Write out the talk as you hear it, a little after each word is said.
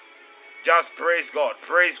Just praise God.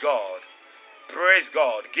 Praise God. Praise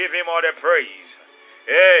God. Give him all the praise.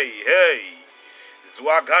 Hey, hey.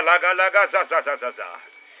 Zwagalagalagazazazaza.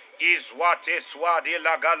 Izwate swadi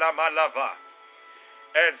lagala malava.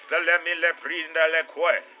 Ezzelemi le prinda le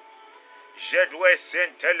kwe. Jedwe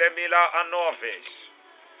sentelemila anovis.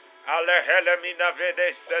 Alehelemina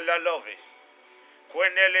vede selalovis.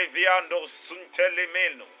 Quenele viando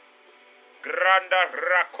suntelemeno. Granda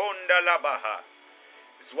raconda la baha.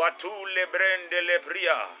 Zwatu le brende le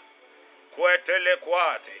bria. Quete le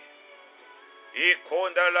quate.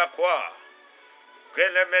 Ikonda la qua.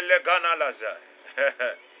 Gelemele gana laza.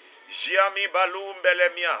 Jiami balumbele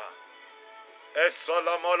mia.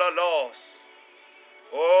 Esolomola los.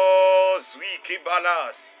 O zwiki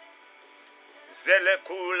balas.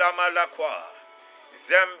 Zelekula malakwa.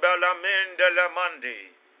 Zembala mendele mande.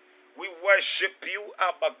 We worship you,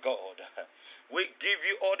 Abba God. We give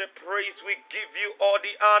you all the praise. We give you all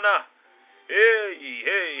the honor. Hey,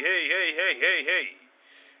 hey, hey, hey, hey, hey, hey.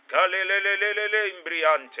 Kalelelelelele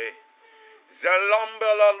imbriante.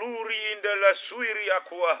 Zalambala luri in de la suiri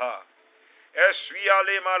aquaha.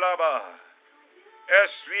 Eswiale malabaha.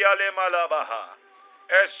 Eswiale malabaha.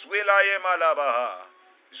 Eswilaye malabaha.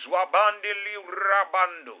 Zwabandi li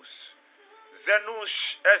rabandos.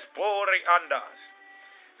 Zenush espori andas.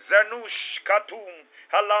 Zenush katum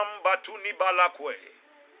halam batuni balakwe.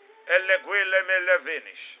 Eleguele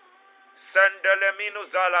melevenish. Sendele minu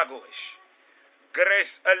zalagosh.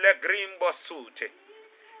 Grace elegrimbo sute.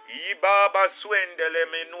 Ibaba swendele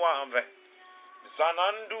menuave.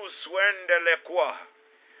 Zanandu swendele kwa.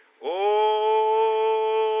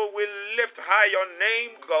 Oh, we lift high your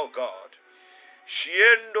name, O God.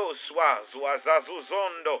 Shiendo swa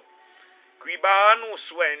zwazazuzondo. Kwibanu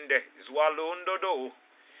swende zwalundo do.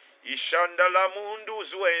 Ishandala mundu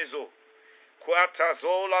zwenzo.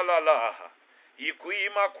 Kwatazola lalaha.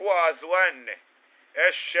 Ikwima kwa zwenne.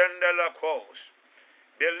 Eshendela kos.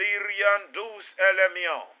 Delirian dus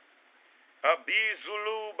elemion.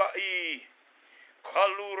 Abizulu ba'i.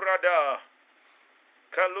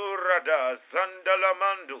 Kalurada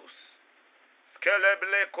zandalamandus.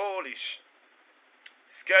 Skeleble kolish.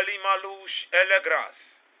 Skelimalush elegras.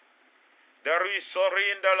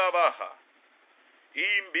 Darisorinda labaha.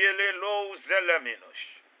 Imbele lo zeleminush.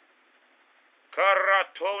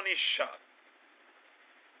 Karatonishat.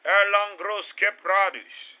 Erlangros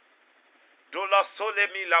kepradus. Dola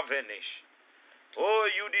solemi lavenish. Oh,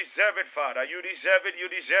 you deserve it, Father. You deserve it. You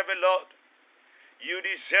deserve it, Lord. You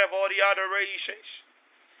deserve all the adorations.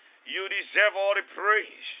 You deserve all the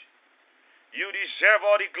praise. You deserve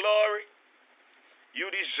all the glory.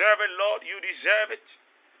 You deserve it, Lord. You deserve it.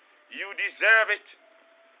 You deserve it.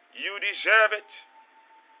 You deserve it.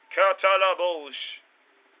 Katalabos.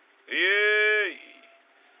 Yea.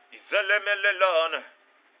 Zelemelelana.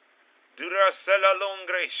 Duracella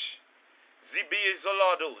longres.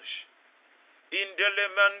 Zibizolados.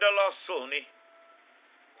 Indelemandala soni.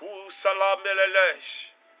 Kusalameleles.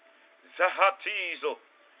 Zahatizo.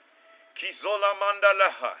 Kizola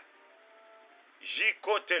mandalaha.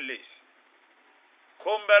 Jikotelis.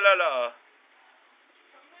 Kombelala.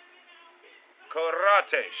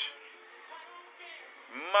 Koratesh.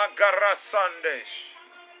 Magarasandesh.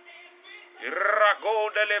 Rago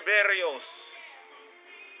de Liberios.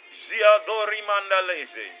 Ziadori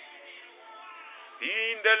mandaleses.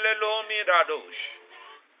 Indelelomi radosh.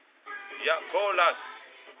 Yakolas.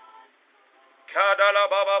 Kadala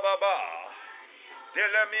baba baba.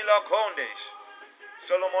 Delemila condes.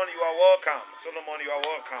 Solomon, you are welcome. Solomon, you are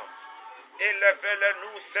welcome. Elevele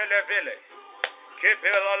nu selevele.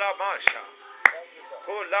 Kepela la masha.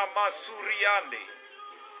 Kola masuriande.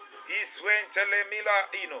 Iswentele mila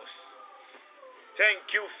inos.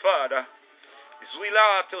 Thank you, Father.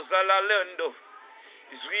 Zwilato zalalendo.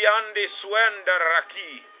 Zwiande swenda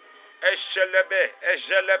raki.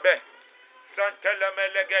 Eshelebe.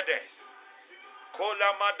 Santelemelegedes.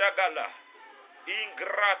 Kola madagala.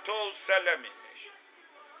 Ingrato seleminish.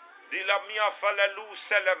 Dila mia falelu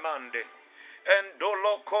selemande.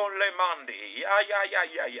 Endolo con le mandi. Ya.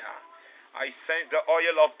 I sense the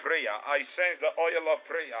oil of prayer. I sense the oil of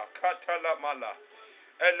prayer. Katalamala.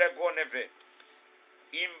 Elegoneve.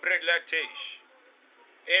 Imbreletesh.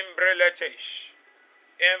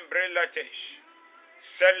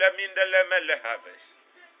 Selemindelemele haves.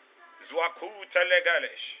 Zwakuta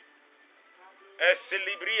legalesh.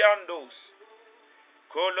 Esilibriandos.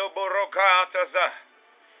 Koloborokataza.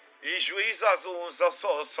 Ijuizazunza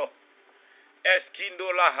soso.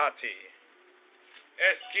 Eskindolahati.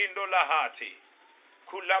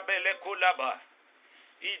 Kulabele kulaba.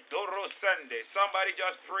 Idorosende. Somebody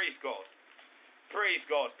just praise God. Praise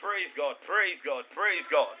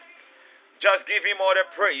God. Just give him all the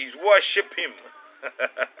praise. Worship him.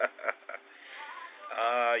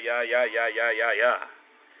 Yeah.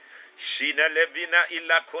 Shina levina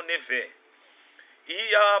illa koneve.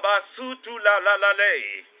 Iya basutu la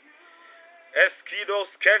le. Eskido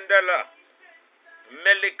skendela.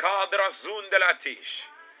 Melikadra zundelatish.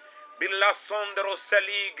 Billa sondro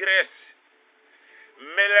seligres.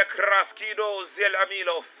 Melekraskido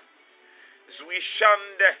zelamilov.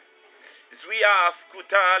 Zwishande. Zwia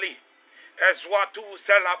skutali. Ezwatu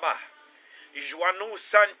selaba. Juanu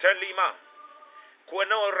santelima.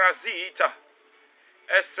 Kweno razita.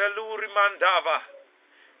 Eseluri mandava.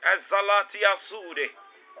 Ezalati asude.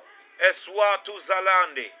 Eswatu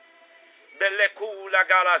zalande. Belekula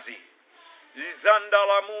galazi.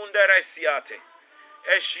 Zandala munde resiate.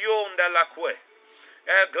 Eshionda la kwe.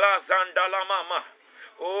 Eglazanda la mama.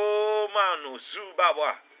 O manu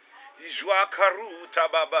zubawa. Ijwa karuta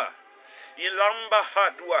baba. Ilamba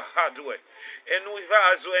hadwe.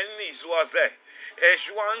 Enuivazo enizwaze.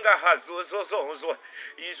 Ejwanga hazo zozo.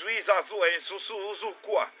 Izwizazo ensusuzu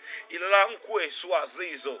kwa. Ilankwe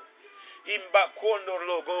swazizo. Imba kondo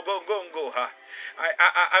logo gongo ha.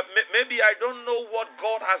 Maybe I don't know what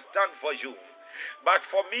God has done for you. But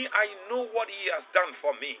for me, I know what he has done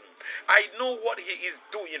for me. I know what he is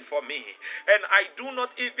doing for me. And I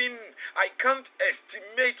can't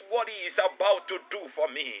estimate what he is about to do for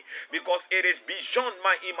me. Because it is beyond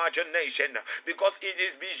my imagination. Because it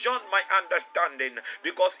is beyond my understanding.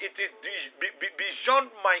 Because it is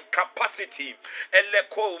beyond my capacity.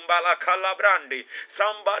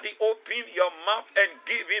 Somebody open your mouth and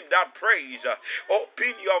give him that praise.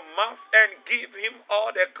 Open your mouth and give him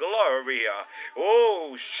all the glory.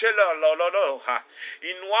 Oh, shela lo ha.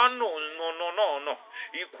 Inwano no.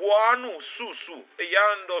 Ikwanu susu,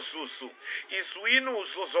 yando susu. Iswinu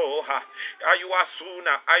suso ha.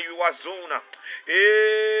 Ayuazuna.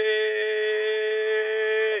 Hey.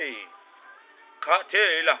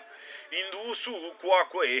 Katela. Indusu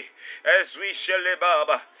kwakwe. Ezwishele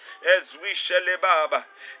baba. Ezwishele baba.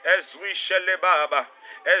 Ezwishele baba.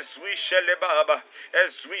 Ezwishele baba.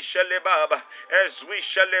 Ezwishele baba.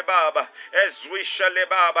 Ezwishele baba. Ezwishele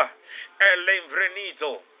baba.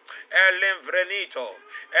 Elenvrenito.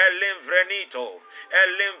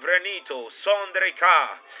 Elenvrenito.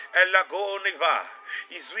 Sondreka. Elagoniva.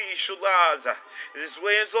 Izwishulaza.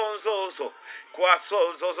 Izwezonzozo.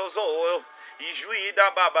 Kwasozozozo.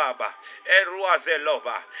 Ijuida bababa.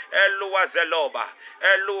 Eluazeloba.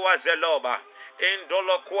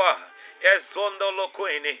 Indolokwa.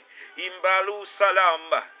 Ezondolokwene. Imbalu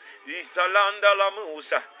salamba. Isalanda la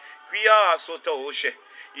musa. Kwia sotoshe.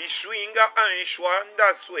 Ishwinga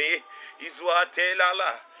anshwanda swe.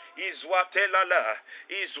 Izwatelala.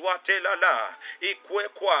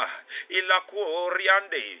 Ikwekwa.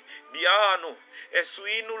 Ilakuoriande. Biano.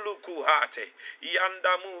 Esuinu lukuhate.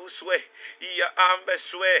 Yanda muswe. Iya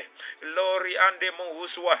ambeswe. Lori ande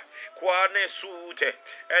muswa. Kwane sute.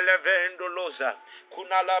 Elevendo loza.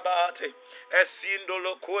 Kunalabate.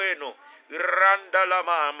 Esindolo kweno. Randa la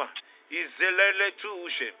mama. Izelele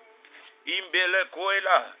tushe. Imbele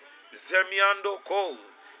koela. Zemiando ko.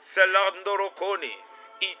 Selandoro koni.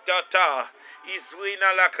 Itata.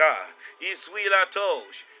 Izwina laka. Izwila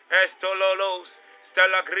tosh. Estololos.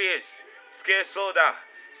 Stelagris.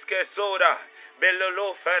 Skesoda.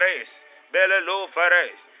 Belelo fares.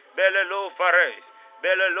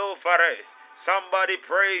 Somebody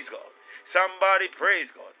praise God. Somebody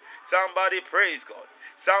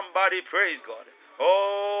praise God.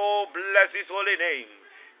 Oh, bless his holy name.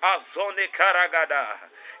 Azone karagada.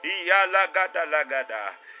 Iyalagada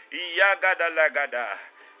lagada.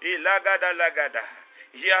 Ilagada lagada.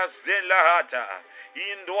 Yazelahata.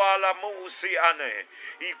 Indwala musi ane.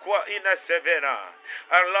 Ikwa ina sevena.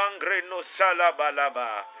 Alangre no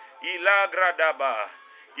salabalaba. Ilagradaba.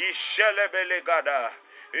 Ishelebelegada.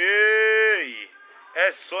 Hey.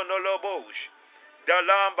 Esonolobosh.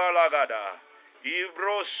 Dalambalagada.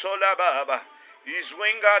 Ibro solababa.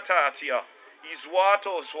 Izwingatatia.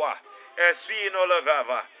 Izwatoswa.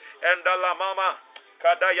 Esinolovava. Endalamama.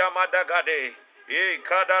 Kadayamadagade.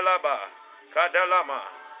 Kadalama.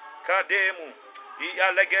 Kademu.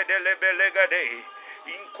 Ialegedelebellegade.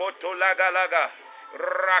 Inkotolagalaga.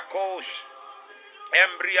 Rakosh.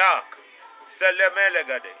 Embriac.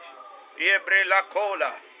 Selemelegade.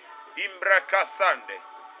 Ebrelacola. Imbrakasande.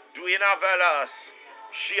 Duinavelas.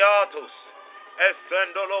 Shiatus.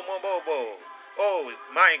 Esendolomobobo. Oh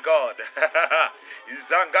my God.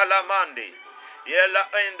 Zangalamandi. Yela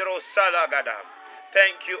endro salagada.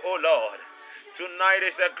 Thank you, O Lord. Tonight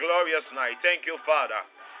is a glorious night. Thank you, Father.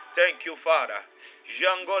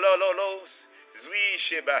 Jangolololos.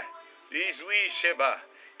 Zwisheba.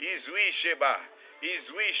 Izwisheba,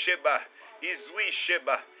 Izwisheba,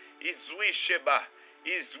 Izwisheba, Izwisheba,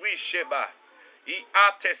 Izwisheba,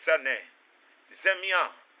 Iatesane, Zemia,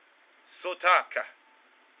 Sotaka,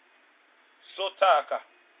 Sotaka,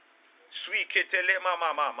 Swiketele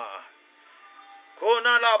mama,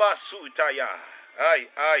 Kona laba sutaya, ay,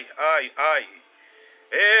 ay,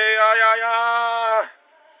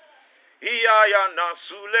 Iaya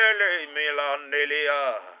nasulele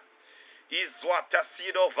melanelea, Izwata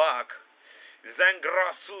sidovak,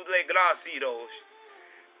 Zengrasu le glasidos,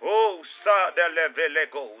 O sa de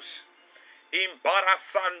levelegos,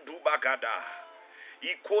 Imbarasandu bagada,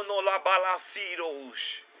 Ikono la balasidos,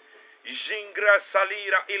 Jingra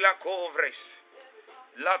salira ila covres,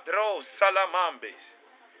 Ladros salamambes,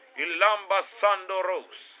 Ilamba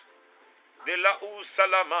sandoros, de la u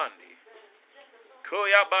salamandi,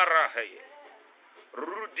 Koya barahe,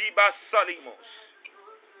 Rudiba salimos,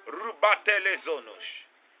 Rubatelezonos,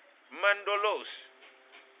 Mandolos,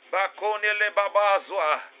 Bakonele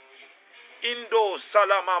babazwa, Indo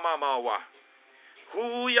salamamawa,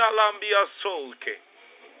 Huya lambia solke.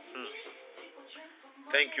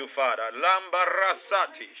 Thank you, Father.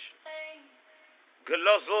 Lambarasatish,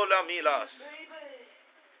 Glozola milas,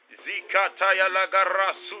 Zikataya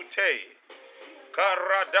lagarasute,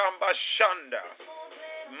 Karadamba shanda,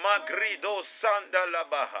 Magrido sanda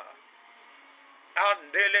labaha,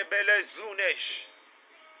 Andele belezunesh,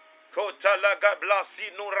 Kota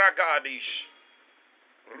lagablasi nuragadish,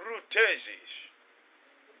 Rutezis,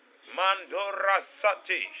 Mandora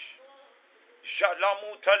satish,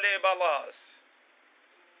 Shalamuta lebalas,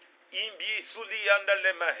 Imbi suli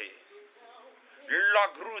andalemahe,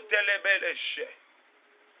 Lagrute lebeleshe,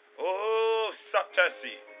 Oh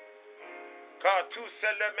satasi, Katu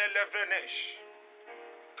selemelevenesh,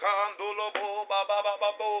 Kandolobo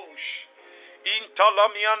babababosh,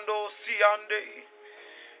 Intalamiando siande,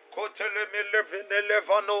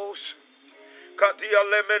 Kotelemelevenelevanos,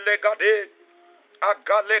 Kadialemelegade,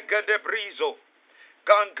 Agaleke de brizo,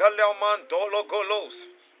 Gankaleamantolo golos,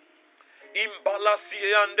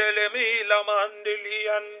 Imbalasiandele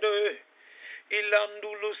milamandeliande,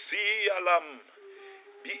 Ilandulusi alam,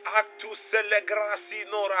 Bi actus celegrasi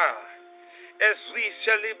nora, Esui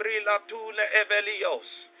celebri la tune evelios,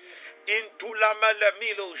 Into la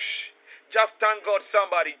melemilush. Just thank God,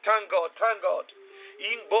 somebody. Thank God, thank God.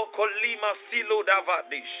 Inboko lima silo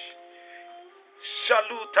davadish.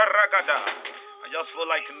 Shaluta ragada. I just feel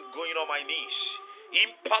like going on my knees.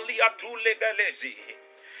 Impaliatu legalezi.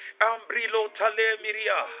 Ambrilo tale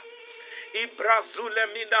miria. Ibrazule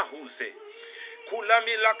minahuse.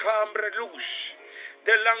 Kulamila cambrelush.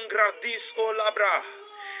 De langradis o labra.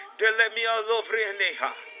 De lemia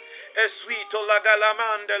lovreneha. Esuito la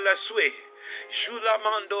galamande la sue.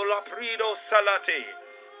 Shulamando la prido salate.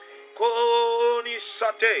 Koni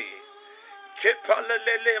sate.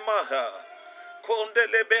 Kepalele maha.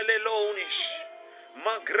 Kondele belelonish.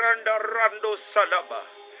 Magranda rando salaba.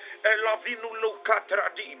 Elavinu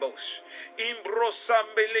lucatradibos.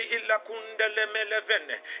 Imbrosambele illa kundele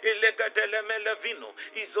melevene. Ilegadele melevino.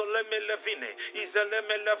 Izole melevine. Izele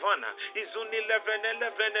melevana. Izuni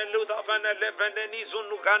levene ludavane levene.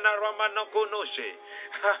 Nizunugana ramana konoshe.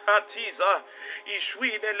 Hatiza.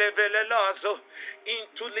 Ishwine levele lazo.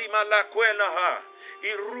 Intulima la quela ha.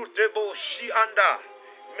 Irutebo shi anda.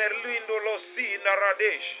 Merlindo lo si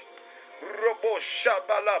naradesh. Robo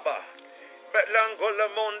shabalaba. Belangola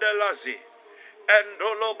monde lazi.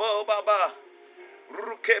 Endolobo baba.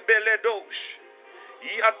 Rukebele dosh.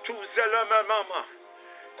 Yatuzele mama.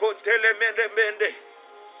 Kotele mende.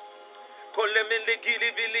 Kolemele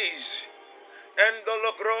gili vilis.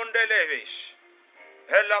 Endolo gronde levish.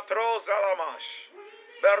 Elatros alamash.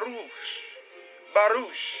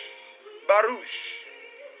 Barush.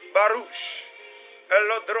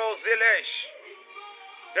 Elodrozilesh.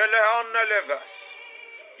 Delehanna levas.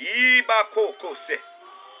 Iba kokose.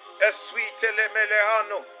 Esuite le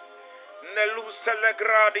meleano. Nelusa le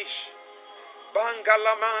gradish.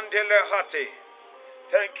 Bangalamande le hate.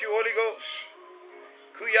 Thank you, Holy Ghost.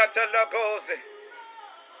 Kuyata la goze.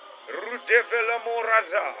 Rudevela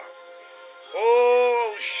moraza.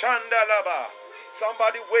 Oh, Shandalaba.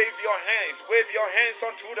 Somebody wave your hands. Wave your hands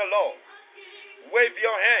unto the Lord. Wave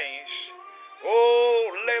your hands.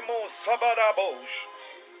 Oh, Lemo Sabadabosh.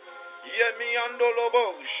 Yemi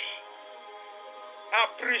Andolobosh.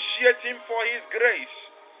 Appreciate him for his grace.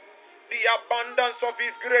 The abundance of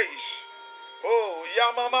his grace. Oh,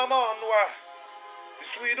 Yamamamanwa.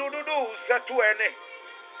 Swidudu Satuene.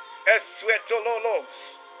 Eswetololos.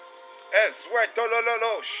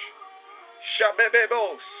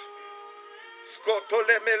 Shabebebos.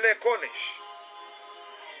 Skotolemelekonesh.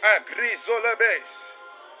 Agrizolebes.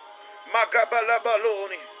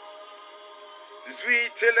 Magabalabaloni.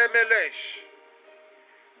 Zwitelemelesh.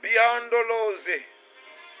 Biandoloze.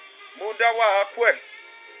 Mundawakwe.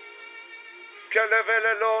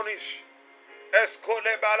 Skelevelelonish.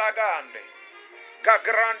 Escole balagande.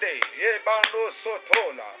 Gagrande. Ebando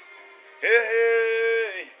sotola.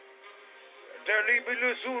 Hey.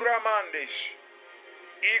 Delibiluzura mandish.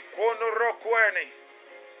 Ikonorokwene.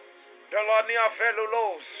 Delania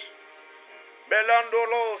felulos.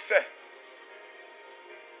 Belandolose.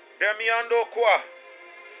 Demiando qua.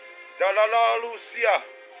 Dalala Lucia.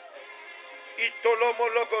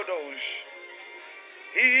 Itolomologodosh.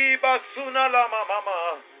 Ibasuna la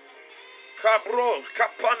mama. Cabro,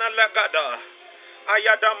 kapana lagada.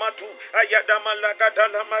 Ayadamatu, ayadamalagada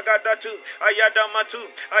lamagadatu,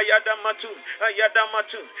 ayadamatu, ayadamatu,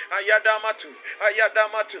 ayadamatu, ayadamatu,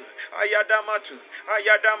 ayadamatu, ayadamatu,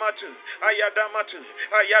 ayadamatu, ayadamatu,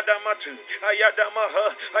 ayadamatu,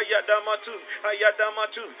 ayadamaha, ayadamatu,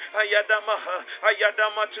 ayadamatu, ayadamaha,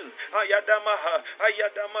 ayadamatu, ayadamaha,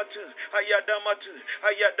 ayadamatu, ayadamatu,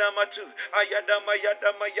 ayadamatu, ayadama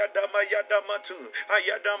yadama yadama yadamatu,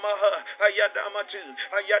 ayadamaha, ayadamatu,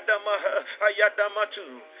 ayadamaha, ayadamatu,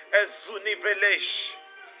 ezunivelesh.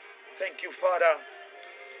 Thank you, Father.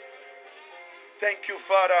 Thank you,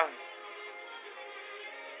 Father.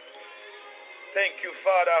 Thank you,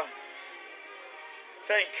 Father.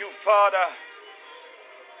 Thank you, Father.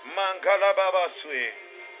 Mangala babaswe.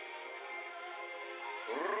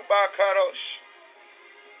 Rubakarosh.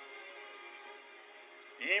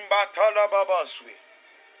 Imbatala babaswe.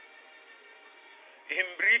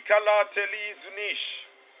 Imbrikala telizunish.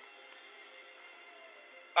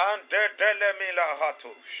 Ande delemila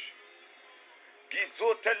hatosh.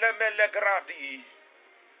 Gizotelemele gradi.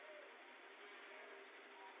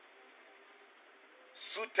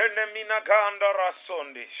 Sutenemina ganda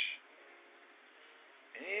rasondish.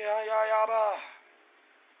 Yayaba.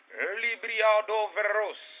 Libriado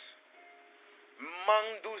veros.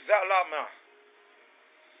 Manduzalama.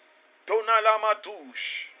 Donalama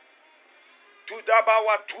tush.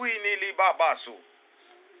 Tudabawa twini libabaso.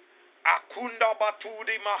 Akunda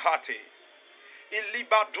batudi mahate.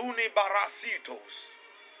 Ilibaduni barasitos.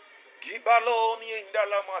 Gibaloni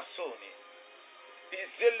indalamasoni.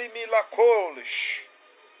 Izelimila kolish.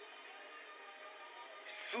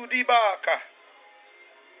 Sudibaka.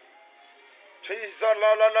 Tiza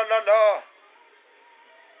la la la la la.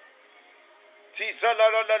 Tiza la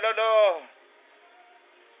la la la la.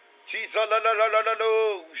 Tiza la la la la la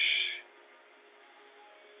la.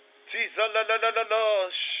 Tiza la la la la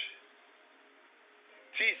la.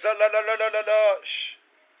 Tiza la la la la la la.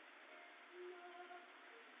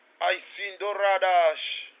 I seen doradash.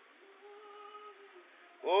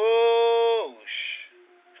 Oh,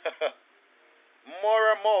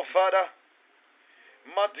 more and more, Father.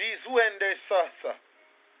 Madizuende sasa.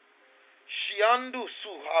 Shiandu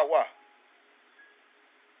suhawa.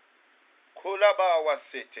 Kulabawa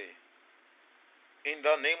sete. In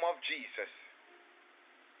the name of Jesus.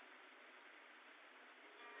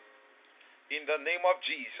 In the name of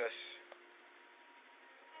Jesus.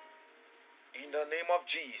 In the name of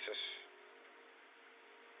Jesus.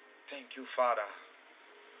 Thank you, Father.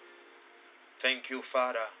 Thank you,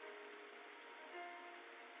 Father.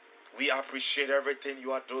 We appreciate everything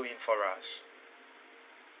you are doing for us.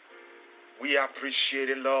 We appreciate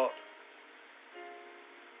it, Lord.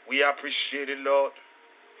 We appreciate it, Lord.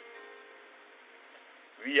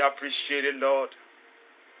 We appreciate it, Lord.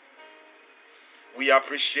 We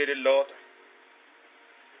appreciate it, Lord.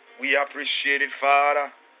 We appreciate it,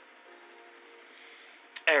 Father.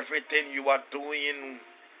 Everything you are doing,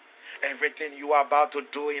 everything you are about to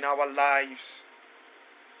do in our lives.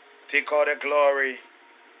 Take all the glory.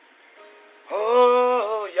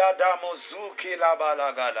 Oh, Yadamozuki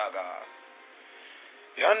Labalagalaga.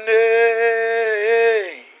 Yande.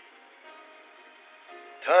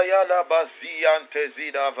 Tayala Baziante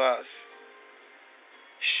Zidavas.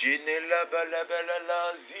 Shinela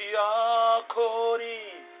Belebela Zia Kori.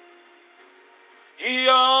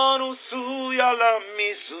 Ianusu Yala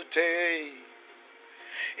Misute.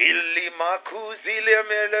 Illimakuzile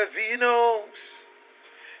Melevinos.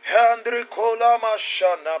 Andre Kola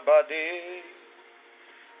Mashana Bade.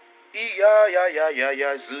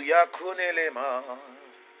 Iya Zuya Kunelema.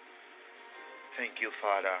 Thank you,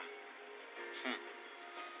 Father.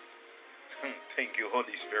 Thank you,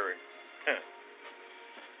 Holy Spirit.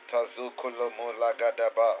 Tazukolomo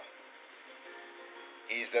Lagadaba.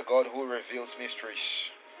 He is the God who reveals mysteries.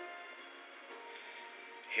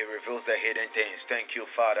 He reveals the hidden things. Thank you,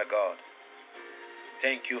 Father God.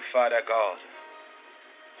 Thank you, Father God.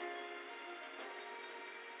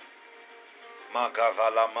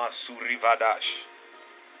 Magavala Masurivadash.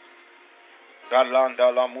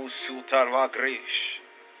 Dalanda la Musuta Lagrish.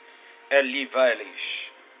 Elivalish.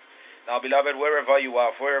 Now, beloved, wherever you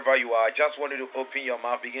are, I just want you to open your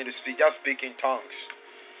mouth, begin to speak. Just speak in tongues.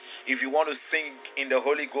 If you want to sing in the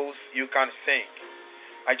Holy Ghost, you can sing.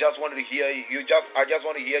 I just want to hear you. I just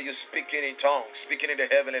want to hear you speaking in tongues, speaking in the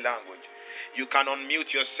heavenly language. You can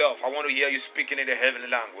unmute yourself. I want to hear you speaking in the heavenly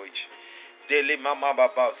language. Deli mama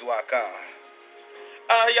baba zuaka.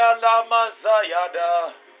 Ayala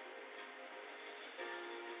mazayada.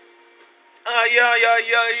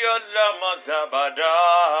 Ayayayayala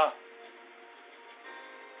mazabada.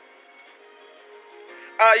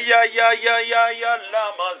 Ayayayayala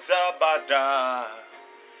mazabada.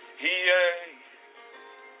 Yeah.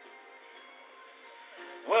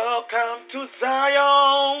 Welcome to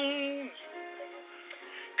Zion.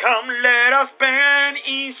 Come, let us burn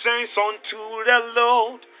incense unto the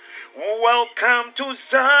Lord. Welcome to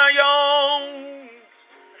Zion.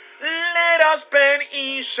 Let us burn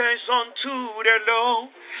incense unto the Lord.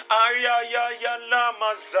 Ayayayala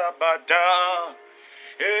mazabada.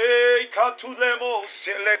 Hey, katulemo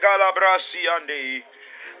selegalabrasi ande.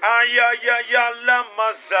 Ayayayala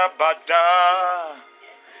mazabada.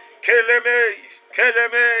 Keleme,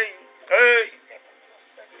 hey.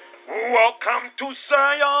 Welcome to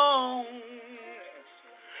Zion.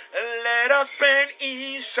 Let us burn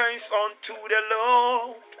incense unto the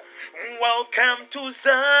Lord. Welcome to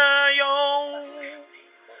Zion.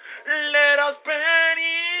 Let us burn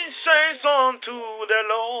incense unto the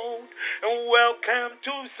Lord. Welcome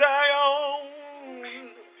to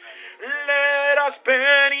Zion. Let us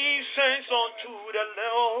burn incense unto the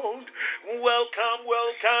Lord.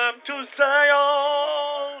 Welcome to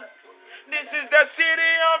Zion. This is the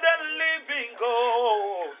city of the living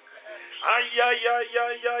God.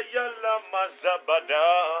 Ayayayayayala mazabada.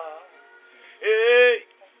 Hey,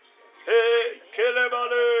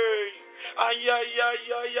 kelebale.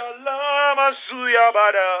 Ayayayayala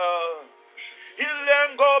masuyabada.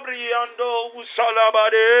 Ilengo briando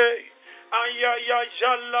usalabade.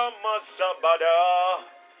 Ayayayala mazabada.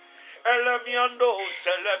 Elemiando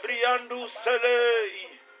celebriando cele.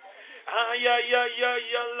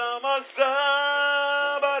 Ayayayayala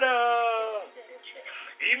mazabada.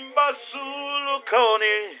 Imbasulu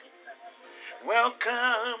kone.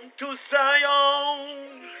 Welcome to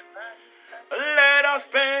Zion. Let us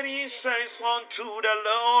burn incense unto the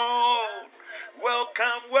Lord.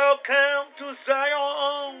 Welcome to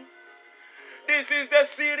Zion. This is the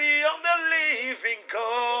city of the living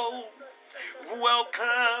God.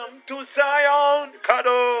 Welcome to Zion,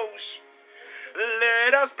 Kadosh.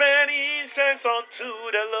 Let us burn incense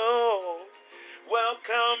unto the Lord.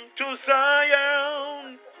 Welcome to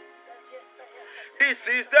Zion. This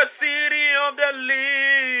is the city of the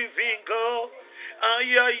living God.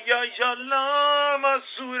 Ayayayala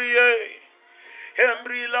masurie.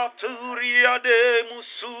 Embrila turia de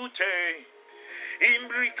musute.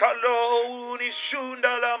 Imbricalo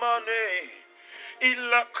unishunda la mane.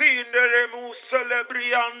 Illa kindere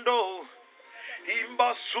muselebriando.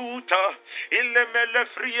 Imbasuta. Ille mele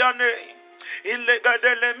friane. Ille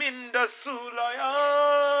gadele minda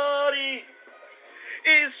sulayari.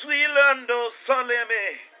 Iswilando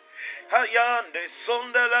saleme. Hayande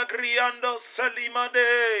sonda la criando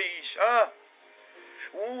salimadeisha.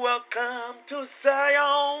 Welcome to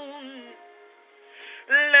Zion.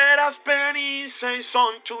 Let us burn incense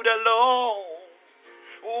unto the Lord.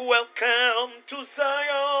 Welcome to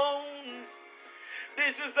Zion.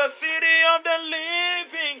 This is the city of the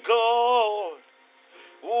living God.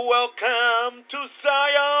 Welcome to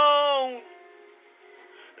Zion.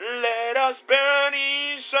 Let us burn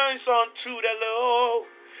incense unto the Lord.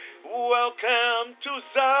 Welcome to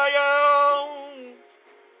Zion.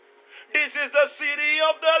 This is the city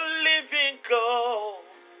of the living God.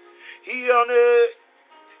 Hiane,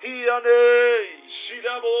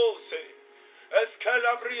 Shidabose,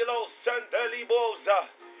 Escalabrilo, Santelibosa,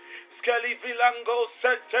 Scalivilango,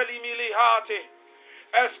 Santelimilihate,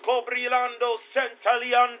 Escobrilando,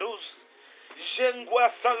 Santaliandus, Jengua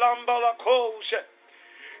Salamba la Coche,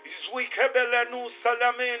 Zwikebelenu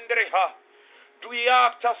Salamendreha,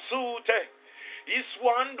 Duiata Sute,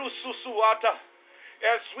 Iswandu Susuata,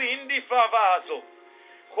 Eswindi Favazo,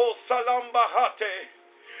 Kosalamba Hate,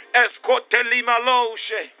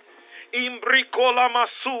 Escotelimaloche, Imbricola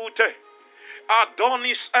Masute,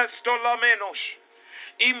 Adonis Estolamenos,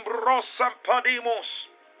 Imbrosa Padimos,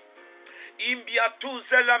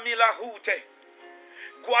 Imbiatuzela Milahute,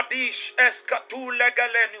 Guadish Escatule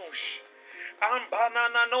Galenus,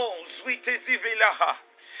 Ambanano, Zwitizivilaha.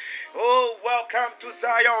 Oh, welcome to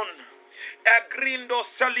Zion, Agrindo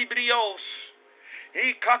Celibrios,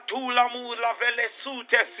 Ikatula mula vele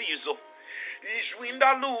sute sizo.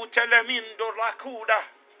 Ijuinda lute le mindo lakuda.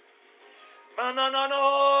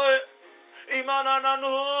 Manananoy.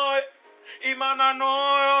 Imanananoy.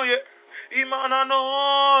 Imananoy.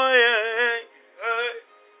 Imananoy.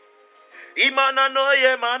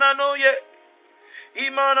 Imananoye, mananoye.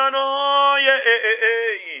 Imananoye.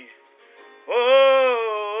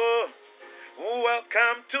 Oh,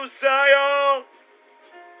 welcome to Zion.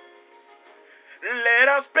 Let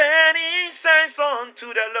us burn incense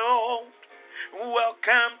unto the Lord.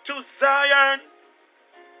 Welcome to Zion,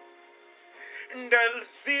 the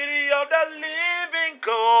city of the living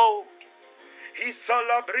God.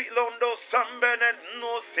 Isalabrilondo sambenet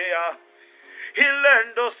nosea.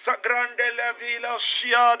 Hilendo sagrande la villa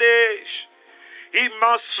shiadesh.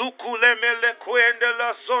 Imasukule mele kwende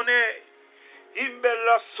la zone.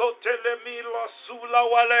 Imbela sotele mila sula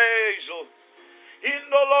walejo.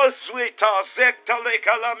 Indolo suita zekta le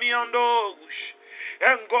calamiandosh.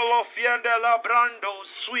 Engolofiende la brando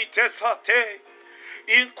suite sate.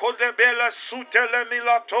 Inco de bella sutele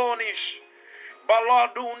milatonish.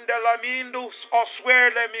 Baladun de la mindus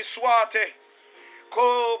oswele miswate.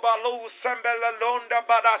 Ko balu sembele londa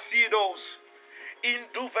badasidos.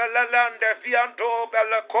 Induvelelande viando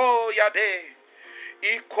beleko yade.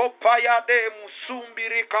 Ikopayade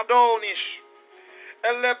musumbiri kadonish.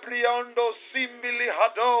 Elebriando simbili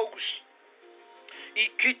hadosh.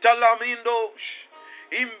 Ikitalamindos.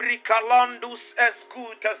 Imbrikalandus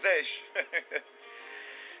escutazesh.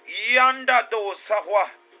 Yanda dosahwa.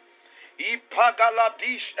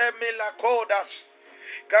 Ipagaladish emelakodas.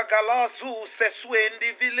 Gagalazu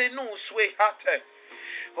sesuendi vilenus we hate.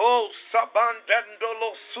 Oh,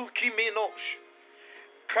 sabandendolo sukiminos.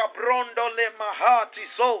 Cabrondo le mahati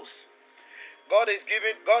sos. God is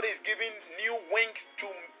giving new wings to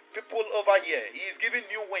people over here. He is giving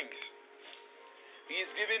new wings. He is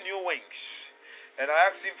giving new wings. And I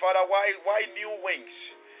asked him, Father, why new wings?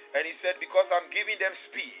 And he said, because I'm giving them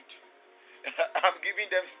speed. I'm giving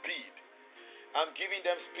them speed. I'm giving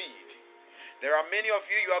them speed. There are many of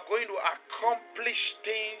you are going to accomplish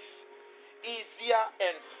things easier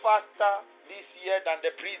and faster this year than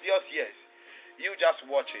the previous years. You just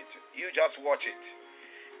watch it. You just watch it.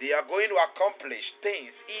 They are going to accomplish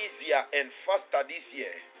things easier and faster this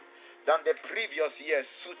year than the previous years.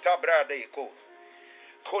 Sutabradeko.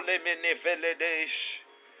 Kolemene veledesh.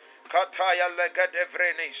 Kataya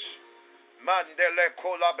legadevrenesh. Mandele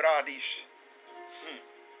kolabradish.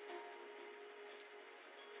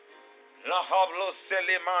 La hablo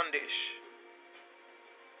selemandish.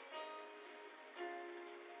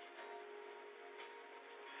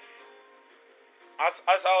 As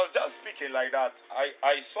I was just speaking like that,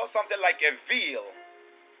 I saw something like a veil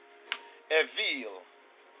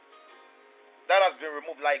that has been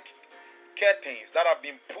removed, like curtains that have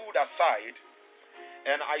been pulled aside,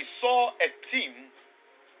 and I saw a team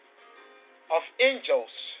of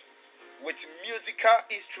angels with musical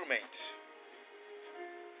instruments.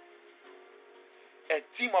 A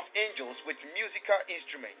team of angels with musical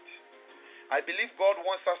instruments. I believe God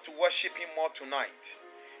wants us to worship Him more tonight.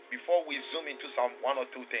 Before we zoom into some one or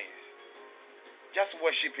two things, just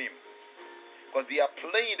worship Him, because they are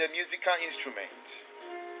playing the musical instruments.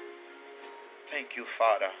 Thank you,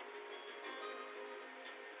 Father.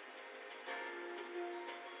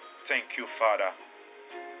 Thank you, Father.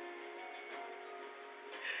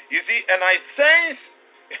 You see, and I sense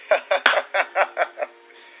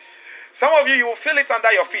some of you will feel it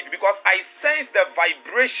under your feet, because I sense the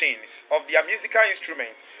vibrations of their musical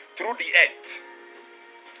instruments through the earth.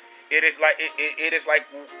 It is like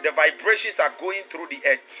the vibrations are going through the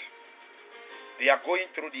earth. They are going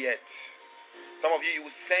through the earth. Some of you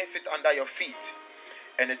will sense it under your feet,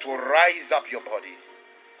 and it will rise up your body.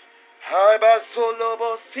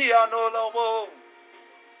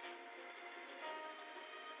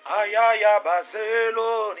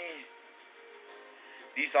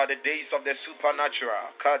 These are the days of the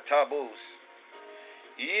supernatural. Katabos.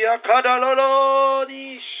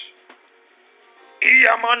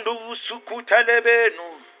 Iamandu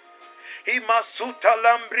sukutelebenu. Imasuta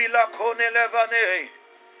lambrila konelevane.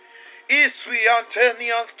 Iswi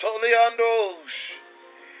anteni antoleandos.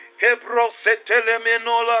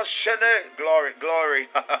 Kebrosetelemenola shene. Glory, glory.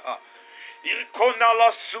 Ikona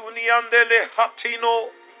la suni andele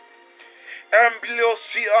hatino.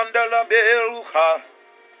 Embliosi andela beruha.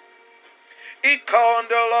 Ika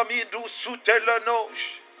andela midu sutelenosh.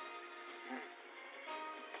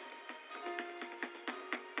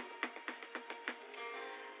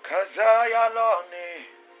 Kazayalone,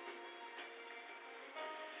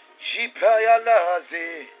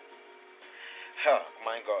 Jipayalaze. Oh,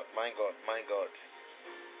 my God, my God, my God.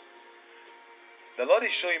 The Lord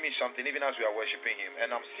is showing me something even as we are worshiping Him,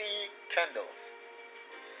 and I'm seeing candles.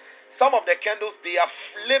 Some of the candles, they are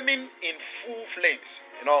flaming in full flames.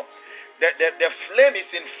 You know, the flame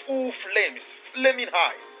is in full flames, flaming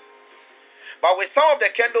high. But with some of the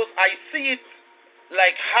candles, I see it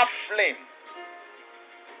like half flame.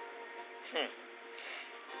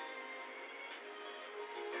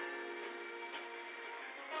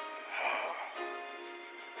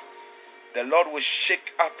 The Lord will shake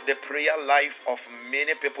up the prayer life of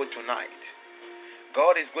many people tonight.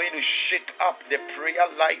 God is going to shake up the prayer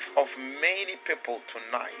life of many people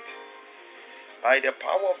tonight by the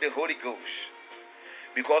power of the Holy Ghost.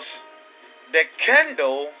 Because the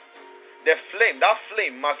candle, the flame, that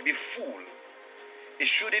flame must be full. It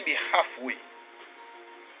shouldn't be halfway.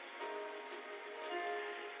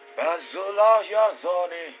 Bazola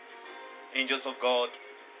Yazone. Angels of God,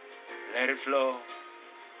 let it flow.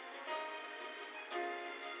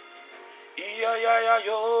 Yo.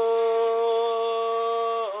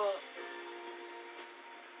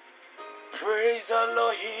 Praise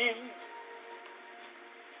Elohim.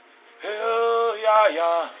 Oh,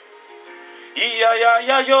 yo.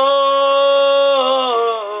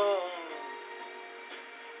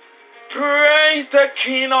 Praise the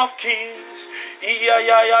King of Kings. Yo.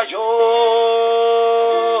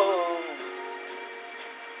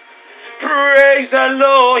 Praise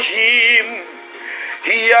Elohim.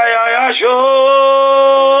 Yo.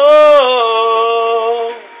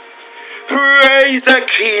 Praise the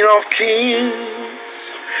King of Kings.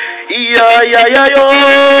 Yo.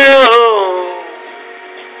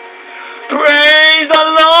 Praise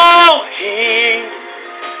Elohim.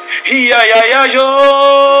 Yo.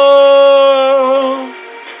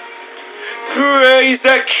 Praise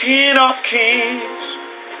the King of Kings.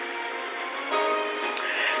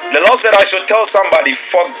 The Lord said I should tell somebody,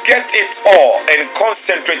 forget it all and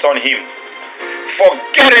concentrate on Him.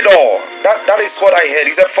 Forget it all. That is what I heard.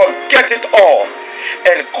 He said, forget it all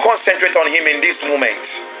and concentrate on Him in this moment.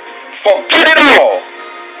 Forget it all.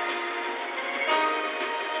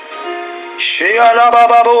 Sheyala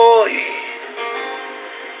baba boy.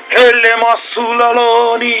 Hele masula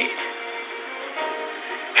loni.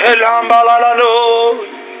 Helambala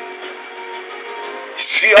lalo.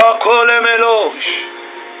 Siakole melosh.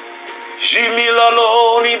 Jimila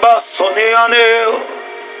loni basone aneo.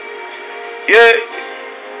 Yeah.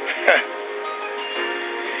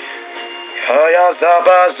 Kaya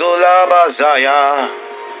zabazula bazaya.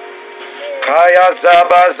 Kaya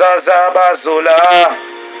zabazazabazula.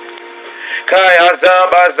 Kaya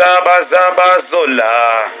zabazabazabazula.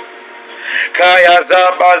 Kaya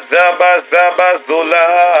zabazabazabazula.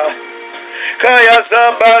 Kaya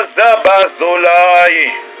zabazabazula.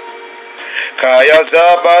 Kaya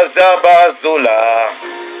zabazabazula.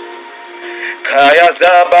 Kaya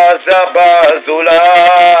zabazabazula.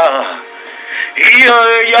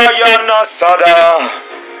 Ya nasada.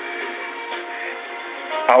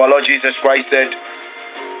 Our Lord Jesus Christ said,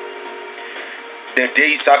 the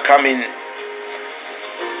days are coming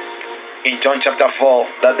in John chapter 4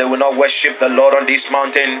 that they will not worship the Lord on this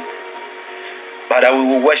mountain, but that we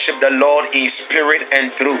will worship the Lord in spirit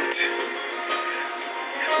and truth.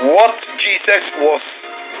 What Jesus was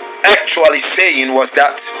actually saying was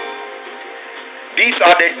that these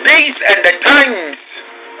are the days and the times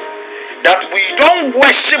that we don't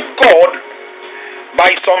worship God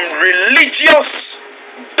by some religious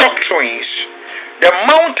doctrines. The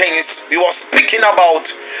mountains, he was speaking about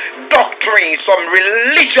doctrines, some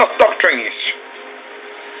religious doctrines,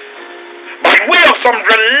 by way of some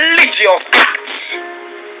religious acts.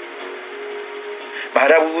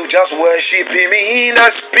 But we will just worship Him in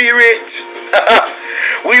the Spirit.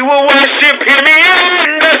 We will worship Him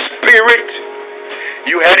in the Spirit.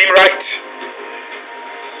 You heard Him right.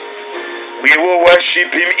 We will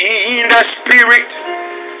worship Him in the Spirit.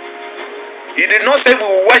 He did not say we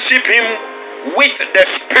will worship Him with the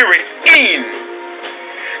Spirit in.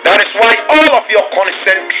 That is why all of your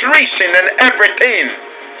concentration and everything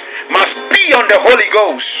must be on the Holy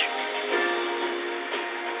Ghost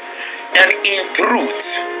and in truth.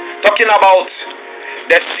 Talking about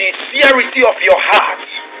the sincerity of your heart,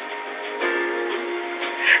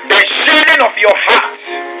 the yearning of your heart.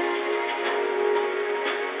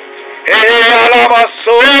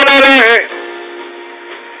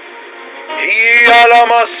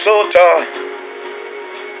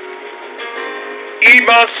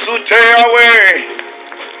 Imasute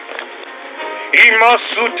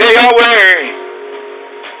away.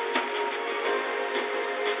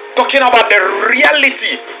 Talking about the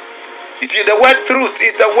reality. You see, the word truth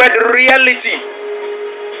is the word reality.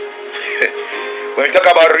 When you talk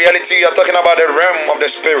about reality, you are talking about the realm of the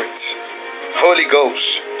spirit. Holy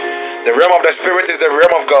Ghost. The realm of the Spirit is the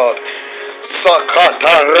realm of God.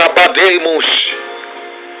 Sakata rabademus.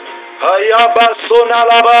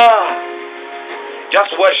 Ayabasonalaba.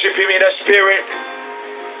 Just worship Him in the Spirit.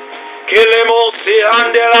 Kelemosi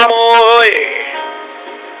andelamoy.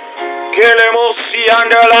 Kelemosi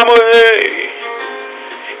andelamoy.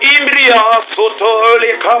 Indria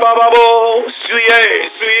sotole kabababo. Suye.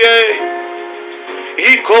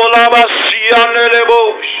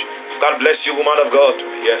 God bless you, woman of God.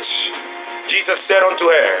 Yes. Jesus said unto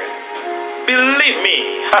her, believe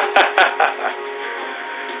me.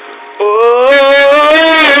 Oh,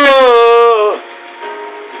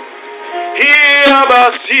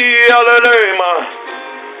 Hiabasi alelema.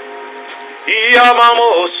 Hiamamo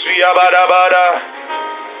suyabadabada.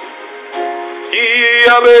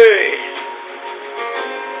 Hiabe.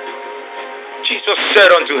 Jesus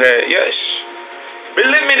said unto her, yes.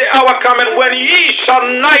 Believe me, the hour cometh when ye shall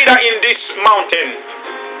neither in this mountain,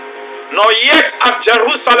 nor yet at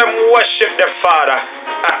Jerusalem worship the Father.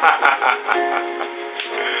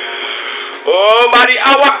 Oh, but the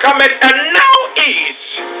hour cometh, and now is,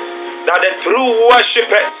 that the true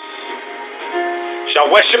worshippers shall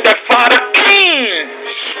worship the Father in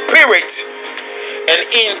spirit and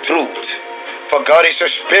in truth. For God is a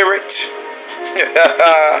spirit.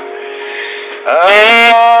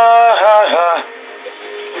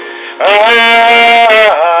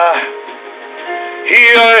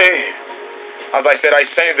 As I said, I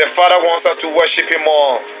sense the Father wants us to worship Him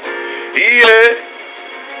more.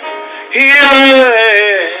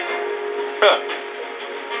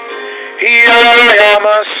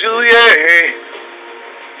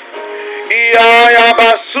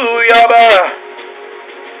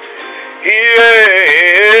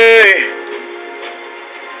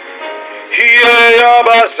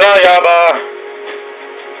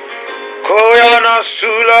 Koyana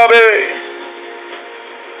sulabe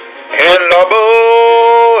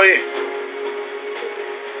elaboy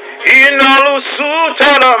inalu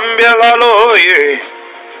sutalambelaloye.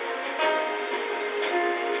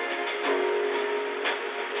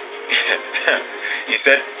 He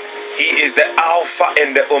said, He is the Alpha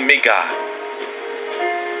and the Omega.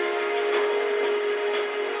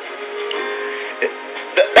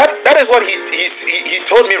 That is what he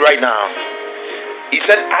told me right now. He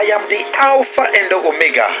said, I am the Alpha and the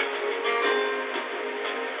Omega.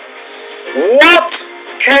 What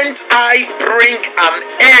can't I bring an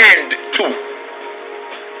end to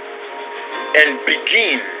and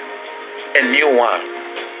begin a new one?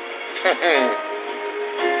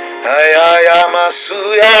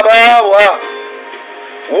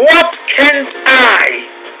 What can't I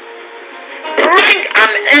bring an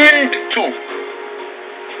end to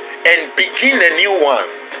and begin a new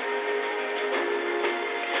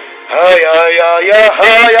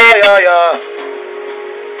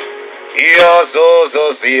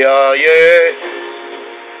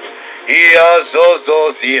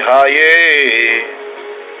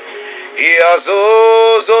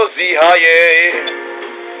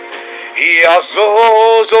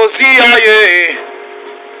one?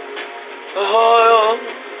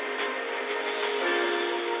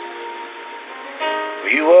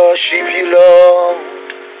 We worship you, Lord.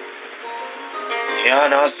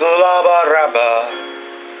 Yana Solabaraba,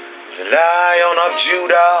 Lion of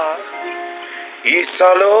Judah.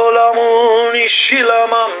 Isalola Muni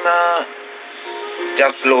Shilamana.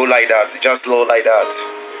 Just slow like that. Just slow like that.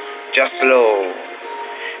 Just slow.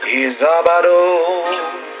 Isabado.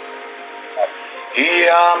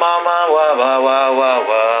 Ya mama wa wa wa wa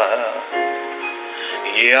wa.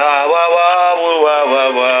 Ya wa wa wa wa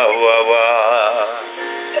wa wa wa.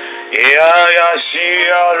 Ya ya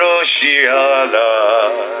shia lo shia la.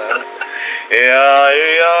 Ya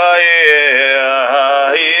ya ya ya.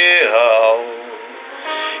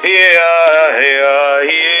 Ya ya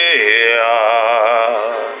ya.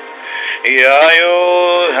 Ya yo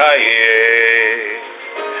haye.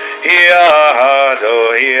 Ya do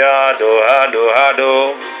ya do do do.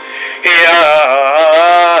 Ya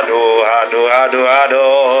do do do do.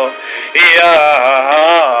 Ya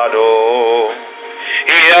do.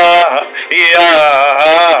 Ya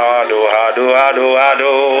do do do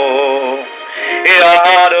do. Ya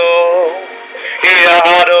do. Ya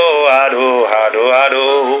do do.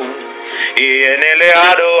 Yenele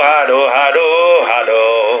ado.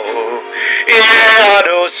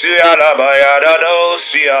 Yado siala bayada do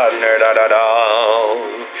siana da.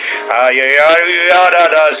 Ayayada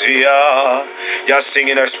da sia. Just sing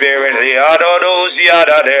in the spirit. Yado do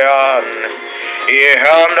siada dean.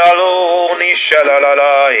 Yehandalo ni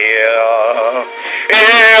shalalala ya.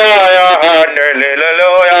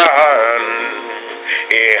 Ya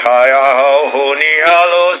Ihaya honi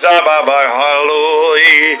halo zababa halo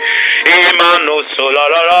imano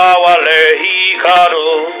solalala wale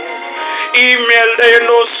hikaro imelde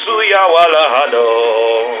no suya wala hado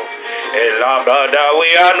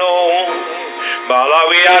elabadawiano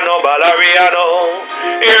balawiano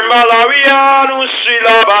imalawiano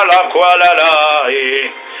silabala kwalala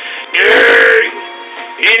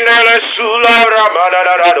Inele sula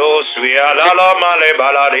ramadadado suya lala male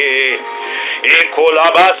balade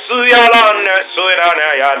Ikolaba suya lane suya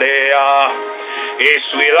na yadea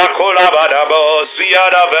Iswila kolabadabo suya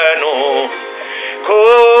da venu Ko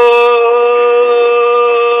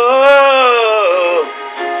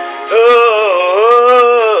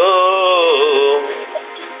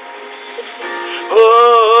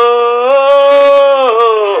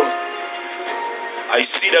I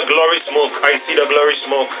see the glory smoke. I see the glory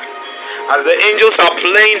smoke. As the angels are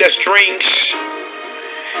playing the strings,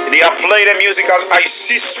 they are playing the music. As I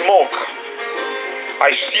see smoke, I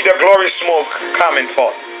see the glory smoke coming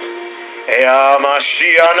forth. Ea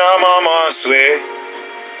mashiana mama swe,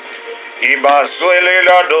 ibaswele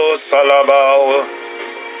la do salabao,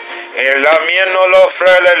 ela mieno lo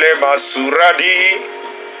frele le basuradi,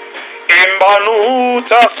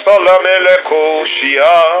 imbanuta salamele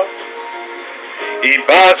koshia.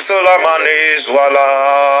 Ibasula manes wala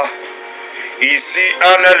Isi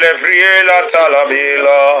anelevrie la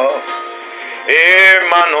talabila E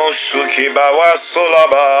manosuki bawa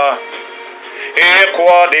solaba E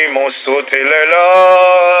kwadi mosotelela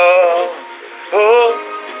Oh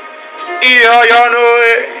Iya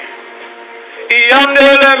yanoe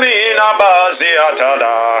Iyandele mina bazi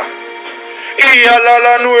atada Iya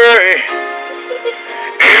lalanwe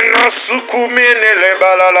Inasukumene le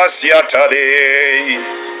balala siatade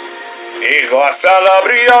Igwa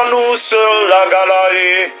salabrianus la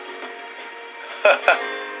galai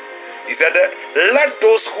He said, let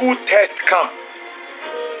those who thirst come.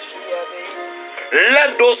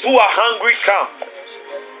 Let those who are hungry come.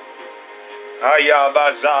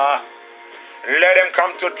 Ayabaza. Let them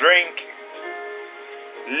come to drink.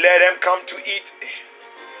 Let them come to eat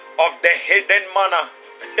of the hidden manna.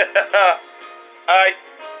 Ay.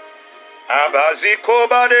 Abaziko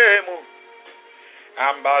baremu.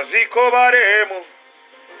 Ambaziko baremu.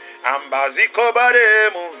 Ambaziko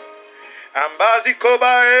baremu. Ambaziko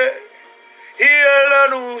bare.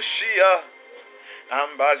 Hielanushia.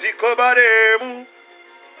 Ambaziko baremu.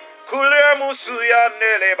 Kulemu suya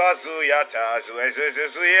nele bazuya tazu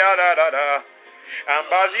ezezuya da da da.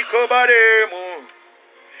 Ambaziko baremu.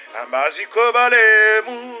 Ambaziko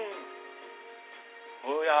baremu.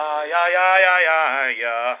 Oh ya ya ya ya ya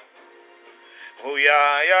ya. Oh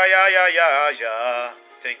ya ya ya ya ya ya.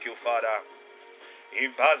 Thank you, Father.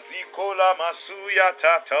 Imbaziko la masuya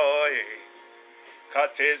tatoe.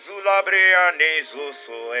 Katezula brea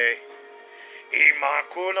nezusoe.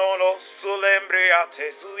 Imakunono sulembre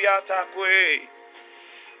atezuya takwe.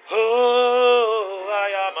 Oh,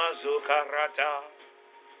 ayamazukarata.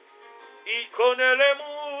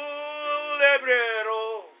 Ikonelemu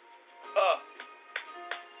lebrero.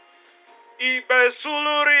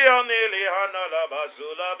 Ibesuluria nelihana la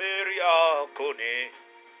bazula beria kone.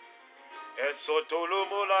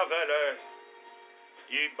 Esotulumu la vele.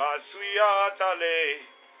 Ibasuya tale.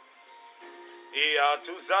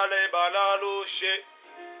 Iatuzale balalushe.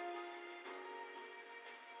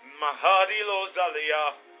 Mahadi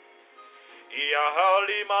lozalia.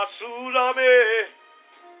 Iahali masulame.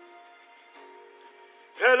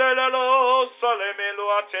 Pelelelo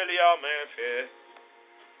salemelo atelia mefe.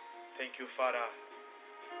 Thank you, Father.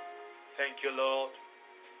 Thank you, Lord.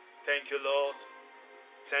 Thank you, Lord.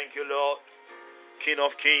 Thank you, Lord. King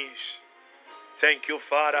of Kings. Thank you,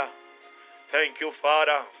 Father. Thank you,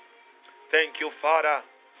 Father. Thank you, Father.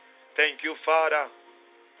 Thank you, Father.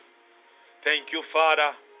 Thank you,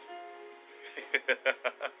 Father.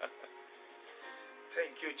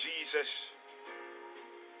 Thank you, Jesus.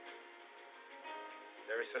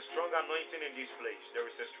 There is a strong anointing in this place. There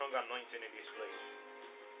is a strong anointing in this place.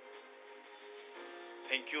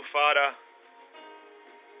 Thank you, Father.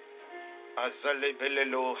 Azale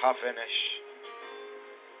belelo hafenesh.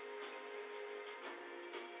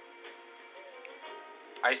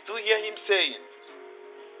 I still hear him saying,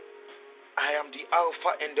 I am the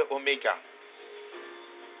Alpha and the Omega.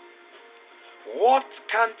 What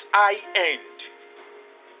can't I end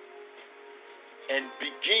and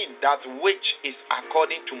begin that which is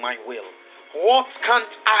according to my will? What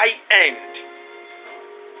can't I end?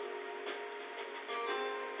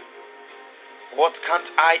 What can't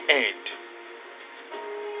I end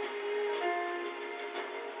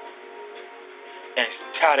and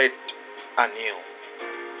start it anew?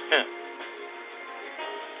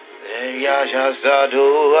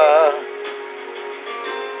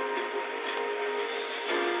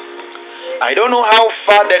 I don't know how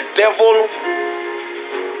far the devil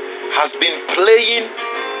has been playing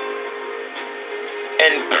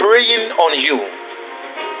and preying on you,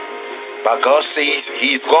 but God says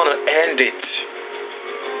He's gonna end it,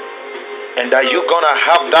 and that you're gonna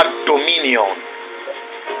have that dominion,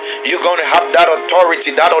 you're gonna have that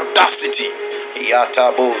authority, that audacity.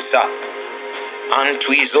 Yatabosa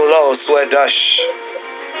Antwizolo Swedash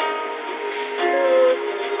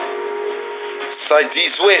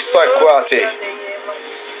Sadizwe Sakwate.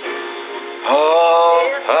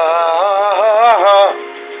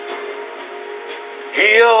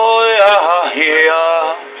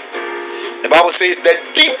 The Bible says the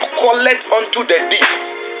deep collect unto the deep.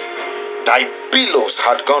 Thy billows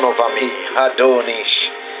had gone over me, Adonish.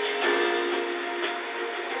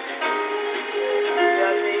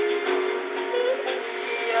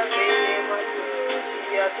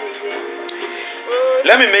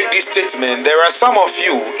 Let me make this statement. There are some of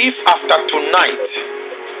you, if after tonight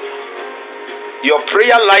your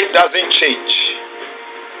prayer life doesn't change,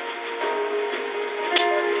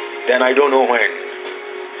 then I don't know when.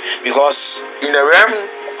 Because in the realm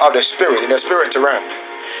of the spirit, in the spirit realm,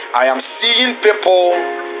 I am seeing people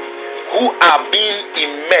who are being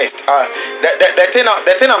immersed. The thing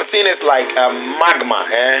I'm seeing is like magma,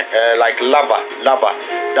 like lava,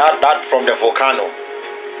 that from the volcano,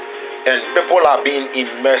 and people are being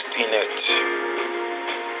immersed in it.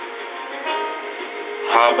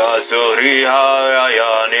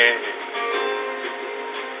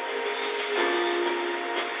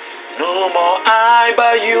 No more I,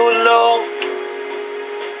 but you, Lord.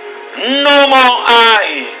 No more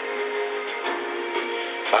I,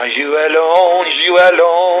 but you alone, you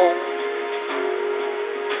alone.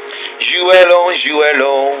 You alone, you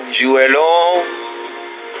alone, you alone.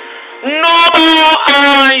 No more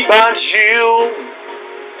I, but you.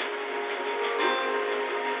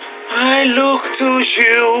 I look to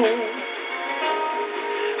you.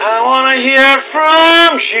 I want to hear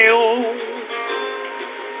from you.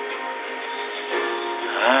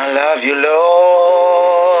 I love you, Lord.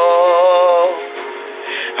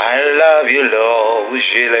 I love you, Lord.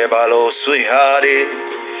 Jile balo suihari.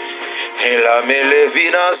 Hela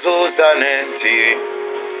melevina zozanenti.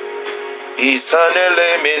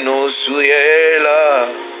 Isanele mino suyela.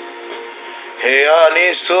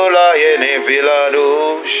 Heani sola yene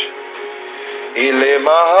viladosh. Ile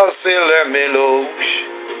mahasile melosh.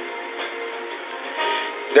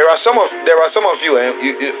 There are some of you, and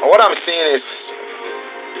what I'm seeing is,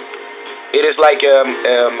 it is like a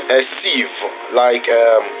sieve, like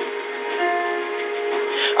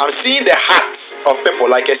I'm seeing the hearts of people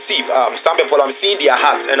like a sieve. Some people, I'm seeing their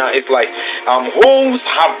hearts, and it's like holes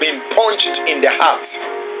have been punched in the heart.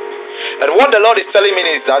 And what the Lord is telling me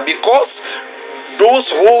is that because those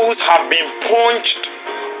holes have been punched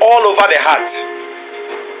all over the heart,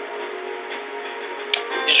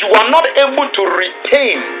 you are not able to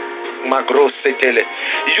retain Magrosetele.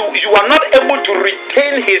 You are not able to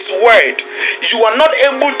retain His word. You are not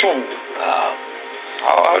able to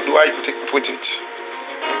how do I put it?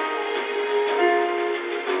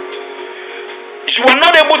 You are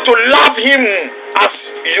not able to love Him as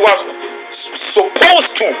you are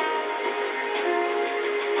supposed to.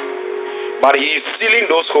 But He is sealing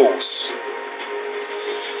those holes.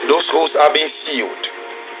 Those holes are being sealed.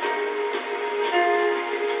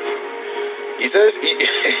 He says,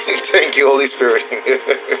 thank you, Holy Spirit. He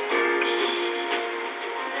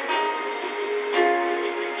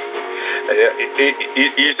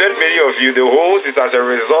said many of you, the holes is as a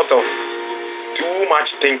result of too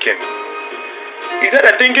much thinking. He said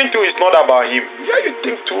the thinking too is not about Him. Yeah, you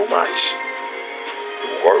think too much.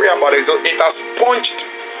 Worry about it. So it has punched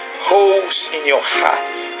holes in your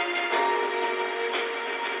heart.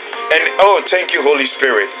 And oh, thank you, Holy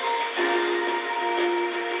Spirit.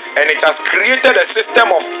 And it has created a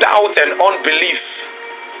system of doubt and unbelief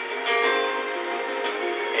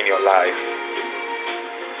in your life.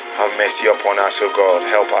 Have mercy upon us, O God.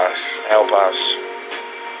 Help us. Help us.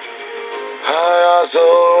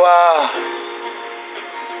 Hayazoa.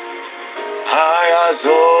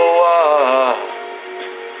 Hayazoa.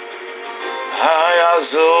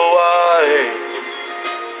 Hayazoa.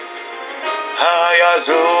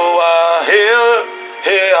 Hayazoa. Here.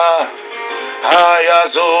 Here.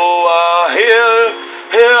 Hayazoa here,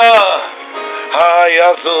 here.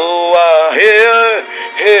 Hayazoa here,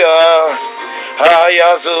 here.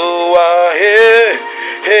 Hayazoa here,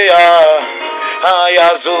 here.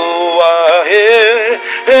 Hayazoa here,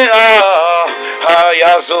 here.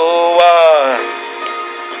 Hayazoa.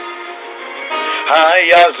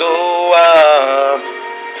 Hayazua,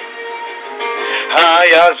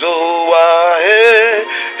 Hayazua,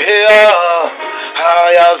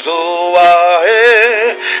 Hayazua,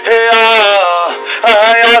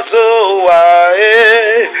 Hayazua,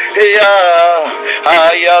 Hayazua,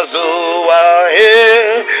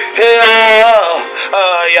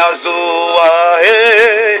 Hayazua,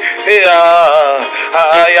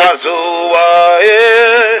 Hayazua,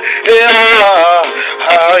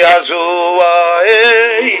 Hayazua,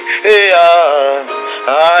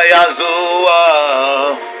 Hayazua,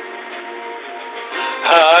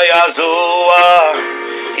 Hayazua,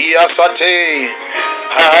 Yasate,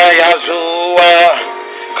 Hayazua,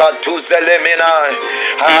 Katuzelemina,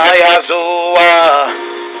 Hayazua,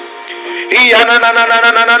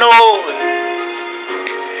 Yanananananano,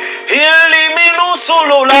 Iliminu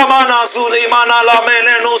sulu lamana sulimana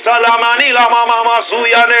lamenu salamani la mama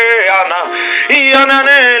masuyane ana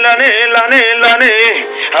yanane lane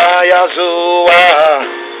Hayazua,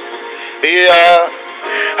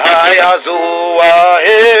 Hayazua,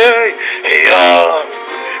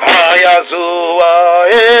 Hayazua,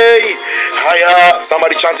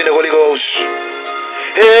 somebody chanting the Holy Ghost.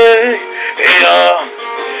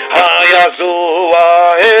 Hayazua,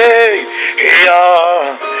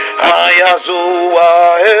 Hayazua, Hayazua,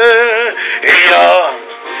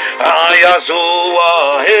 Hayazua,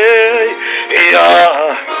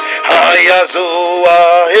 Hayazua, Hayazua,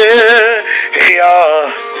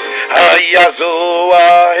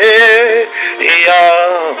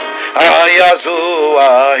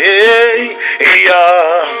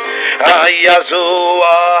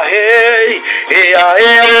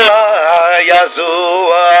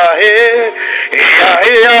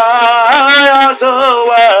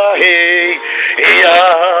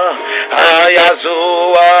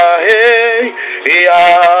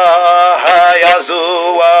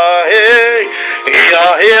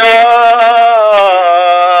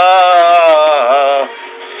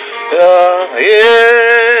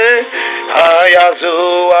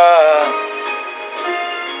 Hayazua,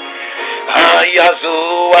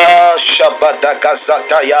 Hayazua,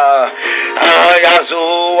 Shabadakazataya,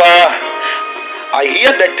 Hayazua. I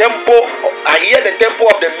hear the tempo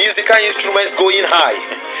of the musical instruments going high.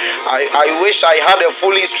 I wish I had a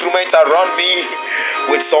full instrument around me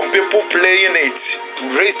with some people playing it to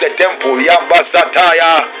raise the tempo.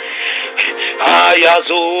 Yabazataya,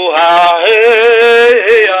 Hayazua,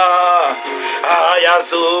 Hayazua,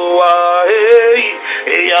 Hayazua,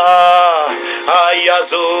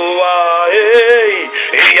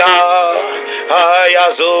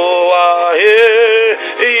 Hayazua,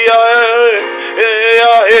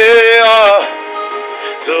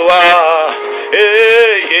 Zua,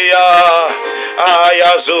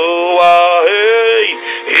 Ayazua,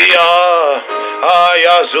 Ayazua,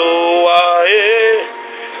 Ayazua,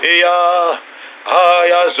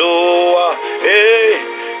 Ayazua,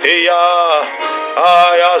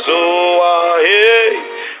 Ayazua,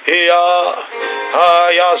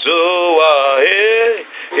 Ayazua,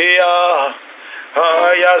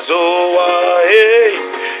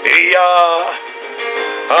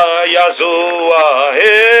 Ayazua, Ayazua,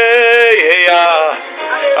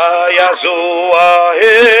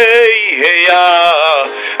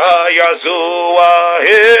 Ayazua, Ayazua,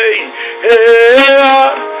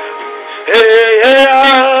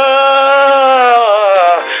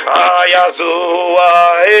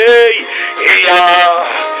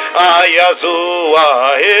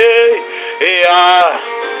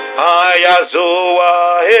 Ayazua, Ayazua, Ayazua,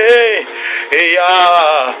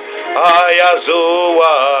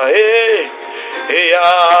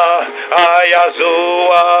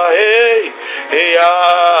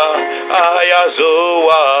 Ayazua,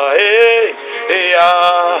 Ayazua,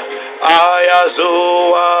 Ayazua,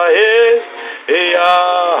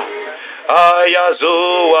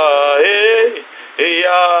 Ayazua,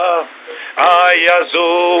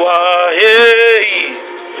 Ayazua,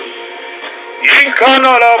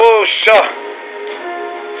 Inkanalabosha,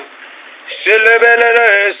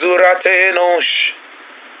 Selebele Zuratenos,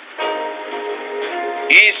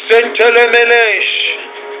 Isentelemelesh,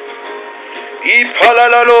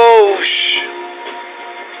 Ipalalalos.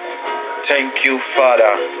 Thank you,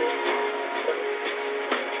 Father.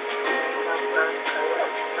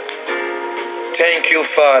 Thank you,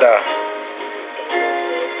 Father.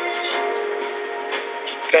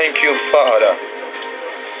 Thank you, Father.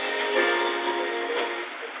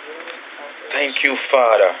 Thank you,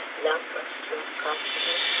 Father.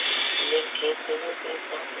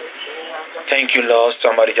 Thank you, Lord.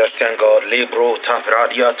 Somebody just thank God. Libro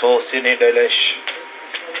tavradiato sinedelesh.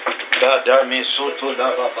 Dadami soto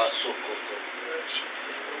lava basuko.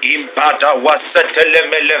 Imbada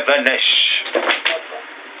wasetelemelevenesh.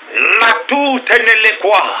 Latu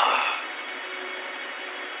tenelekwa.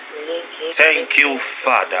 Thank you,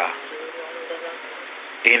 Father.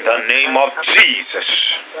 In the name of Jesus.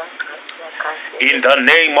 In the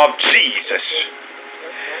name of Jesus.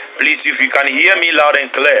 Please, if you can hear me loud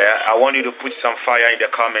and clear, I want you to put some fire in the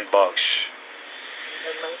comment box.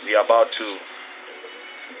 We are about to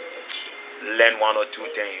learn one or two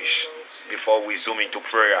things before we zoom into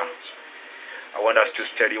prayer. I want us to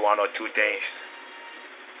study one or two things.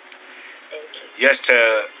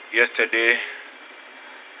 Yesterday,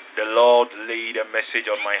 the Lord laid a message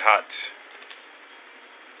on my heart.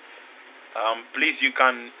 Please, you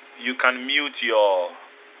can mute your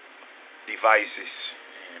devices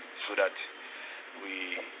so that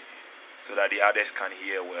the others can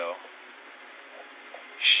hear well.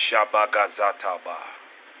 Shabagazataba.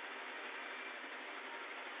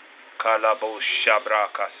 Kalabo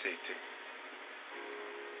shabraka sete.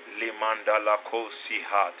 Limandala kosi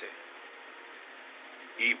hate.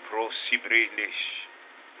 Ipro sibrinish.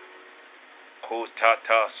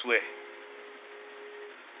 Kotata swe.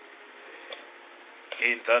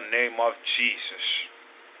 In the name of Jesus.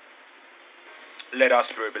 Let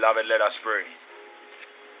us pray, beloved, let us pray.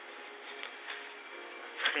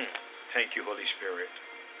 Thank you, Holy Spirit.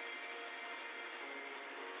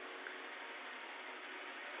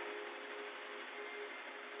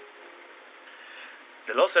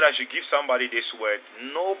 The Lord said I should give somebody this word.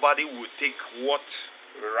 Nobody will take what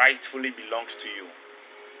rightfully belongs to you.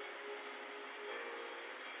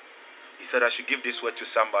 He said I should give this word to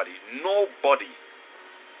somebody. Nobody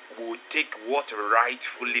will take what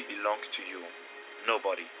rightfully belongs to you.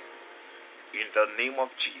 Nobody. In the name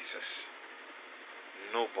of Jesus.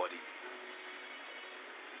 Nobody.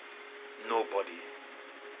 Nobody.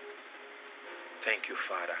 Thank you,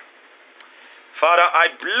 Father. Father, I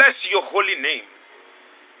bless your holy name.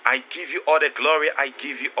 I give you all the glory. I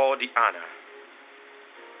give you all the honor.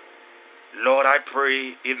 Lord, I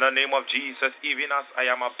pray in the name of Jesus, even as I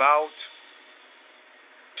am about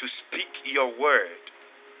to speak your word,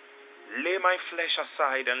 lay my flesh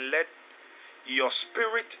aside and let your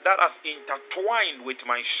spirit that has intertwined with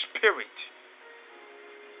my spirit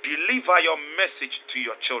deliver your message to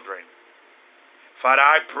your children. Father,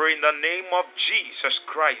 I pray in the name of Jesus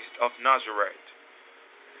Christ of Nazareth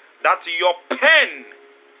that your pen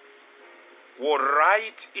will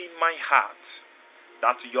write in my heart,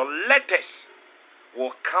 that your letters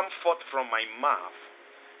will come forth from my mouth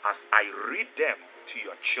as I read them to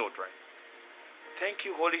your children. Thank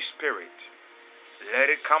you, Holy Spirit.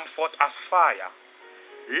 Let it come forth as fire.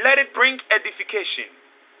 Let it bring edification.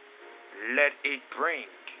 Let it bring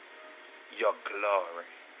your glory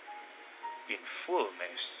in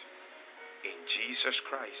fullness. In Jesus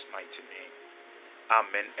Christ's mighty name.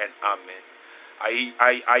 Amen and amen.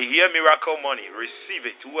 I hear miracle money. Receive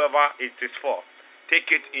it. Whoever it is for.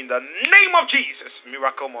 Take it in the name of Jesus.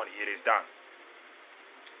 Miracle money. It is done.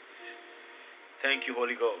 Thank you,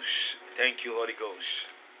 Holy Ghost. Thank you, Holy Ghost.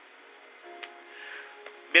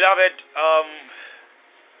 Beloved,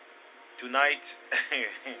 tonight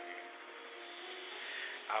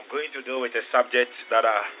I'm going to deal with a subject that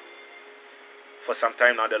for some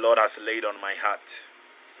time now the Lord has laid on my heart.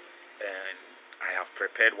 And I have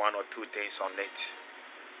prepared one or two things on it.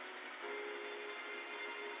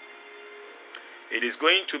 It is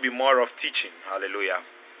going to be more of teaching. Hallelujah.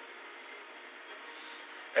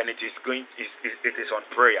 And it is on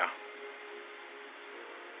prayer.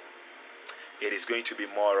 It is going to be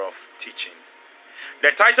more of teaching.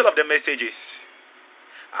 The title of the message is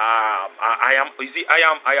I am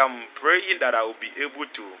praying that I will be able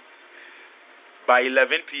to, by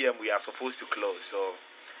 11 p.m. we are supposed to close. So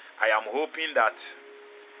I am hoping that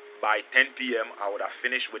by 10 p.m. I would have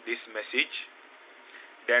finished with this message.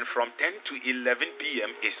 Then from 10 to 11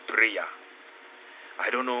 p.m. is prayer.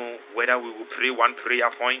 I don't know whether we will pray one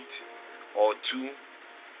prayer point or two.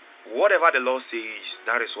 Whatever the Lord says,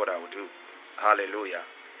 that is what I will do. Hallelujah.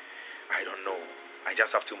 I don't know. I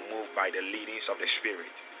just have to move by the leadings of the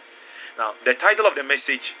Spirit. Now, the title of the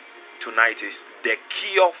message tonight is The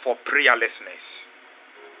Cure for Prayerlessness.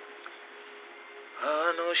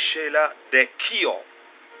 The cure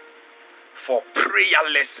for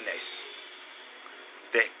prayerlessness.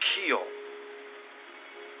 The cure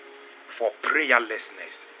for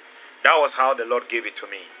prayerlessness. That was how the Lord gave it to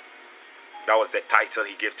me. That was the title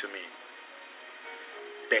he gave to me.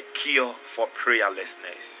 The cure for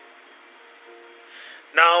prayerlessness.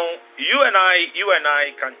 Now, you and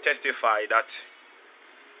I can testify that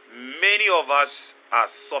many of us are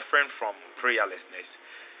suffering from prayerlessness.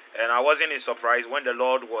 And I wasn't surprised when the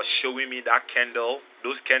Lord was showing me that candle,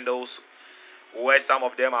 those candles, where some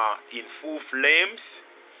of them are in full flames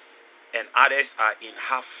and others are in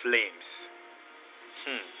half flames.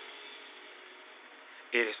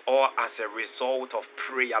 It is all as a result of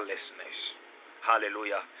prayerlessness.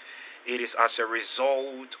 Hallelujah. It is as a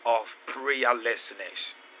result of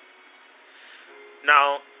prayerlessness.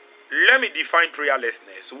 Now, let me define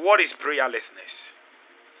prayerlessness. What is prayerlessness?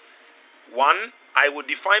 One, I would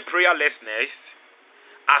define prayerlessness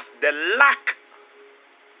as the lack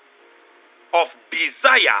of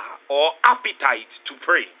desire or appetite to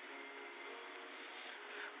pray.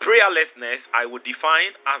 Prayerlessness, I would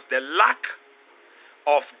define as the lack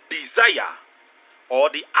of desire or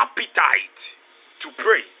the appetite to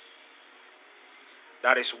pray.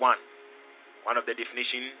 That is one of the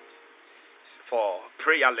definitions for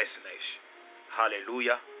prayerlessness.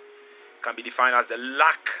 Hallelujah. Can be defined as the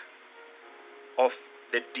lack of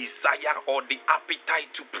the desire or the appetite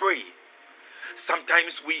to pray.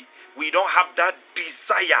 Sometimes we don't have that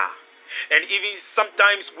desire. And even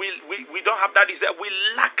sometimes we don't have that desire. We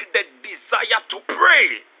lack the desire to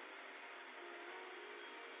pray.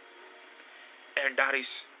 And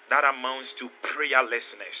that amounts to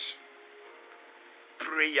prayerlessness.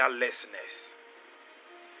 Prayerlessness.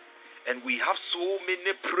 And we have so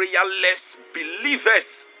many prayerless believers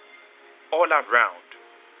all around.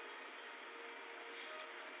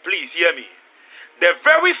 Please hear me. The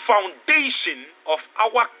very foundation of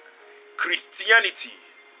our Christianity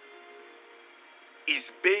is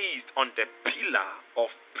based on the pillar of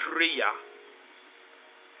prayer.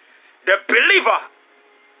 The believer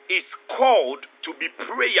is called to be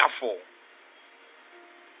prayerful.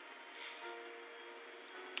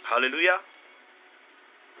 Hallelujah.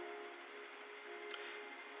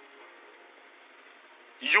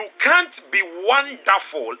 You can't be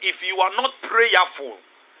wonderful if you are not prayerful.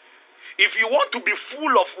 If you want to be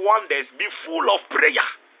full of wonders, be full of prayer.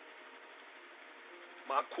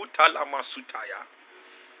 Makuta lama sutaya.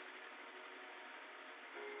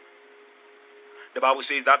 The Bible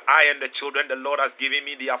says that I and the children the Lord has given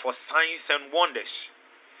me, they are for signs and wonders.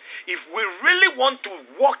 If we really want to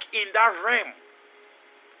walk in that realm,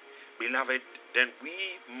 beloved, then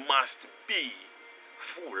we must be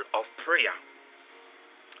full of prayer.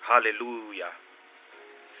 Hallelujah.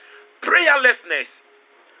 Prayerlessness.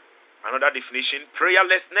 Another definition,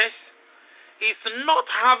 prayerlessness is not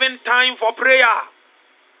having time for prayer.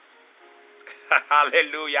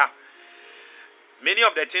 Hallelujah. Many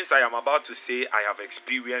of the things I am about to say, I have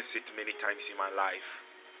experienced it many times in my life.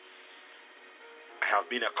 I have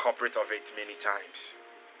been a culprit of it many times.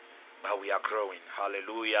 But we are growing.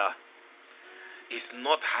 Hallelujah. It's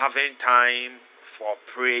not having time for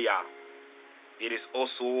prayer. It is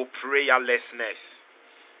also prayerlessness.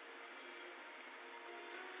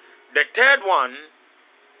 The third one,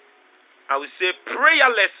 I would say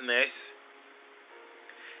prayerlessness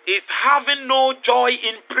is having no joy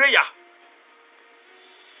in prayer.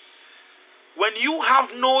 When you have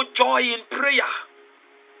no joy in prayer,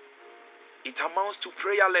 it amounts to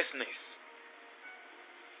prayerlessness.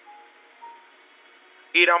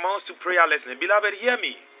 It amounts to prayerlessness. Beloved, hear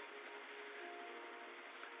me.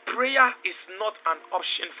 Prayer is not an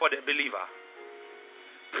option for the believer.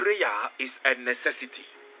 Prayer is a necessity.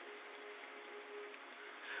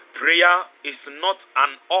 Prayer is not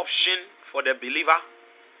an option for the believer.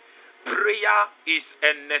 Prayer is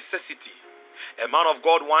a necessity. A man of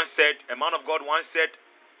God once said,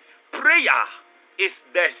 prayer is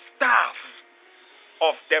the staff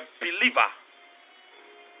of the believer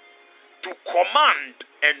to command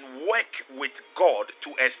and work with God to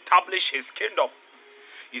establish his kingdom.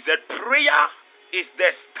 He said prayer is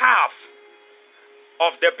the staff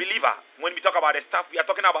of the believer. When we talk about the staff, we are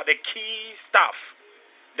talking about the key staff,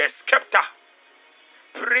 the scepter.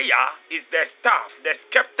 Prayer is the staff, the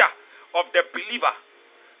scepter of the believer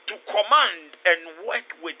to command and work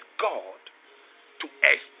with God to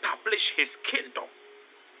establish his kingdom.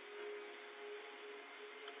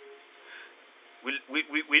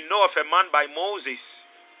 We know of a man by Moses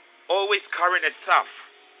always carrying a staff.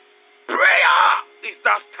 Prayer is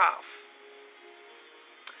that staff.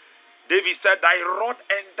 David said, thy rod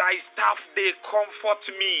and thy staff, they comfort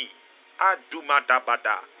me.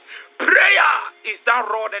 Adumadabada. Prayer is that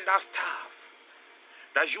rod and that staff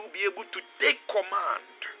that you'll be able to take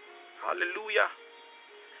command. Hallelujah.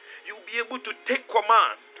 You'll be able to take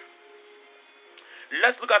command.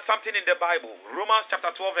 Let's look at something in the Bible. Romans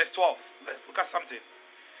chapter 12 verse 12. Let's look at something.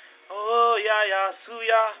 Oh, yeah,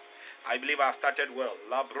 suya. I believe I've started well.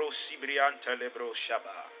 Labro sibrian telebro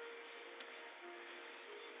shaba.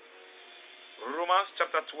 Romans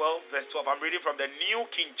chapter 12, verse 12. I'm reading from the New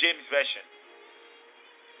King James Version.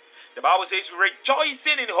 The Bible says,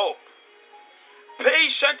 rejoicing in hope,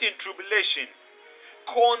 patient in tribulation,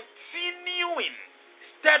 continuing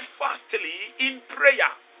steadfastly in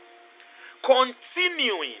prayer.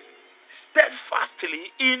 Continuing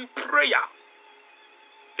steadfastly in prayer.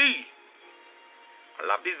 I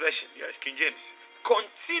love this version. Yes, King James.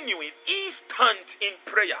 Continuing instant in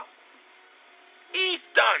prayer.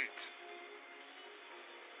 Instant.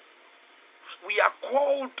 We are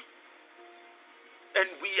called and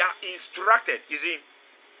we are instructed. You see,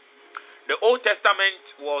 the Old Testament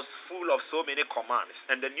was full of so many commands,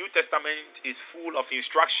 and the New Testament is full of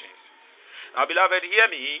instructions. Now, beloved, hear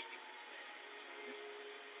me.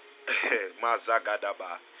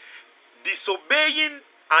 Mazagadaba. Disobeying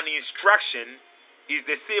an instruction is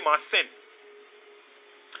the same as sin.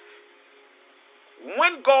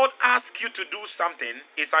 When God asks you to do something,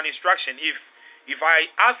 it's an instruction. If I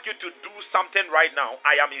ask you to do something right now,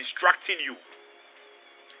 I am instructing you.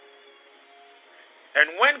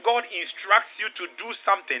 And when God instructs you to do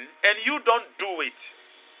something and you don't do it,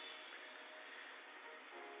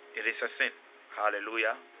 it is a sin.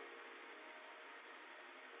 Hallelujah.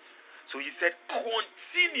 So he said,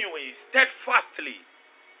 continuing steadfastly,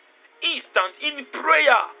 instant in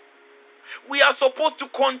prayer. We are supposed to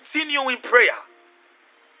continue in prayer.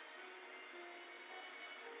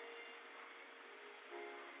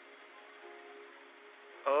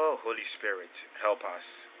 Oh, Holy Spirit, help us.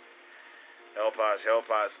 Help us,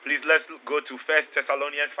 help us. Please, let's go to 1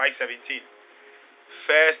 Thessalonians 5:17.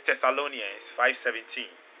 1 Thessalonians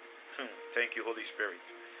 5:17. Thank you, Holy Spirit.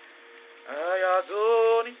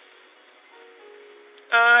 Ayadoni.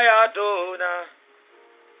 Ayadona.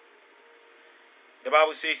 The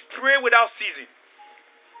Bible says, pray without ceasing.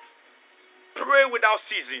 Pray without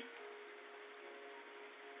ceasing.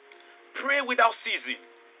 Pray without ceasing.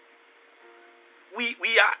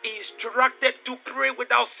 We are instructed to pray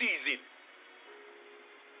without ceasing.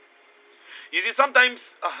 You see, sometimes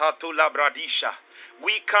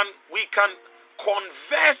we can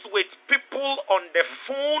converse with people on the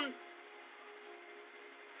phone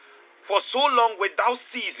for so long without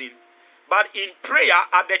ceasing. But in prayer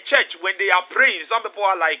at the church, when they are praying, some people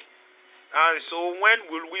are like, and so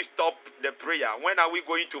when will we stop the prayer? When are we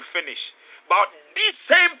going to finish? But these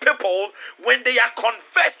same people, when they are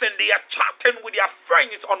conversing, they are chatting with their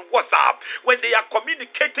friends on WhatsApp, when they are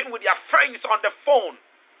communicating with their friends on the phone,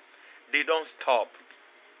 they don't stop.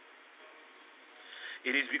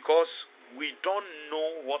 It is because we don't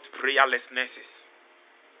know what prayerlessness is.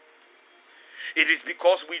 It is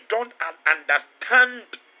because we don't understand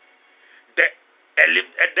the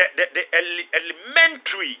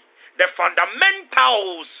elementary, the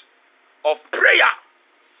fundamentals of prayer.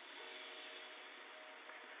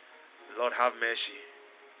 Lord, have mercy.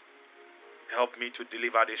 Help me to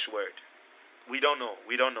deliver this word. We don't know.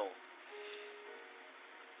 We don't know.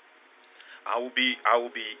 I will be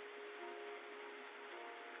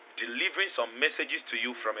delivering some messages to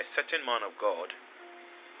you from a certain man of God,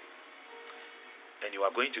 and you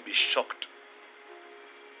are going to be shocked.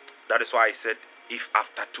 That is why I said, if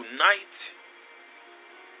after tonight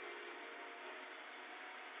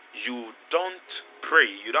you don't pray,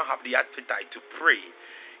 you don't have the appetite to pray,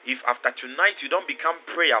 if after tonight you don't become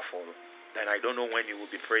prayerful, then I don't know when you will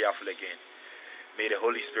be prayerful again. May the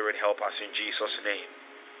Holy Spirit help us in Jesus' name.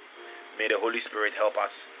 May the Holy Spirit help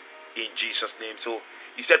us in Jesus' name. So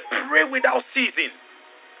he said, pray without ceasing.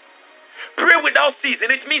 Pray without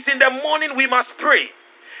ceasing. It means in the morning we must pray.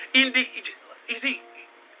 In the, you see,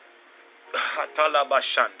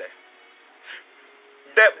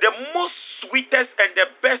 the most sweetest and the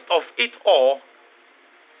best of it all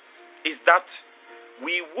is that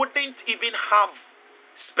we wouldn't even have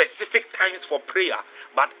specific times for prayer,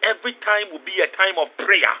 but every time will be a time of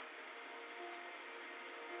prayer.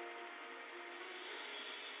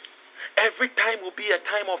 Every time will be a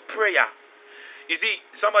time of prayer. You see,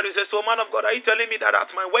 somebody says, so man of God, are you telling me that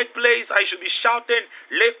at my workplace I should be shouting,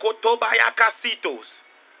 Lekotobayakasitos?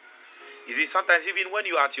 You see, sometimes even when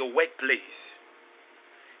you are at your workplace,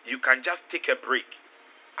 you can just take a break,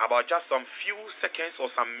 about just some few seconds or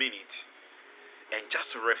some minutes, and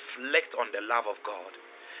just reflect on the love of God,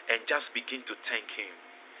 and just begin to thank Him.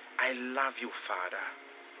 I love you, Father.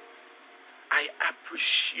 I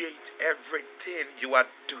appreciate everything you are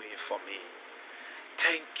doing for me.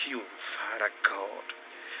 Thank you, Father God.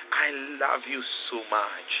 I love you so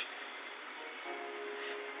much.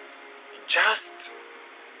 Just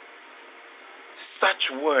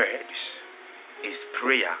such words is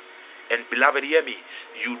prayer. And beloved, hear me.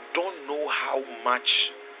 You don't know how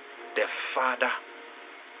much the Father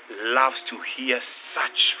loves to hear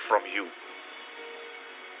such from you.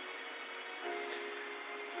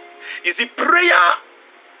 You see, prayer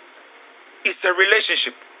is a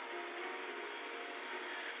relationship.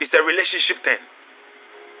 It's a relationship thing.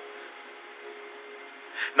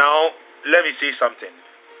 Now, let me say something.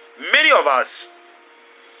 Many of us,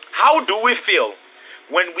 how do we feel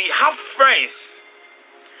when we have friends?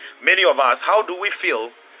 Many of us, how do we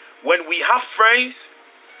feel when we have friends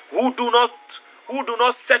who do not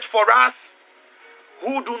search for us,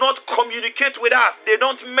 who do not communicate with us, they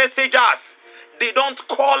don't message us, they don't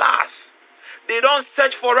call us, they don't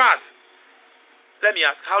search for us? Let me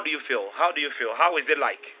ask, how do you feel? How do you feel? How is it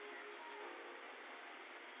like?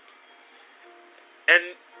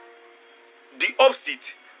 And the opposite,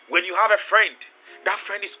 when you have a friend, that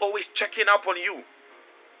friend is always checking up on you.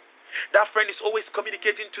 That friend is always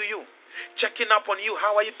communicating to you, checking up on you.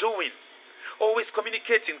 How are you doing? Always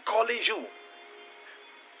communicating, calling you.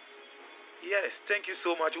 Yes, thank you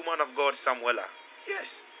so much, woman of God, Samuela. Yes,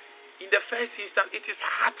 in the first instance, it is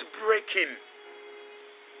heartbreaking.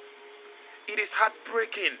 It is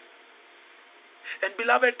heartbreaking. And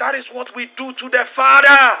beloved, that is what we do to the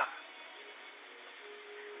Father.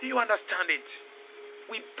 Do you understand it?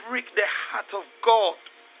 We break the heart of God.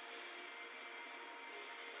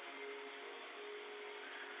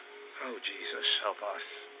 Oh, Jesus, help us.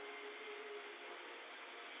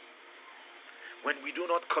 When we do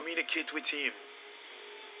not communicate with Him,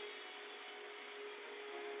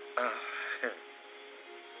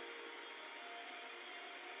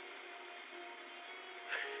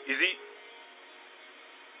 you see,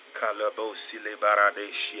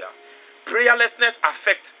 prayerlessness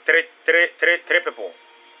affects three people.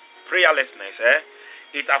 Prayerlessness,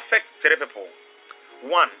 it affects three people.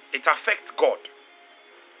 One, it affects God.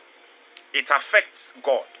 It affects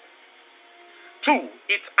God. Two,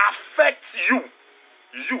 it affects you.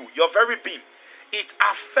 Your very being. It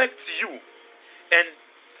affects you. And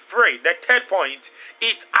three, the third point,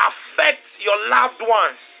 it affects your loved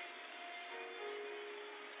ones.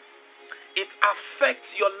 It affects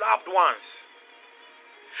your loved ones.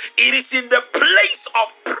 It is in the place of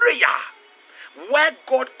prayer where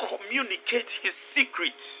God communicates His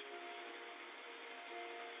secrets.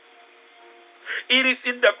 It is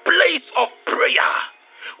in the place of prayer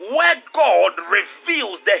where God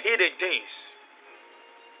reveals the hidden things.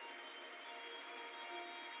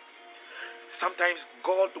 Sometimes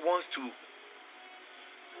God wants you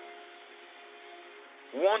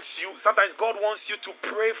to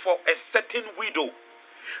pray for a certain widow.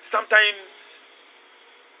 Sometimes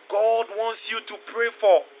God wants you to pray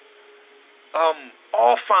for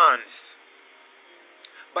orphans.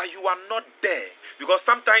 But you are not there. Because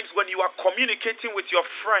sometimes when you are communicating with your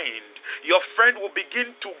friend will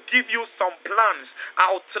begin to give you some plans,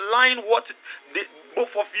 outline what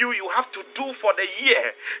both of you have to do for the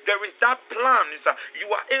year. There is that plans.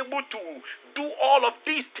 You are able to do all of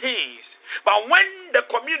these things. But when the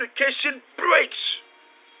communication breaks,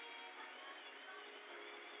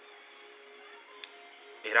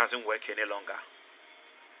 it doesn't work any longer.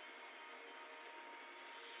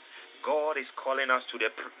 God is calling us to the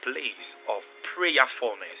place of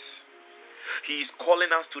prayerfulness. He is calling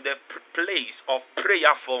us to the place of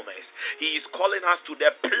prayerfulness. He is calling us to the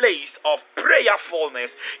place of prayerfulness.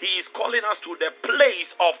 He is calling us to the place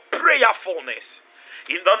of prayerfulness.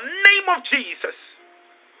 In the name of Jesus.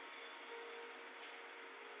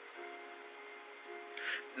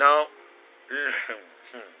 Now,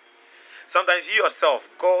 sometimes you yourself,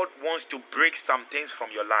 God wants to break some things from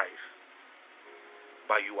your life,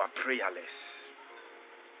 but you are prayerless.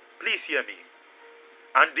 Please hear me.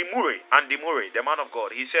 Andy Murray, the man of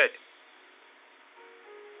God, he said,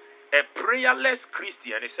 a prayerless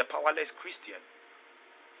Christian is a powerless Christian.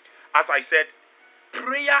 As I said,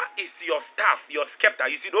 prayer is your staff, your scepter.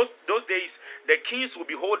 You see, those days, the kings will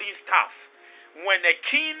be holding staff. When a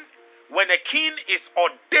king is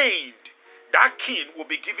ordained, that king will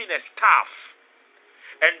be given a staff.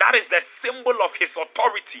 And that is the symbol of his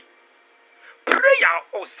authority. Prayer,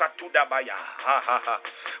 oh Satudabaya.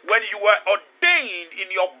 When you were ordained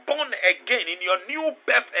in your born again, in your new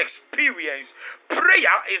birth experience,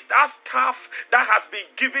 prayer is that staff that has been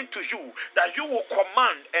given to you, that you will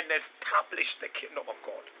command and establish the kingdom of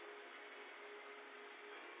God.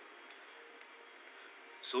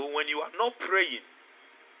 So when you are not praying,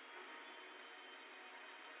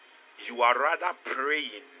 you are rather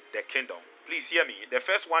praying the kingdom. Please hear me. The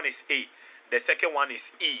first one is A. The second one is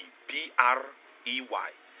E. P-R-E-Y.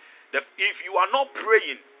 If you are not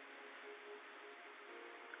praying,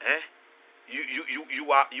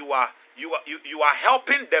 you are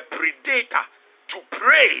helping the predator to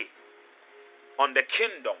prey on the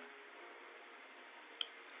kingdom.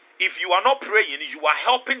 If you are not praying, you are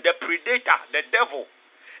helping the predator, the devil.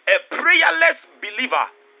 A prayerless believer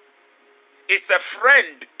is a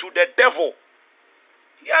friend to the devil.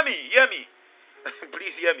 Hear me, hear me.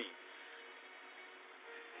 Please hear me.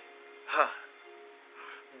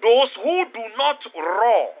 Those who do not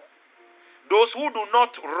roar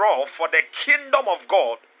for the kingdom of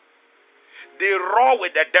God, they roar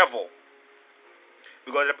with the devil.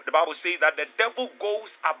 Because the Bible says that the devil goes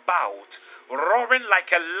about roaring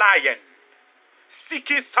like a lion,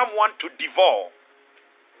 seeking someone to devour.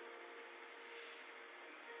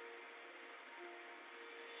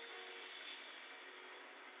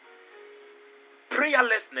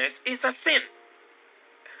 Prayerlessness is a sin.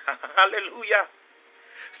 Hallelujah.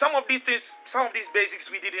 Some of these things, some of these basics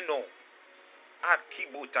we didn't know.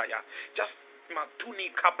 Just matuni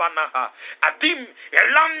kabanaha adim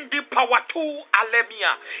elandi pawatu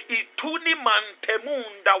alemia ituni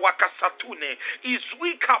mantemunda wakasatune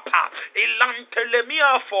izwikapa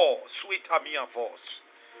elantelemia for sweet amia voice.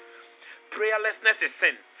 Prayerlessness is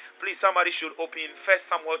sin. Please, somebody should open 1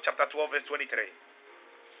 Samuel chapter 12 verse 23.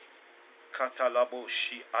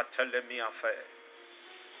 Katalaboshi atelemia fe.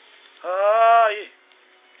 Ay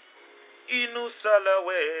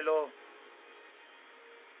inusalawelo.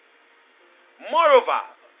 Moreover,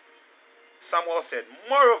 Samuel said,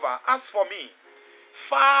 moreover, as for me,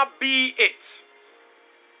 far be it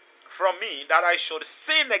from me that I should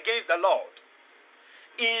sin against the Lord.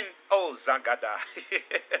 Zagada.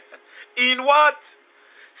 In what?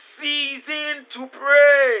 Ceasing to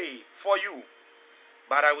pray for you.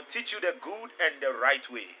 But I will teach you the good and the right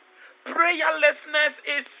way. Prayerlessness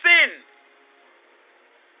is sin.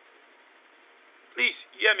 Please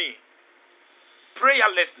hear me.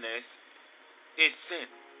 Prayerlessness is sin.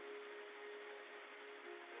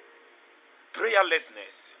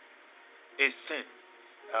 Prayerlessness is sin.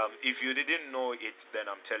 If you didn't know it, then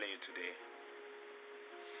I'm telling you today.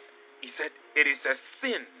 He said it is a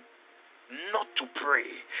sin not to pray.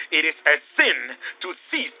 It is a sin to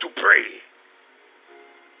cease to pray.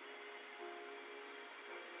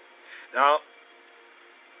 Now,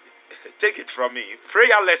 take it from me.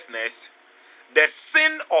 Prayerlessness, the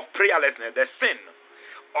sin of prayerlessness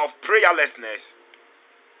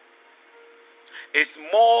is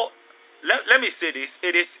more, let me say this,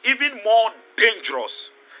 it is even more dangerous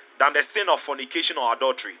than the sin of fornication or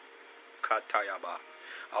adultery. Katayaba.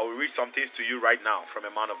 I will read some things to you right now from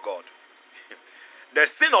a man of God. The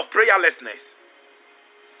sin of prayerlessness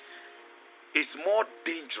is more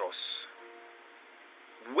dangerous,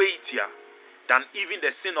 weightier than even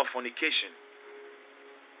the sin of fornication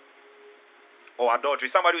or adultery.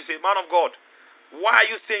 Somebody will say, man of God, why are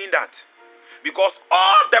you saying that? Because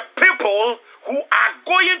all the people who are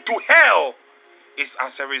going to hell is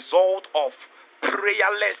as a result of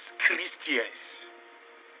prayerless Christians.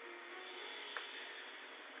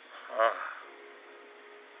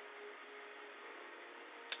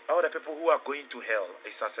 All the people who are going to hell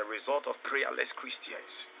is as a result of prayerless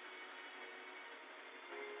Christians.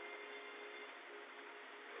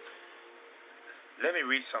 Let me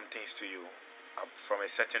read some things to you from a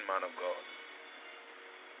certain man of God.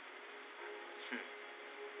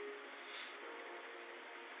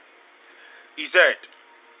 He said,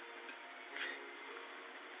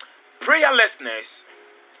 prayerlessness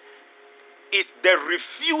is the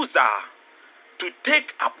refusal to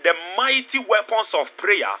take up the mighty weapons of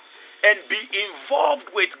prayer and be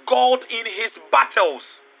involved with God in his battles.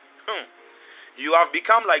 You have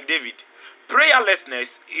become like David.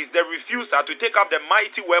 Prayerlessness is the refusal to take up the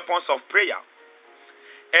mighty weapons of prayer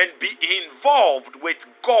and be involved with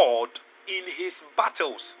God in his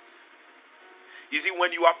battles. You see,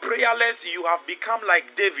 when you are prayerless, you have become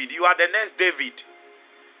like David. You are the next David.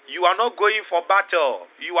 You are not going for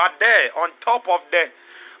battle. You are there on top of the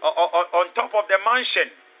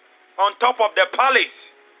mansion, on top of the palace,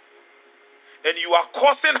 and you are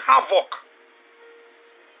causing havoc.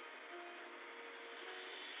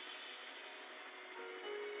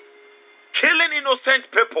 Killing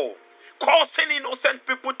innocent people, causing innocent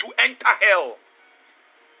people to enter hell.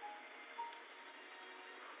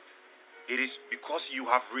 It is because you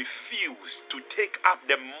have refused to take up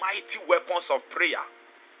the mighty weapons of prayer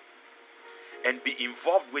and be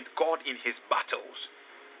involved with God in his battles.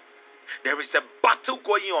 There is a battle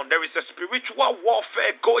going on. There is a spiritual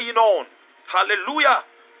warfare going on. Hallelujah.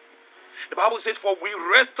 The Bible says, for we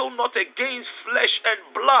wrestle not against flesh and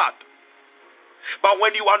blood. But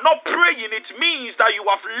when you are not praying, it means that you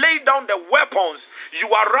have laid down the weapons. You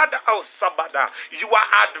are rather sabada. You are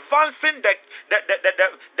advancing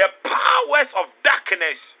the powers of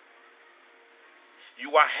darkness. You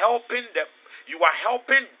are helping You are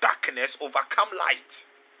helping darkness overcome light.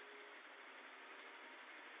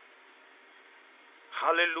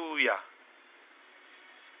 Hallelujah.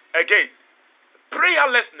 Again,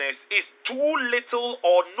 prayerlessness is too little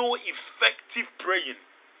or no effective praying.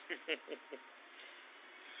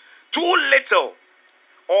 Too little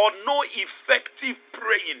or no effective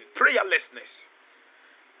praying. Prayerlessness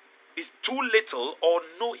is too little or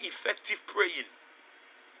no effective praying.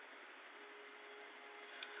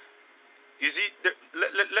 You see,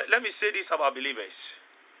 let me say this about believers.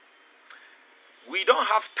 We don't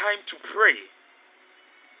have time to pray,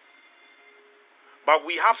 but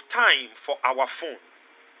we have time for our phone.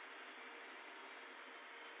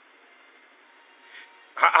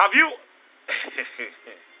 Have you?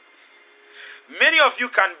 Many of you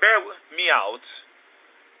can bear me out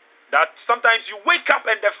that sometimes you wake up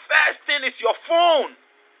and the first thing is your phone.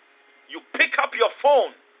 You pick up your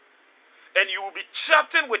phone and you will be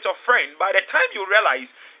chatting with your friend. By the time you realize,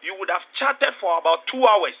 you would have chatted for about 2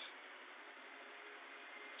 hours.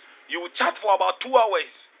 You will chat for about 2 hours,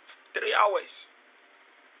 3 hours.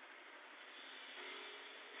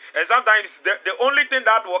 And sometimes the only thing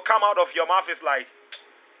that will come out of your mouth is like,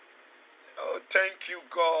 oh, thank you,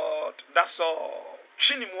 God. That's all.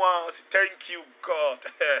 Thank you, God.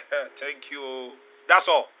 Thank you. That's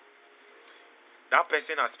all. That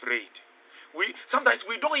person has prayed. Sometimes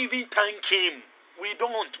we don't even thank him. We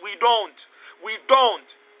don't.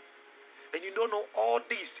 And you don't know all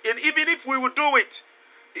this. And even if we would do it,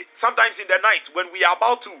 sometimes in the night when we are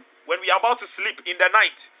about to sleep in the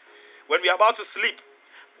night, when we are about to sleep,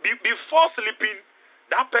 before sleeping,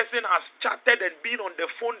 that person has chatted and been on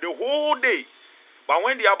the phone the whole day. But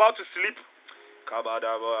when they are about to sleep,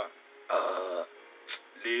 kabadaba,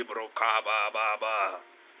 libro kababa.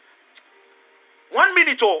 1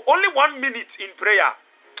 minute only 1 minute in prayer.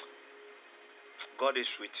 God is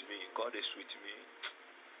with me. God is with me.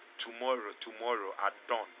 Tomorrow, at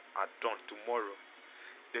dawn, tomorrow.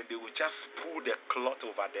 Then they will just pull the cloth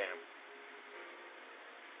over them.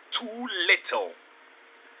 Too little.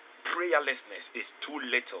 Prayerlessness is too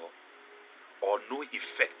little or no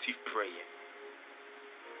effective praying.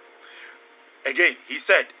 Again, he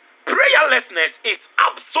said, prayerlessness is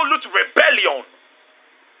absolute rebellion.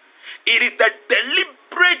 It is the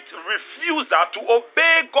deliberate refusal to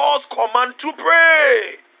obey God's command to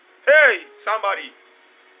pray. Hey, somebody.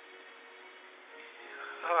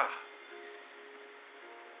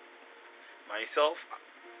 Myself,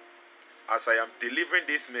 as I am delivering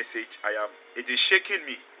this message, it is shaking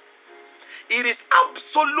me. It is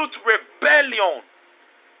absolute rebellion.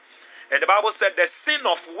 And the Bible said the sin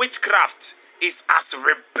of witchcraft is as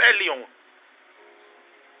rebellion.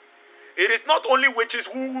 It is not only witches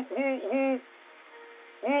who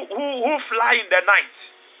fly in the night.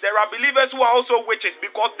 There are believers who are also witches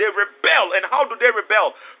because they rebel. And how do they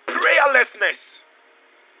rebel? Prayerlessness.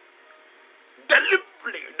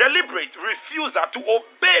 Deliberate refusal to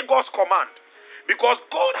obey God's command. Because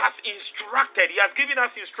God has instructed. He has given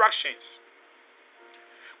us instructions.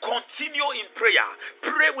 Continue in prayer.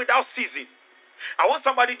 Pray without ceasing. I want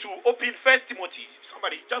somebody to open 1 Timothy.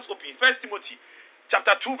 Somebody just open 1 Timothy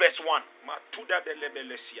chapter 2 verse 1.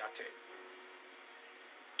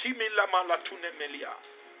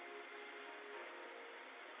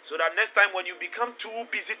 So that next time when you become too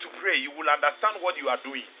busy to pray, you will understand what you are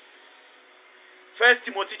doing. 1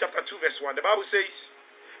 Timothy chapter 2 verse 1. The Bible says,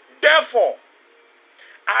 therefore,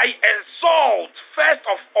 I exalt first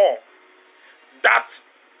of all that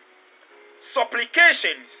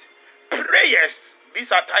supplications, prayers,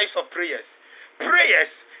 these are types of prayers,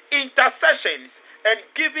 intercessions, and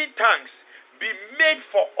giving thanks be made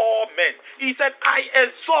for all men. He said, I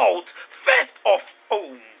exalt first of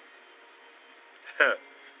all.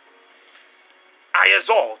 I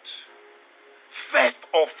exalt first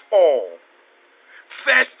of all.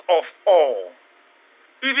 First of all.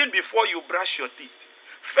 Even before you brush your teeth.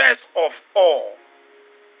 First of all.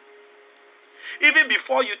 Even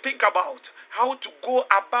before you think about how to go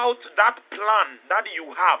about that plan that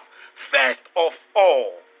you have. First of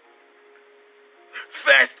all.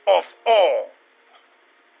 First of all.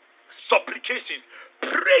 Supplications,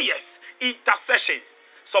 prayers, intercessions.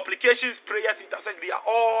 Supplications, prayers, intercessions, they are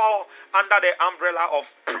all under the umbrella of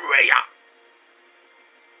prayer.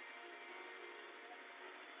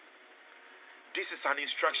 This is an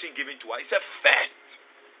instruction given to us. It said, first,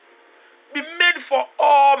 be made for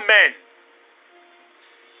all men.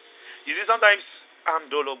 You see, sometimes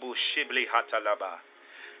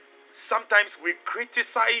sometimes we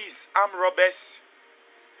criticize armed robbers.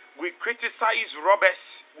 We criticize robbers.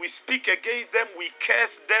 We speak against them. We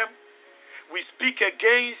curse them. We speak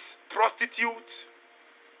against prostitutes.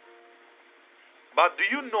 But do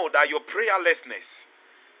you know that your prayerlessness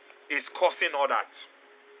is causing all that?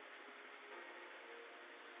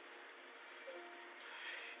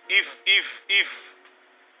 If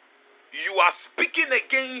you are speaking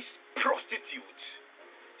against prostitutes,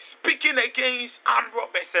 speaking against armed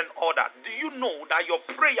robbers and all that, do you know that your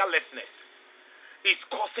prayerlessness is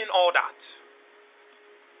causing all that?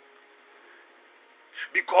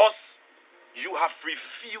 Because you have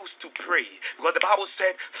refused to pray. Because the Bible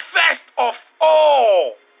said, first of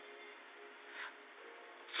all,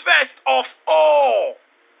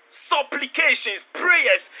 supplications,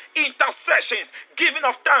 prayers, intercessions, giving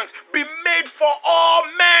of thanks be made for all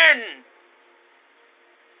men.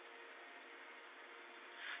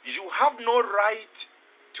 You have no right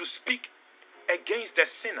to speak against the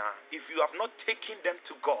sinner if you have not taken them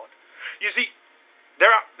to God. You see,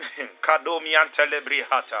 there are Kadomian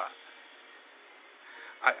Telebrihata.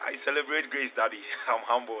 I celebrate grace, Daddy. I'm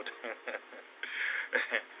humbled.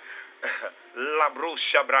 Labro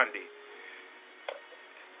Shabrande.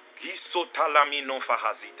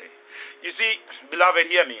 You see, beloved,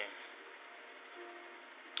 hear me.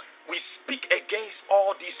 We speak against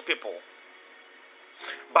all these people.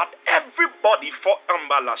 But everybody for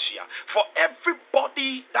Ambalashia, for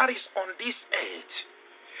everybody that is on this earth,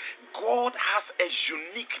 God has a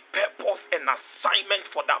unique purpose and assignment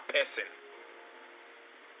for that person.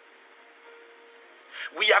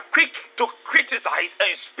 We are quick to criticize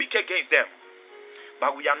and speak against them,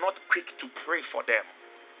 but we are not quick to pray for them.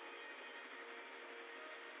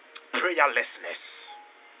 Prayerlessness.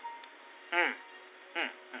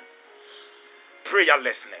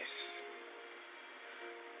 Prayerlessness.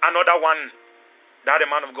 Another one that the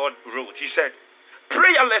man of God wrote, he said,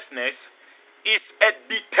 prayerlessness is a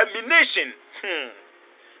determination.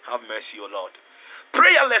 Have mercy, O Lord.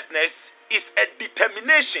 Prayerlessness is a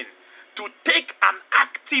determination to take an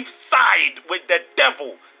active side with the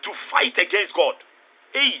devil to fight against God.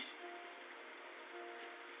 Hey.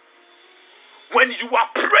 When you are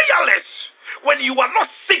prayerless, when you are not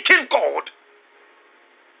seeking God,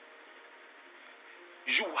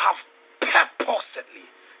 you have purposely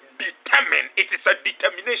determined, it is a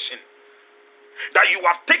determination that you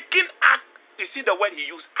have taken you see the word he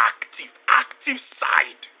used, active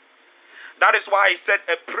side. That is why he said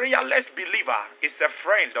a prayerless believer is a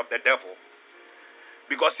friend of the devil.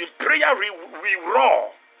 Because in prayer we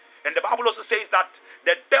roar. And the Bible also says that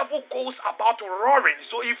the devil goes about roaring.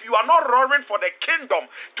 So if you are not roaring for the kingdom,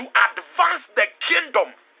 to advance the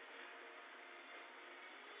kingdom.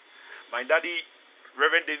 My daddy,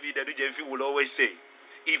 Reverend David Edujefi, will always say,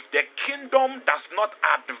 if the kingdom does not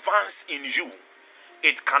advance in you,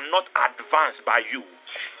 it cannot advance by you.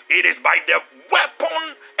 It is by the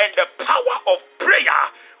weapon and the power of prayer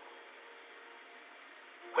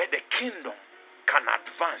where the kingdom can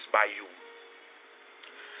advance by you.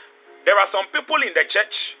 There are some people in the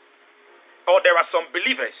church, or there are some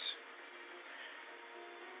believers,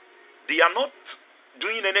 they are not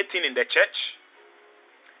doing anything in the church.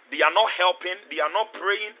 They are not helping. They are not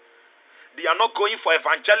praying. They are not going for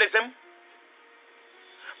evangelism.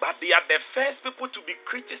 But they are the first people to be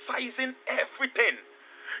criticizing everything.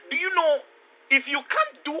 Do you know, if you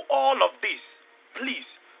can't do all of this, please,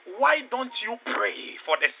 why don't you pray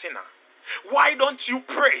for the sinner? Why don't you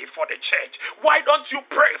pray for the church? Why don't you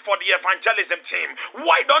pray for the evangelism team?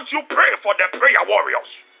 Why don't you pray for the prayer warriors?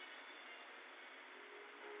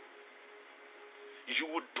 You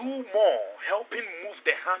will do more helping move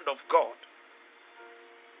the hand of God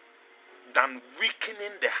than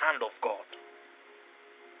weakening the hand of God.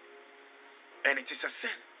 And it is a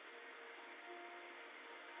sin.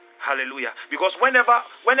 Hallelujah. Because whenever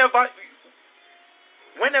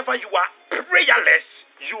you are prayerless,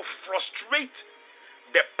 you frustrate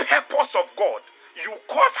the purpose of God. You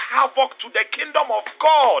cause havoc to the kingdom of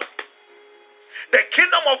God. The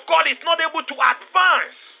kingdom of God is not able to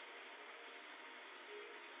advance.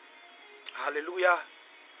 Hallelujah.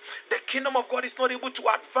 The kingdom of God is not able to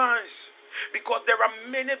advance because there are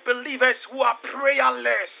many believers who are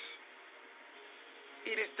prayerless.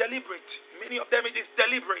 It is deliberate. Many of them, it is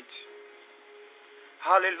deliberate.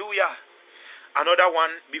 Hallelujah. Another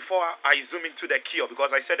one, before I zoom into the cure, because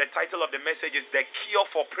I said the title of the message is The Cure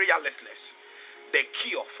for Prayerlessness. The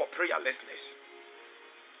Cure for Prayerlessness.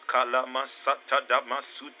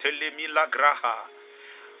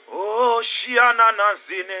 Oh, Shiana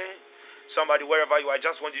Nazine. Somebody, wherever you are, I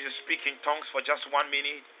just want you to speak in tongues for just 1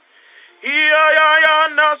 minute.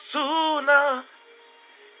 Nasuna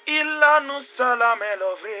Ilanu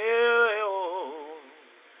Salamelovreo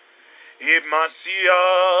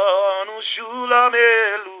Imasianu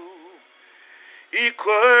Shulamelu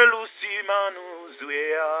Ikwelu Simanu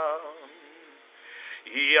Zwea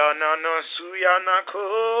Ianana suyana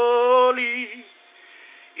koli.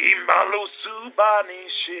 Imbalu subani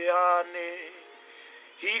shiane.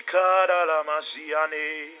 Hikara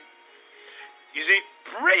masiane. You see,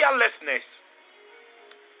 prayerlessness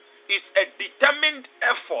is a determined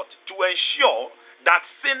effort to ensure that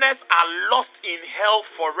sinners are lost in hell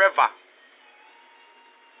forever.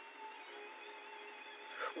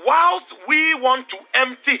 Whilst we want to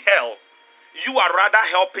empty hell, you are rather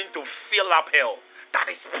helping to fill up hell. That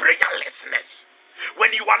is prayerlessness.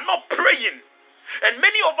 When you are not praying, and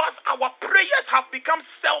many of us, our prayers have become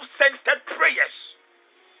self-centered prayers.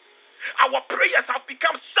 Our prayers have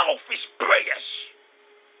become selfish prayers.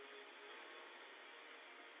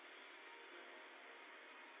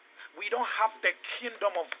 We don't have the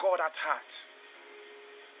kingdom of God at heart.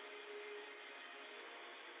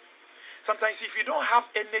 Sometimes if you don't have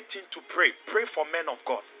anything to pray, pray for men of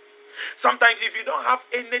God. Sometimes if you don't have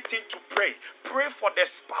anything to pray, pray for the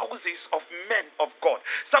spouses of men of God.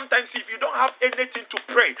 Sometimes if you don't have anything to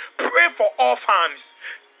pray, pray for orphans.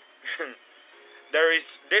 There is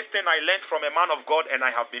this thing I learned from a man of God, and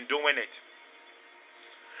I have been doing it.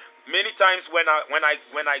 Many times when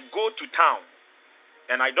I go to town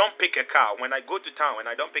and I don't pick a car,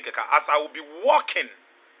 as I will be walking,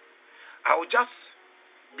 I will just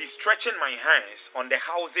be stretching my hands on the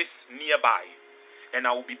houses nearby, and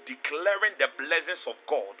I will be declaring the blessings of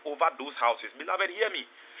God over those houses. Beloved, hear me.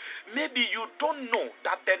 Maybe you don't know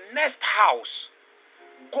that the next house,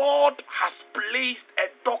 God has placed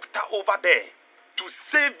a doctor over there to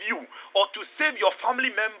save you or to save your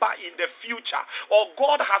family member in the future. Or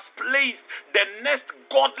God has placed the next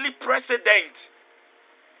godly president,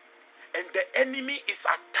 and the enemy is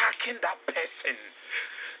attacking that person.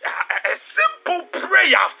 A simple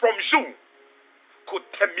prayer from you could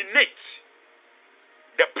terminate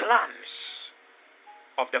the plans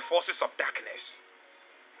of the forces of darkness.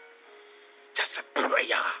 Just a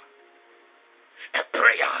prayer. A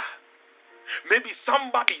prayer. Maybe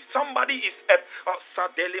somebody is somebody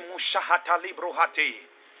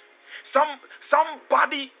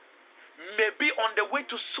may be on the way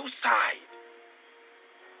to suicide.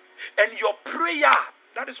 And your prayer,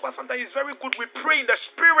 that is why sometimes it's very good we pray in the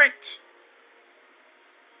spirit.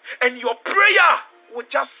 And your prayer will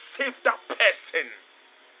just save that person.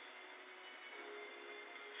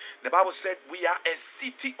 The Bible said we are a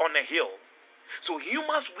city on a hill. So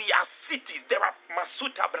humans, we are cities. There are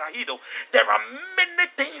Masuta Brahido. There are many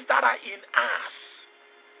things that are in us.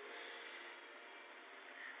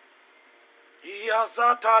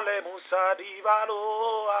 Yazatale Musadi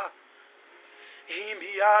Baloa.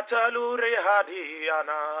 Imbiatalu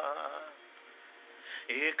Rehadiana.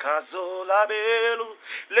 Ekazola Belu.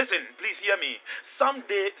 Listen, please hear me.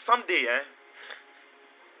 Someday,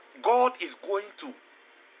 God is going to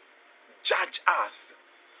judge us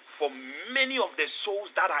for many of the souls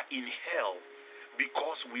that are in hell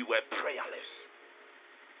because we were prayerless.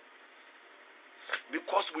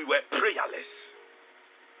 Because we were prayerless.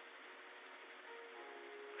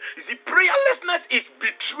 You see, prayerlessness is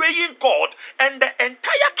betraying God and the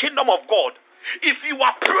entire kingdom of God. If you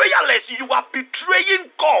are prayerless, you are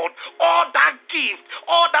betraying God, all that gift,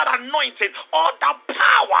 all that anointing, all that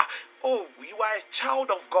power. Oh, you are a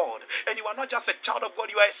child of God. And you are not just a child of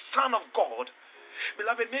God, you are a son of God.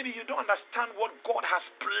 Beloved, maybe you don't understand what God has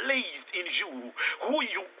placed in you, who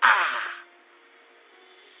you are.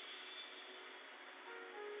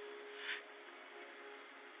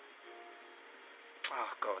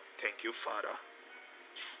 Oh, God, thank you, Father.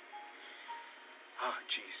 Ah,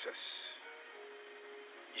 Jesus.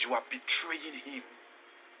 You are betraying him.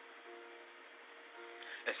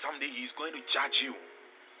 And someday he is going to judge you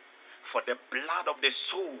for the blood of the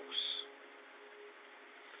souls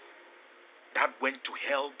that went to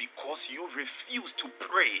hell because you refused to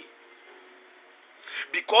pray.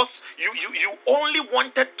 Because you only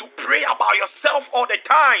wanted to pray about yourself all the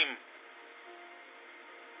time.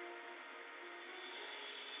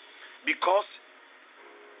 Because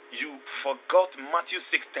you forgot Matthew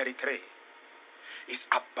 6:33. It's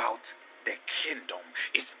about the kingdom.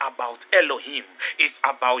 It's about Elohim. It's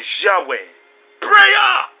about Yahweh.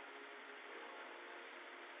 Prayer!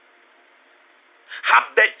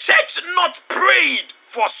 Had the church not prayed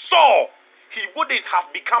for Saul, he wouldn't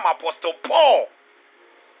have become Apostle Paul.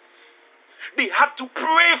 They had to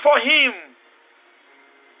pray for him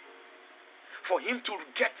to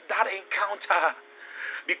get that encounter.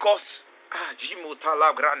 Because, in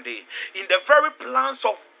the very plans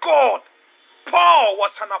of God, Paul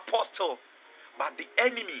was an apostle. But the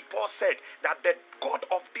enemy, Paul said, that the God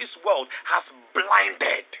of this world has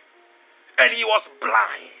blinded. And he was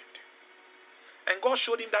blind. And God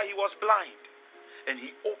showed him that he was blind. and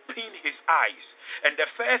he opened his eyes. And the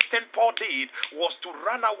first thing Paul did was to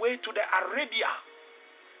run away to the Arabia,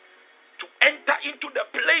 to enter into the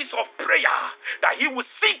place of prayer, that he would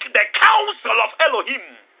seek the counsel of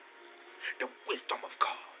Elohim, the wisdom of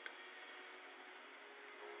God.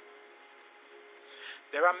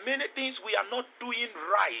 There are many things we are not doing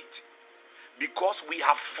right because we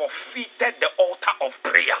have forfeited the altar of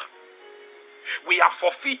prayer. We have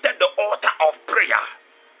forfeited the altar of prayer.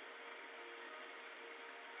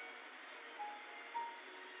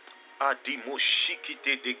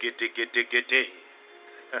 Adimoshikite.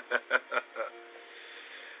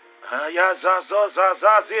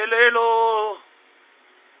 Ayazazazazelelo.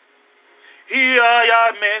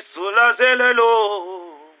 Iya mesula zelelo.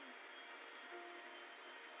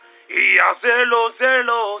 Iya zelo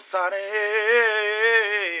sare.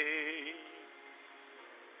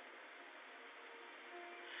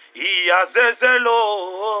 Iya zelo.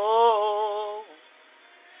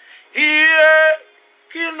 Iya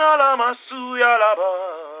kinala masuya laba.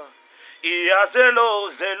 Iya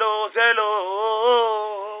zelo.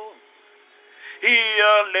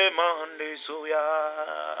 Iya le mande soya.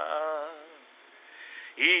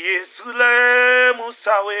 Iya sule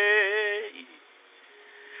musawe.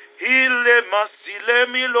 Ile masile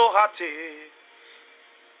milohate.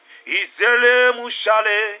 Izele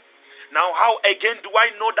mushale. Now, how again do I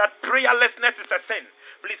know that prayerlessness is a sin?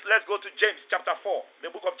 Please, let's go to James chapter 4. The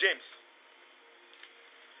book of James.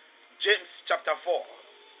 James chapter 4.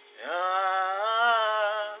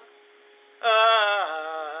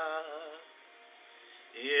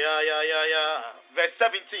 Verse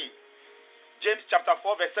 17. James chapter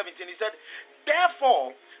 4, verse 17. He said,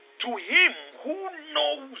 therefore, to him who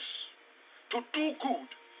knows to do good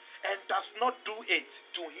and does not do it,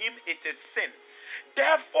 to him it is sin.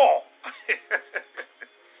 Therefore,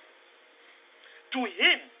 to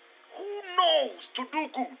him who knows to do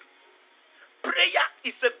good, prayer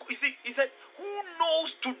is he said, who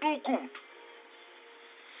knows to do good.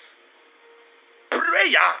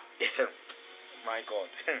 Prayer, my God,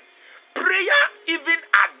 prayer even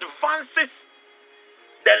advances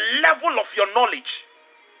the level of your knowledge.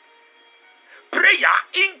 Prayer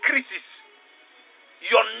increases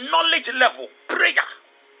your knowledge level. Prayer.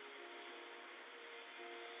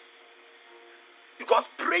 Because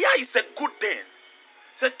prayer is a good thing.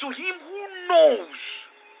 So to him who knows.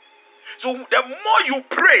 So the more you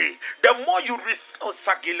pray, the more you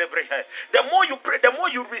the more you pray, the more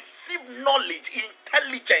you receive knowledge,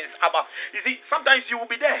 intelligence about. You see, sometimes you will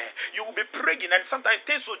be there, you will be praying, and sometimes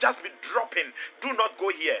things will just be dropping. Do not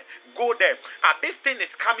go here, go there. This thing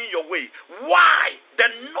is coming your way. Why? The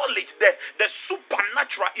knowledge, the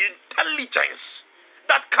supernatural intelligence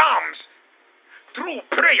that comes through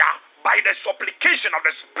prayer by the supplication of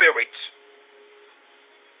the Spirit.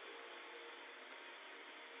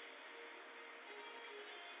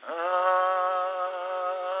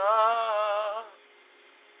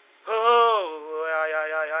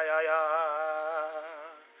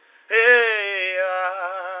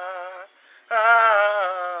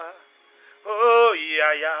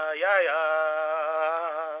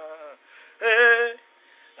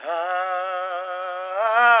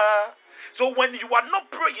 So when you are not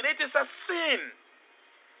praying, it is a sin.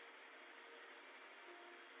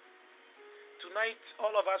 Tonight,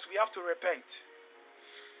 all of us, we have to repent.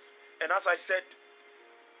 And as I said,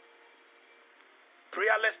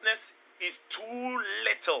 prayerlessness is too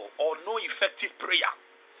little or no effective prayer.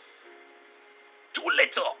 Too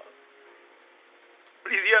little.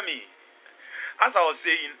 Please hear me. As I was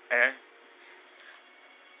saying,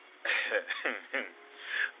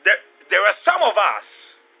 there are some of us,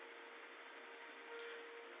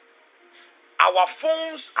 our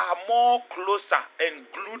phones are more closer and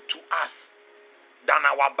glued to us than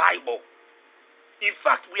our Bible. In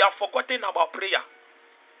fact, we have forgotten about prayer.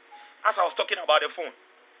 As I was talking about the phone.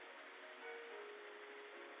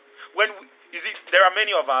 You see, there are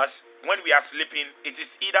many of us, when we are sleeping, it is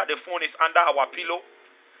either the phone is under our pillow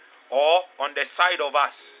or on the side of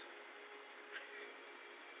us.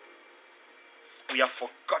 We have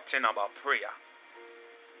forgotten about prayer.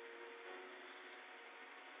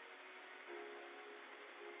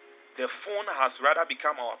 The phone has rather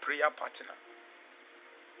become our prayer partner.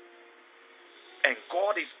 And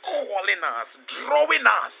God is calling us, drawing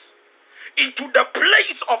us into the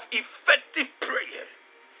place of effective prayer.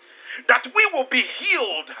 That we will be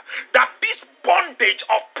healed. That this bondage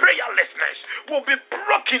of prayerlessness will be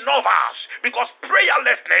broken off us. Because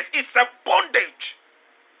prayerlessness is a bondage.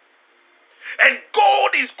 And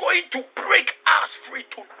God is going to break us free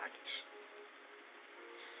tonight.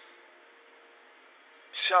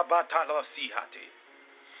 Shabbat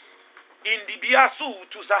Indibiasu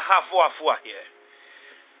to Zahafuafua here.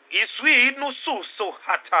 Isui nusu so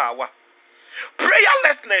hatawa.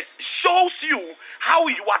 Prayerlessness shows you how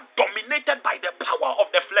you are dominated by the power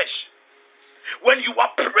of the flesh. When you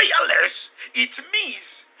are prayerless, it means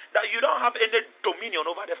that you don't have any dominion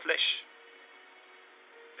over the flesh.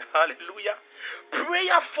 Hallelujah.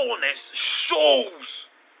 Prayerfulness shows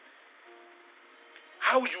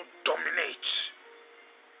how you dominate.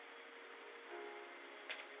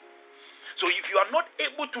 So if you are not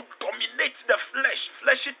able to dominate the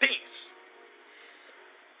fleshy things,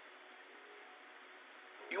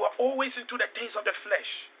 you are always into the things of the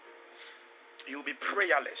flesh, you will be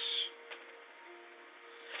prayerless.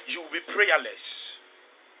 You will be prayerless.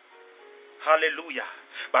 Hallelujah.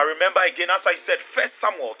 But remember again, as I said, 1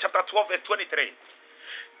 Samuel chapter 12 verse 23.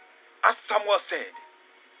 As Samuel said,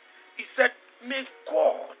 he said, may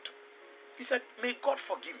God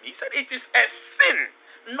forgive me. He said, it is a sin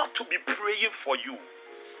not to be praying for you.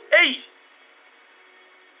 Hey,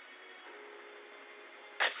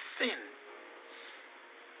 a sin.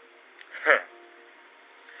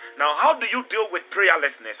 Now, how do you deal with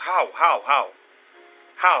prayerlessness? How?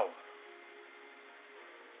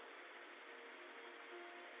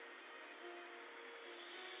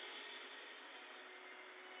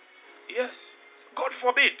 Yes, God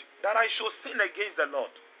forbid that I should sin against the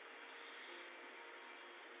Lord.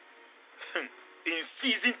 In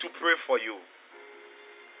season to pray for you.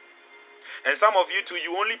 And some of you too,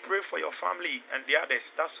 you only pray for your family and the others.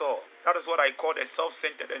 That's all. That is what I call the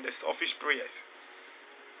self-centered and the selfish prayers.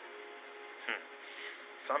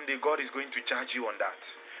 Someday God is going to charge you on that.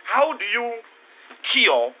 How do you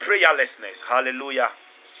cure prayerlessness? Hallelujah.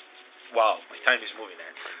 Wow, my time is moving.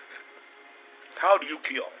 How do you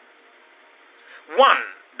cure?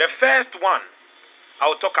 The first one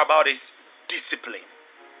I'll talk about is discipline.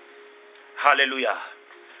 Hallelujah.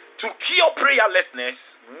 To cure prayerlessness,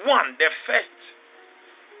 the first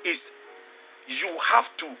is you have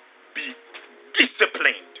to be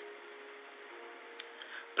disciplined.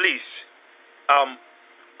 Please,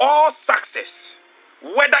 all success,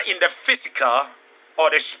 whether in the physical or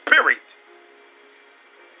the spirit,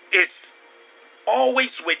 is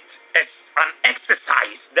always with an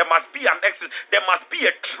exercise. There must be an exercise. There must be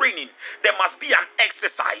a training. There must be an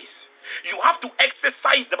exercise. You have to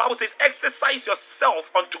exercise. The Bible says, exercise yourself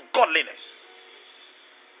unto godliness.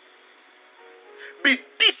 Be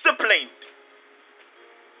disciplined.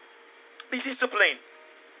 Be disciplined.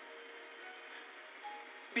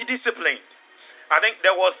 Be disciplined. I think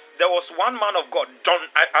there was one man of God,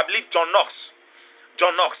 I believe John Knox.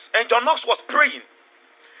 And John Knox was praying.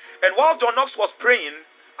 And while John Knox was praying,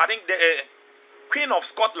 I think the Queen of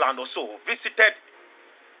Scotland or so visited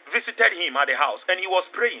him at the house, and he was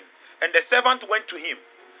praying. And the servant went to him,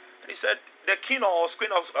 and he said, the King or Queen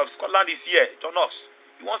of Scotland is here, John Knox.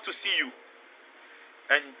 He wants to see you.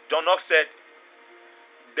 And John Knox said,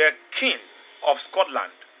 the King of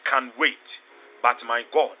Scotland can wait, but my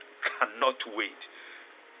God cannot wait.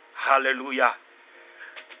 Hallelujah.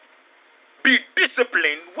 Be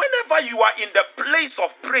disciplined. Whenever you are in the place of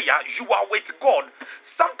prayer, you are with God.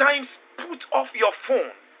 Sometimes put off your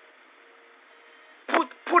phone.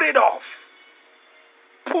 Put it off.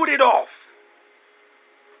 Put it off.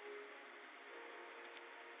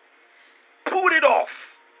 Put it off.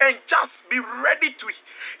 And just be ready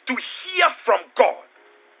to hear from God.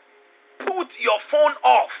 Put your phone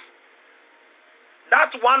off.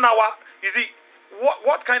 That 1 hour, you see,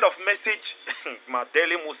 what kind of message,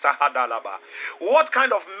 what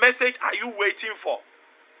kind of message are you waiting for?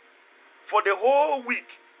 For the whole week,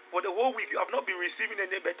 you have not been receiving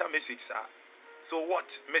any better message, sir. So what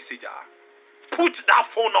message are? Put that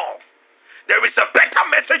phone off. There is a better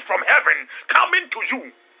message from heaven coming to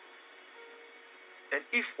you. And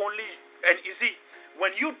if only, and you see,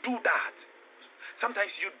 when you do that,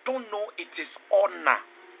 sometimes you don't know it is honor.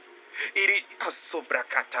 It is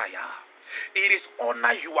asobrakataya. It is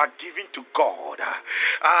honor you are giving to God.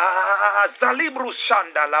 Zalibru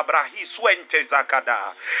Shanda Labrahi Swente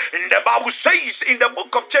Zakada. The Bible says in the book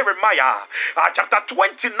of Jeremiah, chapter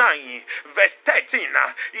 29, verse 13,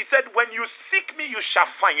 he said, when you seek me, you shall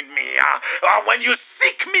find me. When you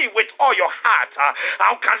seek me with all your heart,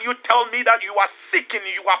 how can you tell me that you are seeking,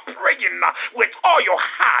 you are praying with all your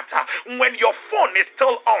heart when your phone is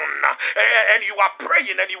still on and you are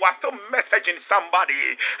praying and you are still messaging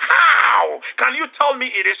somebody? How can you tell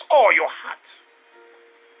me it is all your heart?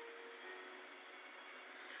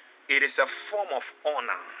 It is a form of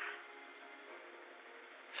honor.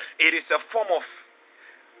 It is a form of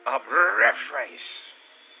reverence.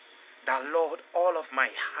 The Lord, all of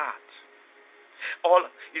my heart. All,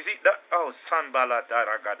 you see, Sambala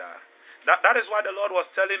Daragada. That is why the Lord was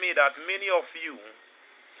telling me that many of you,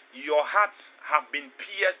 your hearts have been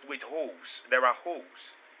pierced with holes. There are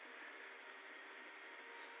holes.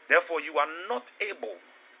 Therefore, you are not able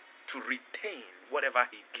to retain whatever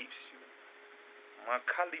He gives you.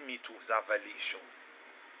 Makalimitu zavalisho.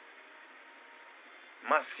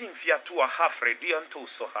 Masimfia tu ahafredianto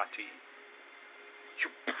sohati. You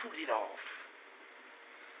put it off.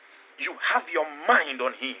 You have your mind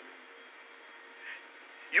on Him.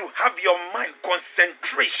 You have your mind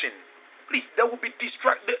concentration. Please, there will be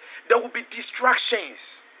distractions. There will be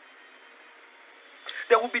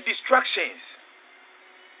distractions.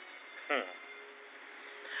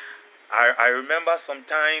 I remember some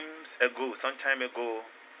time ago,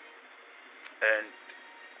 and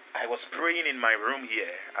I was praying in my room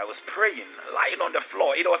here. I was praying, lying on the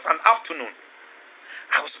floor. It was an afternoon.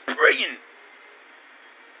 I was praying.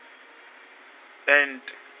 And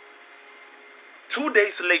 2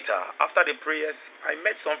 days later, after the prayers, I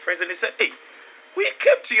met some friends and they said, "Hey, we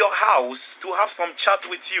came to your house to have some chat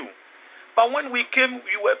with you. But when we came,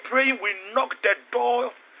 you were praying, we knocked the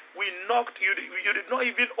door. We knocked, you did not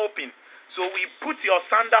even open. So we put your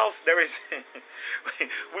sandals,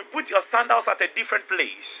 we put your sandals at a different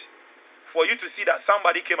place for you to see that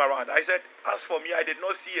somebody came around." I said, "As for me, I did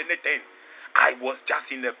not see anything. I was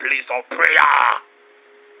just in a place of prayer.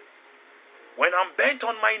 When I'm bent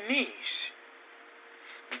on my knees,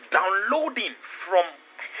 downloading from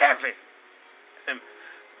heaven."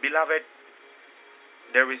 Beloved,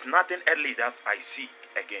 there is nothing earthly that I seek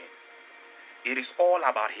again. It is all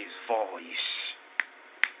about His voice.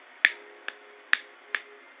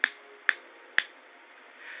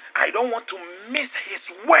 I don't want to miss His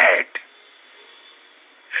word.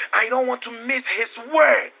 I don't want to miss His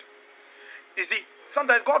word. You see,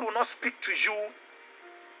 sometimes God will not speak to you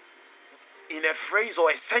in a phrase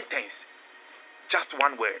or a sentence, just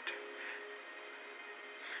one word.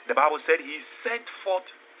 The Bible said He sent forth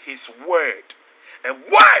His word. A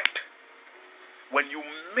word. When you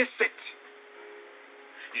miss it,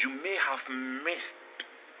 you may have missed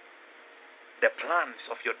the plans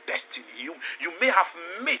of your destiny. You may have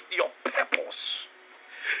missed your purpose.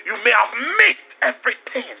 You may have missed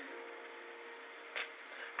everything.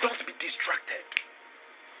 Don't be distracted.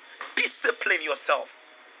 Discipline yourself.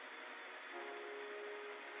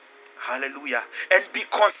 Hallelujah. And be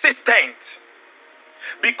consistent.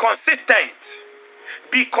 Be consistent.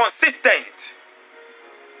 Be consistent.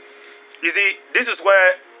 You see, this is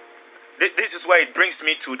where it brings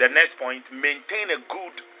me to the next point. Maintain a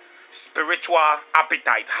good spiritual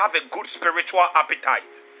appetite. Have a good spiritual appetite.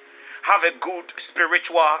 Have a good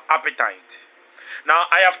spiritual appetite. Now,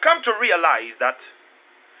 I have come to realize that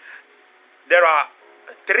there are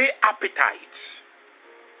three appetites.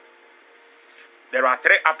 There are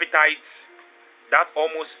three appetites that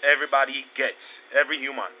almost everybody gets, every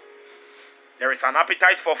human. There is an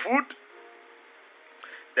appetite for food.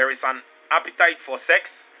 There is an appetite for sex.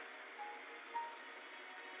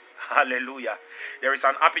 Hallelujah. There is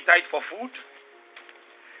an appetite for food.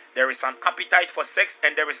 There is an appetite for sex,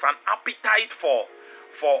 and there is an appetite for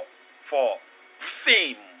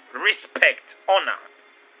fame, respect, honor.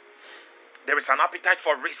 There is an appetite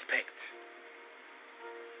for respect.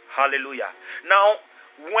 Hallelujah. Now,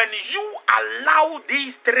 when you allow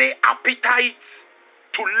these three appetites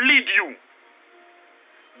to lead you,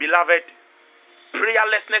 beloved,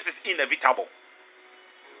 prayerlessness is inevitable.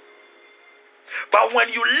 But when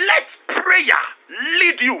you let prayer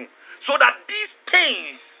lead you, so that these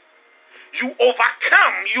things you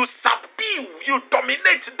overcome, you subdue, you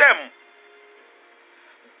dominate them,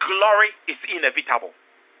 glory is inevitable.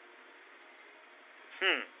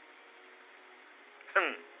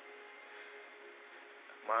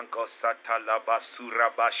 Mango satala basura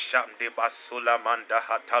bashande basula manda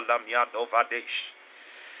hatala miadovadesh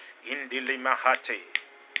indilimahate.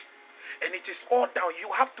 And it is all down.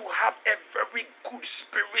 You have to have a very good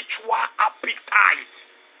spiritual appetite.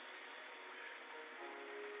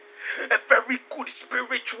 A very good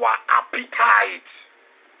spiritual appetite.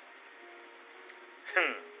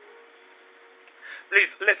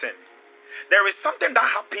 Please listen. There is something that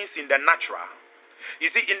happens in the natural. You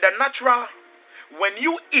see, in the natural, when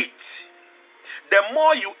you eat, the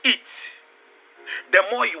more you eat, the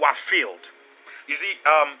more you are filled. You see,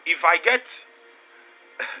 if I get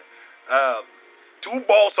 2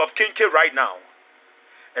 balls of kinky right now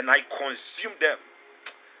and I consume them,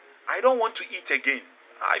 I don't want to eat again.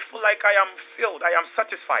 I feel like I am filled, I am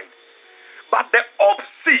satisfied. But the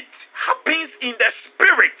opposite happens in the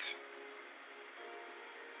spirit.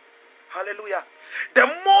 Hallelujah. The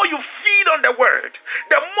more you feed on the word,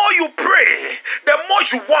 the more you pray, the more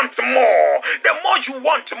you want more. The more you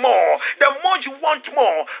want more. The more you want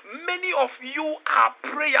more. Many of you are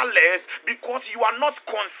prayerless because you are not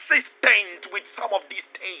consistent with some of these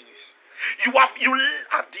things. Your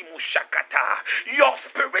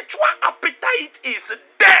spiritual appetite is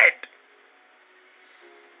dead.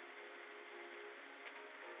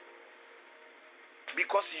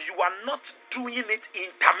 Because you are not doing it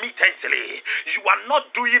intermittently. You are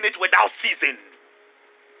not doing it without ceasing.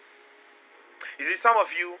 You see, some of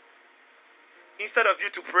you, instead of you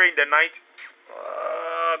to pray in the night,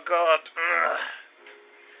 oh God,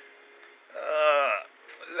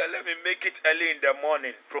 let me make it early in the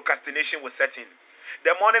morning. Procrastination will set in.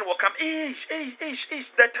 The morning will come,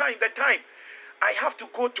 the time. I have to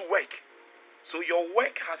go to work. So your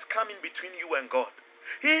work has come in between you and God.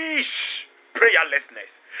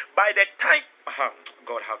 Prayerlessness. By the time,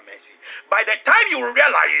 God have mercy. By the time you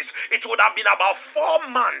realize, it would have been about 4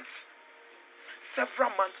 months,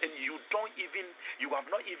 several months, and you have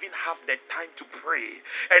not even have the time to pray.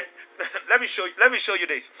 And let me show you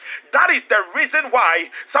this. That is the reason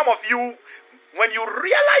why some of you, when you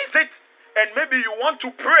realize it, and maybe you want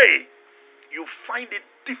to pray, you find it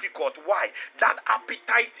difficult. Why? That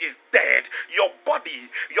appetite is dead. Your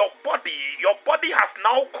body has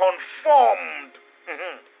now conformed.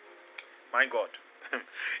 My God.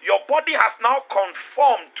 Your body has now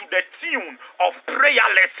conformed to the tune of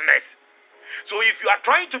prayerlessness. So if you are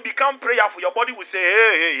trying to become prayerful, your body will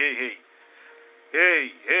say,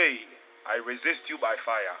 hey, I resist you by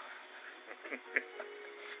fire.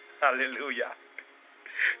 Hallelujah.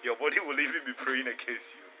 Your body will even be praying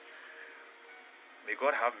against you. May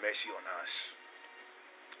God have mercy on us.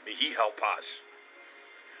 May He help us.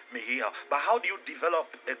 May He help. But how do you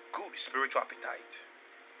develop a good spiritual appetite?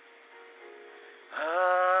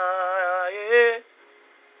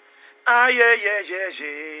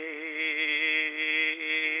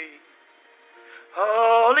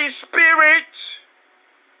 Holy Spirit,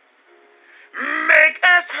 make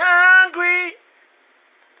us hungry,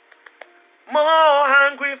 more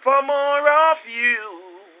hungry for more of you.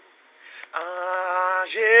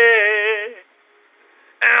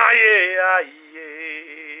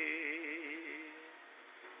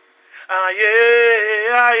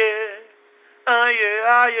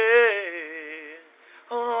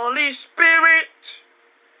 Holy Spirit,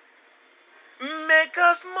 make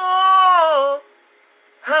us more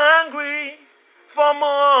hungry for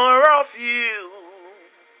more of you.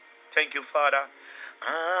 Thank you, Father. I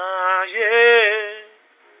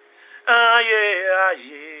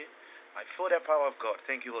feel the power of God.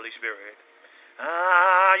 Thank you, Holy Spirit.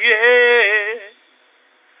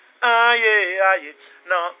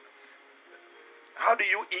 Now, how do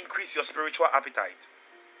you increase your spiritual appetite?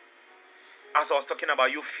 As I was talking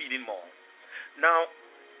about you feeding more. Now,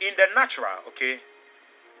 in the natural, okay?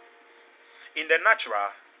 In the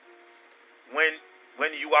natural,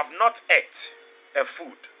 when you have not ate a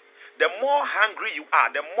food, the more hungry you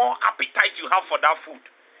are, the more appetite you have for that food.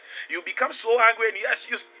 You become so hungry, and yes,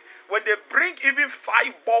 when they bring even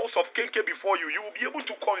 5 balls of cake before you, you will be able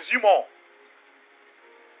to consume all.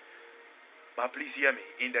 But please hear me.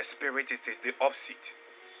 In the spirit, it is the opposite.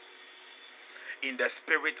 In the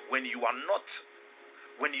spirit, when you are not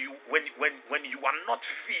feeding, when you are not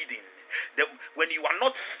feeding, when you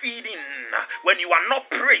are not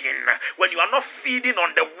praying, when you are not feeding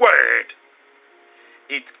on the word,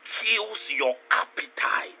 it kills your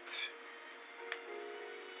appetite.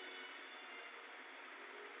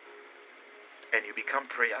 And you become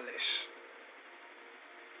prayerless.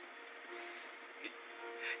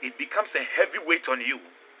 It becomes a heavy weight on you.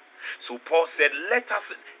 So Paul said, let us,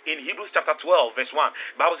 in Hebrews chapter 12, verse 1,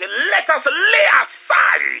 the Bible said, let us lay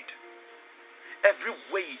aside every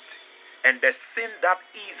weight and the sin that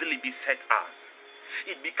easily besets us.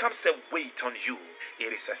 It becomes a weight on you.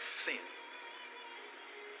 It is a sin.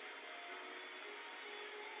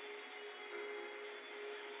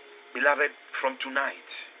 Beloved, from tonight,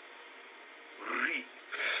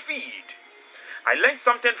 feed. I learned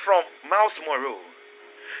something from Miles Monroe.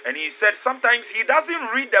 And he said sometimes he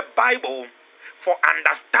doesn't read the Bible for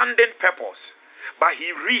understanding purpose, but he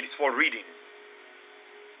reads for reading.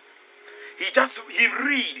 He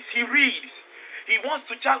reads. He wants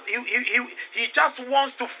to he just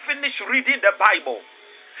wants to finish reading the Bible.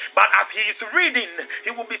 But as he is reading, he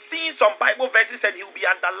will be seeing some Bible verses and he will be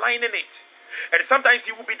underlining it. And sometimes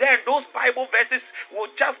he will be there and those Bible verses will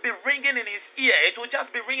just be ringing in his ear. It will just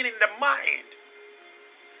be ringing in the mind.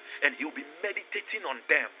 And he will be meditating on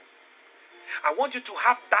them. I want you to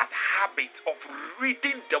have that habit of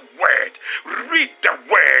reading the word. Read the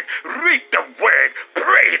word. Read the word.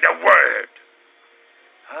 Pray the word.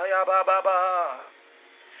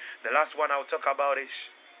 The last one I'll talk about is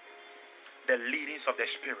the leadings of the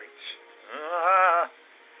Spirit.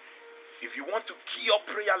 If you want to cure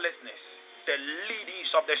prayerlessness, the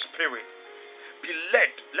leadings of the Spirit. Be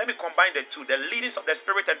led. Let me combine the two. The leadings of the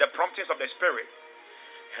Spirit and the promptings of the Spirit.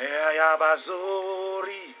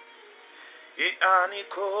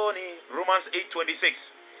 Romans 8:26.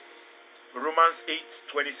 Romans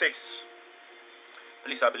 8:26.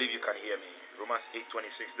 Please, I believe you can hear me. Romans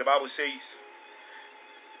 8:26. The Bible says,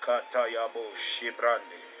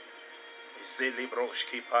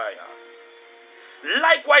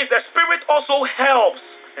 likewise, the Spirit also helps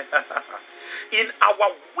in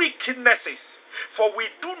our weaknesses, for we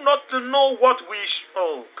do not know what we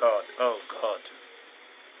oh God, oh God,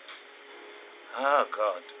 oh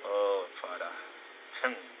God, oh Father.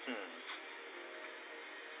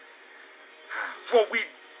 For we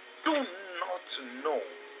do not know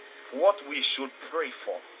what we should pray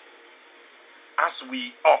for as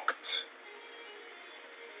we ought.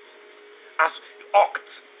 As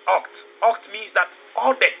ought means that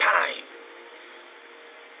all the time.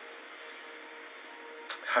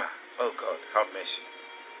 Oh God, have mercy.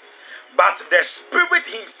 But the Spirit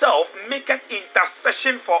Himself maketh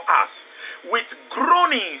intercession for us with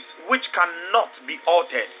groanings which cannot be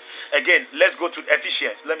altered. Again, let's go to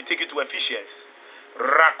Ephesians. Let me take you to Ephesians.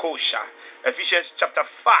 Rakosha. Ephesians chapter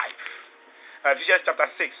 5. Ephesians chapter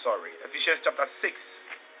 6, sorry. Ephesians chapter 6.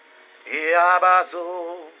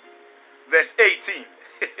 Verse 18.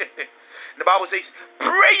 The Bible says,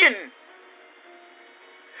 praying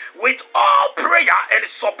with all prayer and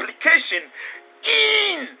supplication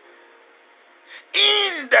in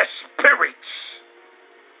the Spirit,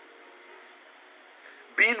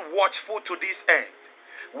 being watchful to this end,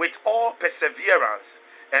 with all perseverance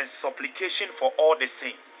and supplication for all the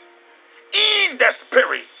saints. In the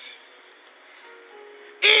Spirit.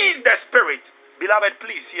 In the Spirit. Beloved,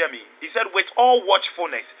 please hear me. He said, with all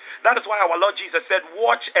watchfulness. That is why our Lord Jesus said,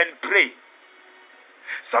 watch and pray.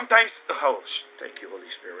 Sometimes, oh, thank you, Holy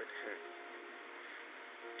Spirit.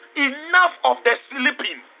 Enough of the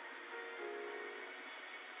sleeping.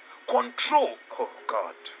 Control. Oh,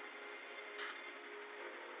 God.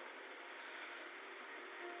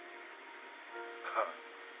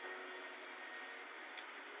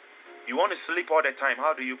 You want to sleep all the time.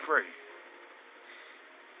 How do you pray?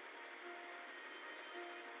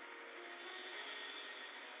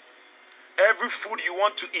 Every food you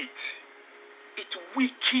want to eat, it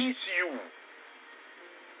weakens you.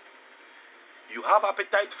 You have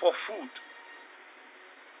appetite for food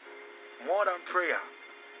more than prayer.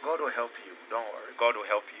 God will help you. Don't worry. God will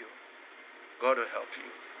help you. God will help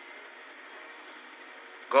you.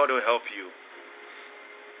 God will help you.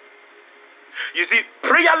 You see,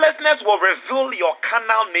 prayerlessness will reveal your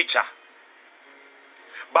carnal nature.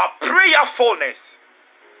 But prayerfulness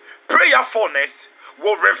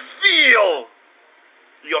will reveal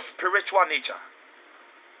your spiritual nature.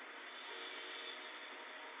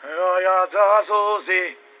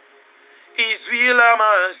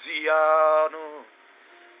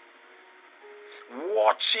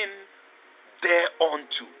 Watching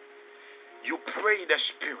thereunto. You pray in the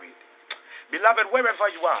Spirit. Beloved, wherever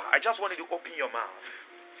you are, I just want you to open your mouth.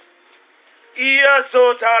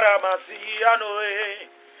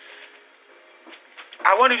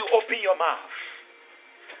 I want you to open your mouth.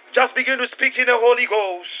 Just begin to speak in the Holy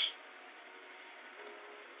Ghost.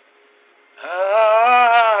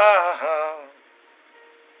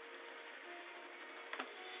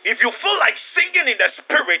 If you feel like singing in the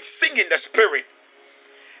Spirit, sing in the Spirit.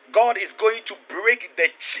 God is going to break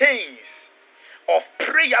the chains of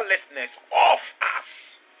prayerlessness off us.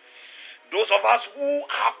 Those of us who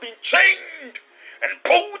have been chained and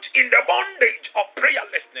put in the bondage of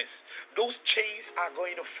prayerlessness, those chains are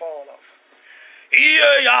going to fall off.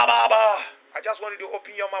 I just want you to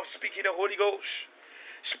open your mouth, speak in the Holy Ghost.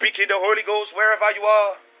 Speak in the Holy Ghost wherever you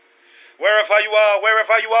are. Wherever you are,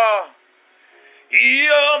 wherever you are.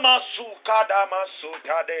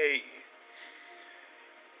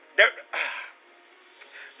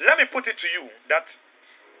 Let me put it to you that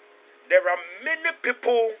there are many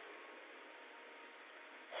people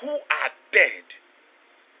who are dead,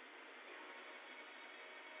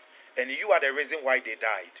 and you are the reason why they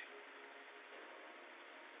died.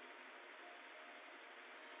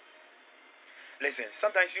 Listen,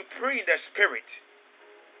 sometimes you pray in the Spirit,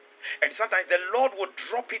 and sometimes the Lord will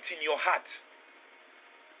drop it in your heart.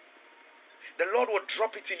 The Lord will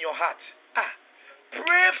drop it in your heart.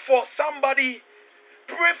 Pray for somebody.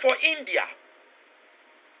 Pray for India.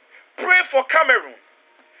 Pray for Cameroon.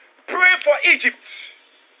 Pray for Egypt.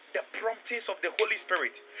 The promptings of the Holy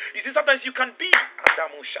Spirit. You see, sometimes you can be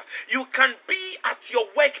at your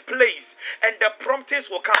workplace and the promptings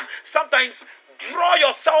will come. Sometimes draw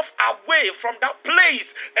yourself away from that place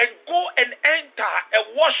and go and enter a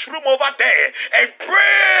washroom over there and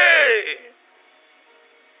pray.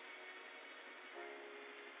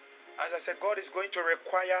 As I said, God is going to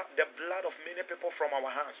require the blood of many people from our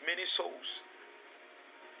hands, many souls.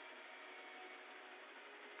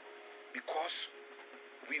 Because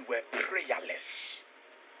we were prayerless.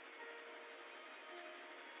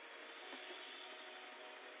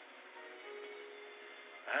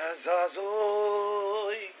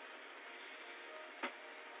 Azazoi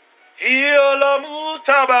Hiola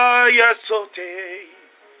mutaba yesote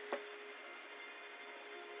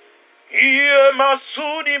Ie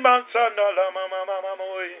masuni mansana la mama mama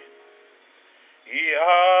moi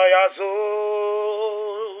Ia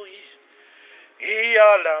yazoi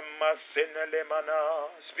Iala masenele mana.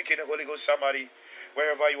 Speak in the Holy Ghost, somebody.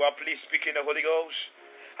 Wherever you are, please speak in the Holy Ghost.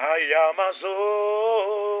 Ayamazoi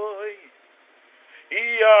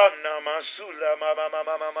Iana masula mama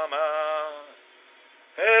mama mama.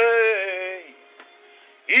 Hey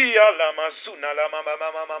Iala masuna la mama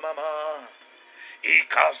mama mama.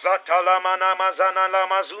 Ikazata la mana mazana la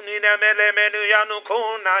mazuni nemele menu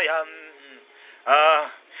yanukuna yan.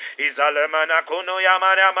 Izalemana kono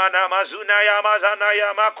yamana mana mazuna yamazana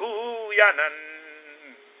yamaku yanan.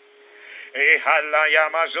 Ehala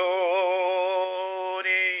yamazoni.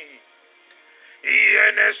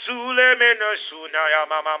 Iene sule meno suna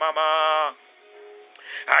yamama mama.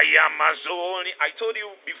 Ayamazoni. I told you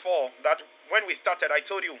before that when we started, I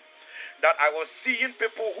told you that I was seeing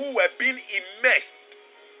people who were being immersed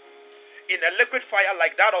in a liquid fire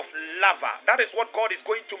like that of lava. That is what God is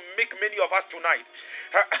going to make many of us tonight.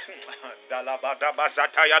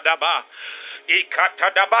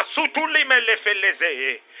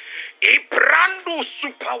 Ibrandu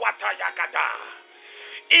supawata yagada.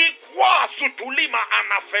 Ikwa sutulima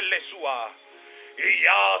anafelesua.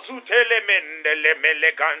 Iya zutele mendele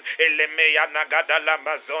melegan elemeya nagada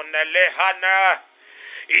lamazone lehana.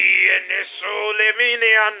 Iene sole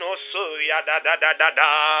mini anoso ya da da da da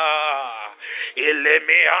da.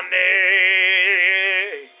 Ilemiane.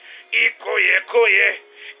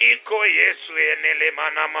 Ikoye suenele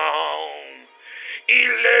manama.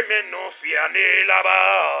 Ilemeno fiane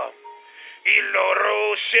laba.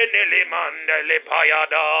 Iloro shenele mandele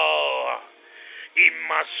payada.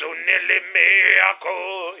 Imasonele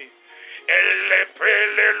meako. Elle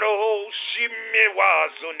prelelo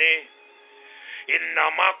shimewazone.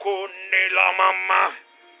 Inamakone la mama.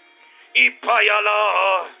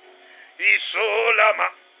 Ipayala. Isolama.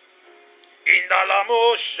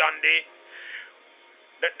 Indalamo shande.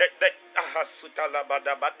 The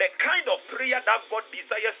kind of prayer that God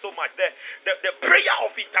desires so much. The prayer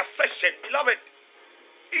of intercession. Beloved.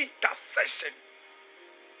 Intercession.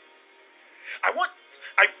 I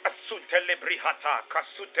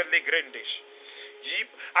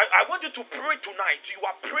want you to pray tonight. You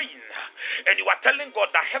are praying and you are telling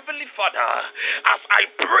God that Heavenly Father, as I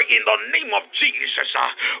pray in the name of Jesus,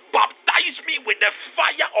 baptize me with the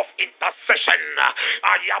fire of intercession.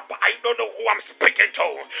 I don't know who I'm speaking to,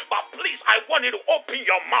 but please, I want you to open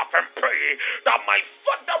your mouth and pray that my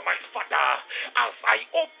Father, as I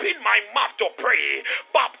open my mouth to pray,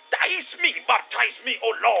 baptize me,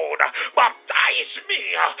 oh Lord, baptize me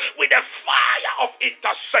with the fire of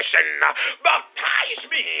intercession, baptize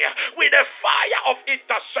me with the fire of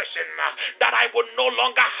intercession, that I will no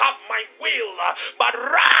longer have my will, but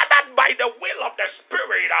rather by the will of the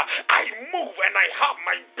Spirit, I move and I have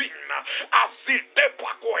my being.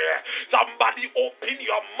 Somebody open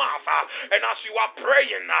your mouth, and as you are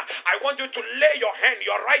praying, I want you to lay your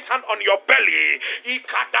right hand on your belly.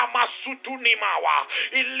 Ikadama sutunimawa,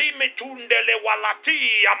 ilimitundele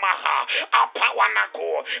walati yamaha,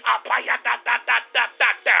 apawanako, apayada da da da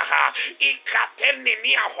da da,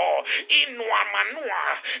 ikateniniaho,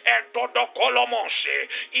 inuamanua, edodokolomoshe,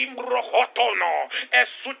 imbrohotono,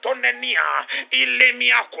 esutonenia,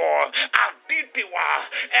 ilemiako, aditiwa,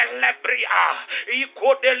 elebria,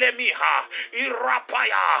 ikodelemiha,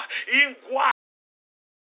 irapaya, ingwa.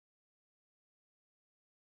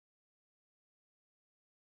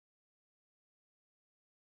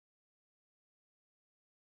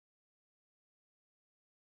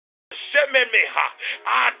 Shememeha,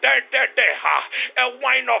 Adedeha, a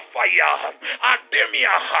wine of fire,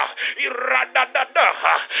 Ademiaha,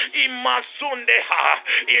 Iradadadaha, Imasundeha,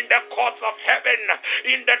 in the courts of heaven,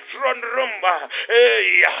 in the throne room,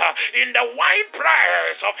 in the wine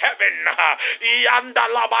prayers of heaven,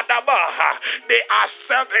 Yandalabadabaha, they are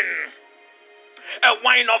serving a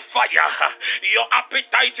wine of fire. Your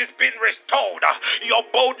appetite is being restored. Your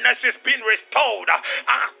boldness is being restored.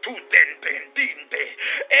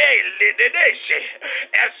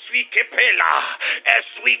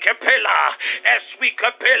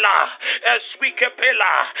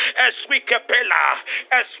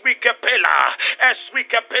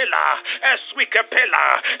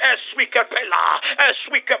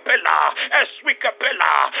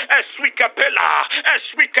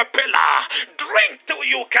 Drink till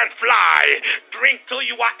you can fly. Drink till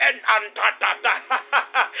you are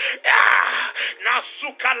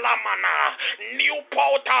Nasukalamana. New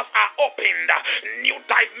portals are opened. New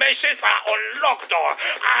dimensions are unlocked.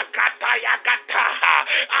 Agatayagata.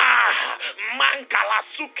 Mankala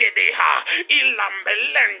sukedeha.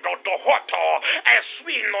 Ilambelendo dohoto.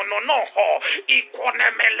 Eswino nonoho.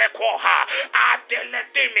 Ikonemelekoha.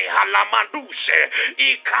 Adeledeme halamanduse.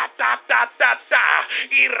 Ikatata.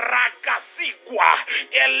 Irakasigwa.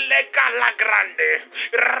 Elega la grande.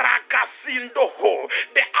 Rakasindoho.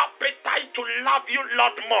 The appetite to love you,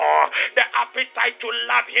 Lord, more. The appetite to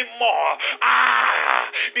love him more.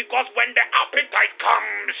 Because when the appetite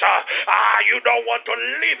comes, you don't want to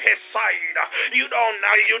leave his side. You don't,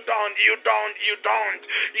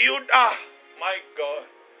 my God.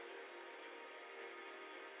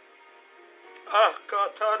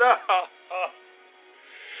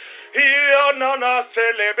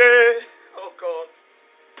 Oh God.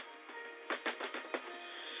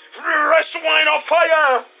 Fresh wine of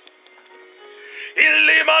fire.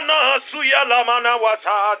 Ilimana suyalamana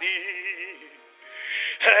wasadi.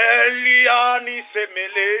 Eliani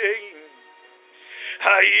semele.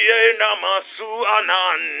 Hayena masu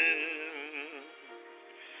anan.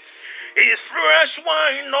 Is fresh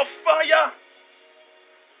wine of fire.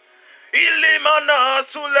 Ilimana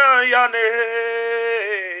sulayane.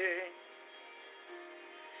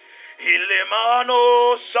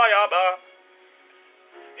 Ilemano sayaba.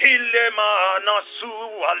 Ilemana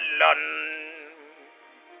sualan.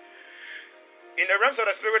 In the realms of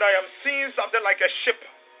the spirit, I am seeing something like a ship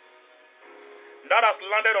that has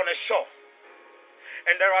landed on a shore.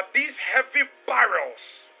 And there are these heavy barrels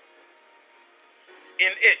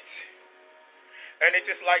in it. And it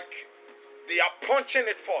is like they are punching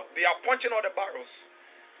it forth. They are punching all the barrels.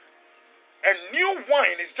 And new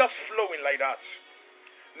wine is just flowing like that.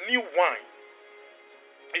 New wine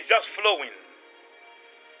is just flowing.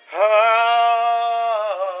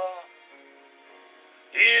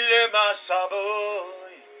 Ilema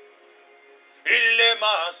saboy,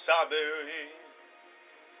 ilema saboy,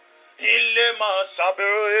 ilema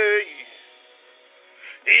saboy,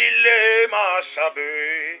 ilema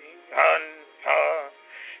saboy,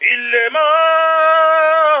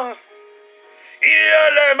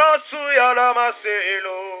 ilema suyala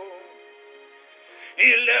maselo,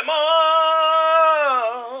 ilema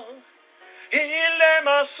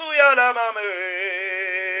suyala mame.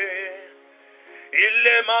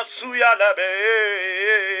 Ilema suya be,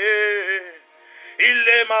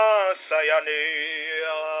 ilema sayane,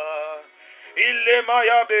 ilema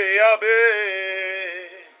yabe,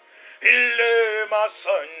 ilema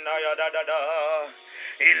sanaya da,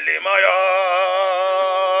 ilema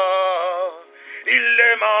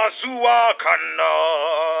ilema suwa kana,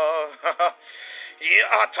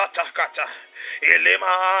 atatakata,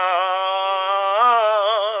 ilema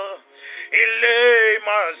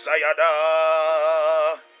Zayada.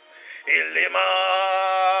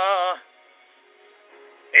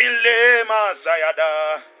 Ilema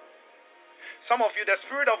Zayada. Some of you, the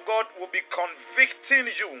Spirit of God will be convicting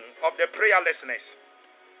you of the prayerlessness.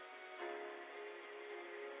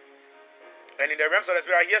 And in the realms of the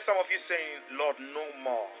Spirit, I hear some of you saying, Lord, no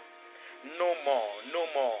more. No more. No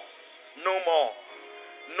more. No more.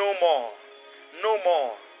 No more. No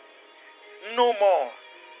more. No more.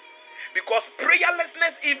 Because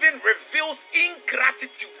prayerlessness even reveals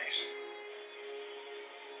ingratitudeness.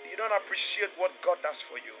 You don't appreciate what God does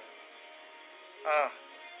for you.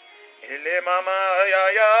 Ele mama ya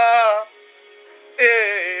ya,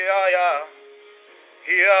 ya,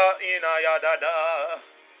 here in ayadada.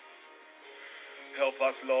 Help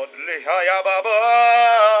us, Lord. Lehaya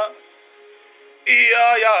baba,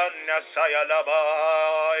 ya nasaya laba,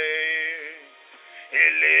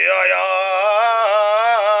 ele ya.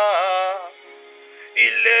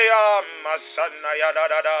 Ilea masana ya da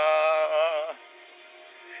da da.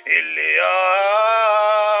 Ilea.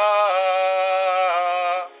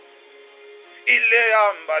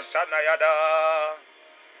 Ileamba Sanayada.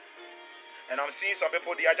 And I'm seeing some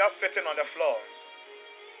people, they are just sitting on the floor.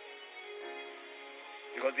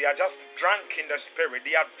 Because they are just drunk in the spirit.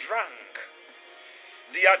 They are drunk.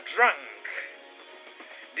 They are drunk.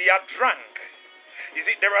 They are drunk. You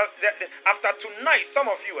see, after tonight, some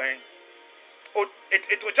of you,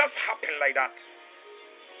 it will just happen like that.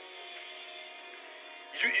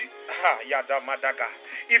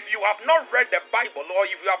 If you have not read the Bible or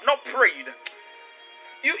if you have not prayed,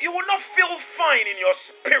 you will not feel fine in your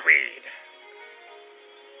spirit.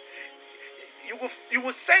 You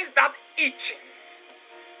will sense that itching.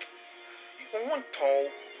 You won't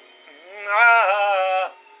talk.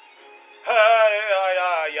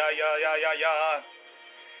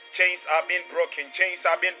 Chains are being broken. Chains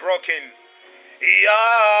are being broken.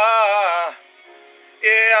 Yeah.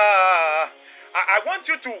 I want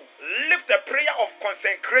you to lift a prayer of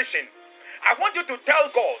consecration. I want you to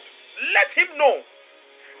tell God, let Him know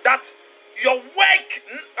that your work,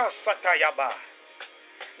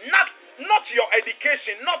 not your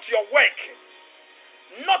education, not your work,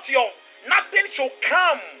 nothing shall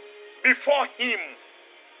come before Him.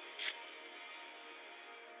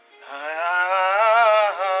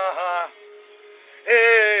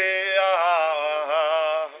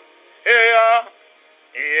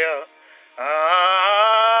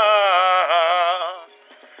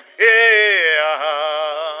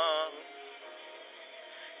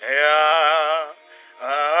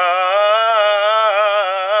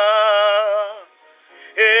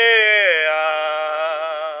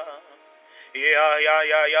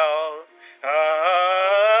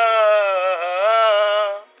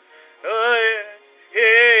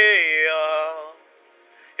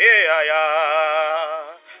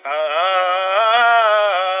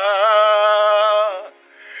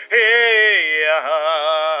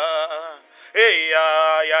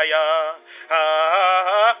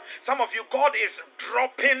 Some of you, God is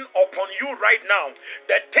dropping upon you right now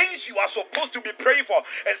the things you are supposed to be praying for.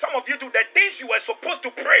 And some of you too, the things you were supposed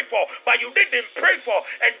to pray for, but you didn't pray for,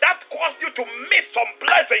 and that caused you to miss some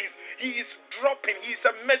blessings. He is dropping. He is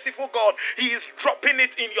a merciful God. He is dropping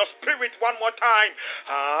it in your spirit one more time.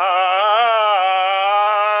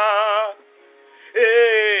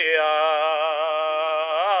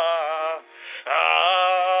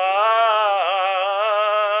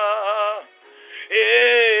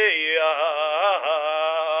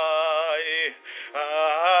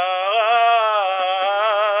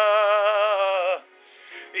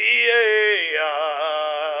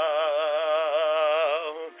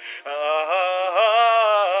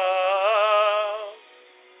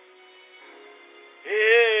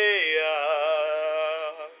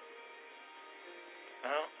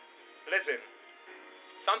 Listen,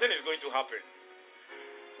 something is going to happen.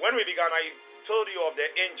 When we began, I told you of the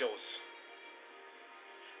angels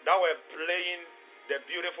that were playing the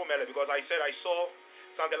beautiful melody, because I said I saw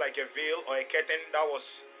something like a veil or a curtain that was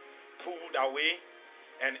pulled away,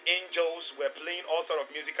 and angels were playing all sort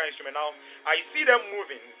of musical instruments. Now I see them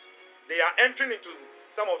moving. They are entering into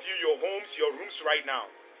some of you, your homes, your rooms right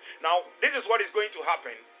now. Now this is what is going to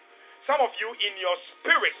happen. Some of you, in your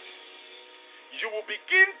spirit, you will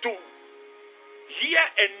begin to hear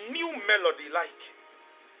a new melody, like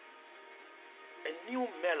a new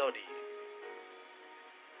melody.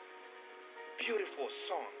 Beautiful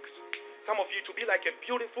songs. Some of you to be like a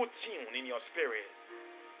beautiful tune in your spirit.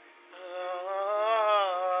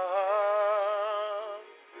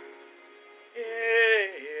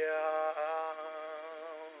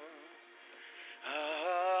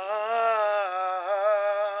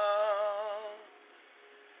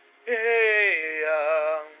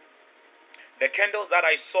 The candles that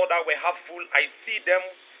I saw that were half full, I see them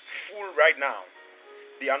full right now.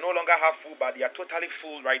 They are no longer half full, but they are totally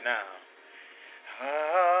full right now.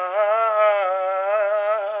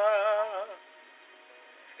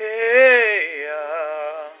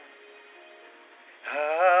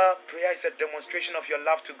 Prayer is a demonstration of your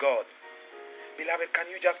love to God. Beloved, can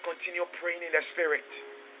you just continue praying in the Spirit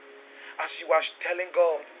as you are telling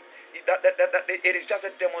God that it is just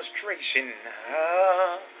a demonstration.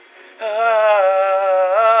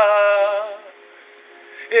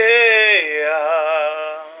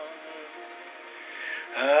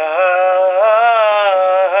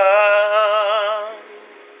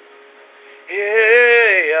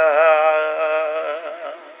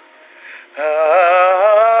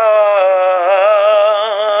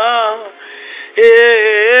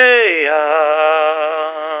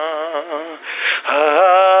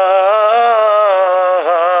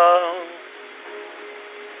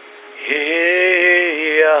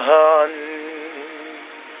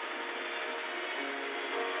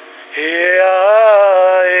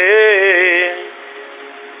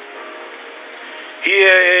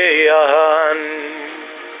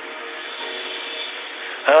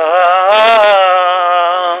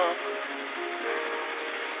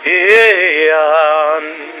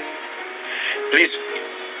 Please,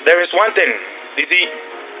 there is one thing. You see,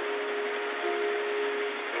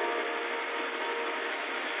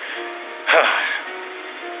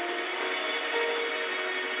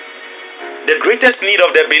 the greatest need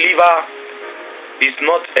of the believer is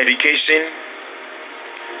not education,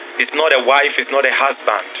 it's not a wife, it's not a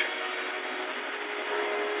husband.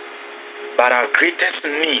 But our greatest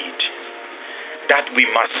need that we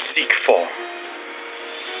must seek for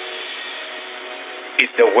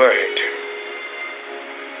is the Word.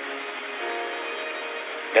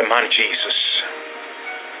 The man Jesus.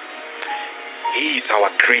 He is our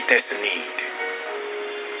greatest need.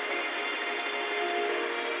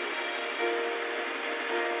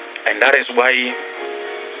 And that is why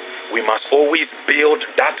we must always build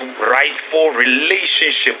that rightful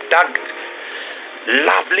relationship, that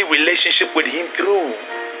lovely relationship with Him through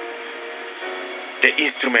the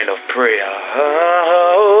instrument of prayer.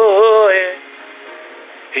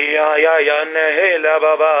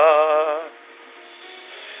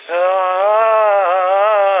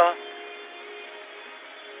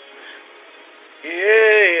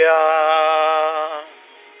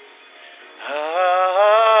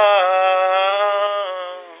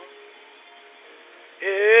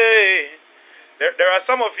 There are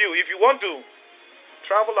some of you, if you want to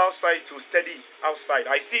travel outside to study outside,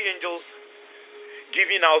 I see angels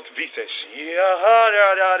giving out visas.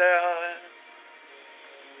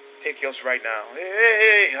 Take yours right now.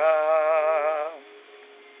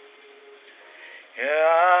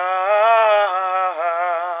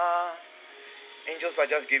 Angels are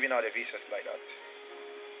just giving out the visas like that.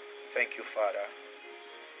 Thank you, Father.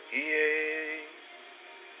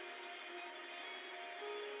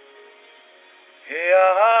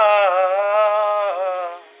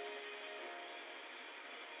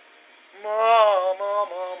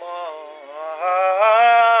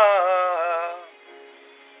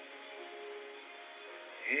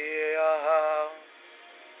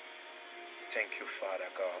 Thank you,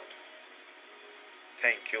 Father God.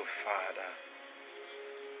 Thank you, Father.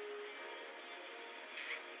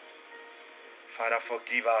 Father,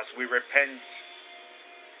 forgive us. We repent.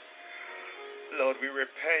 Lord, we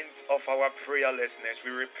repent of our prayerlessness.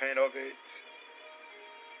 We repent of it.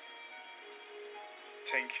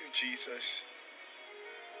 Thank you, Jesus.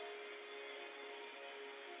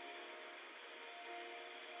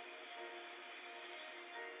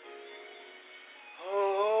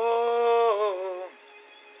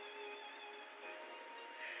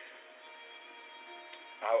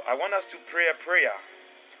 I want us to pray a prayer.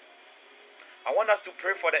 I want us to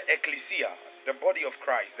pray for the ecclesia, the body of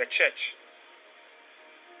Christ, the church.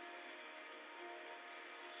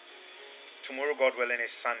 Tomorrow, God willing,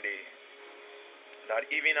 is Sunday.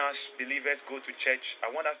 That even as believers go to church,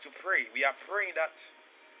 I want us to pray. We are praying that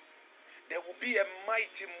there will be a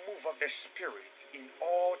mighty move of the Spirit in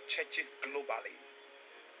all churches globally.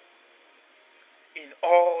 In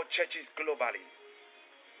all churches globally.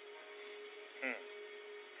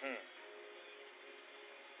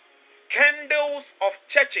 Candles of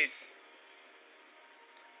churches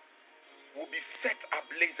will be set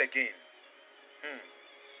ablaze again.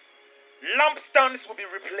 Lampstands will be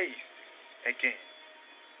replaced again.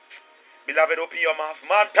 Beloved, open your mouth.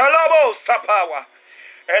 Mantalabo sapawa.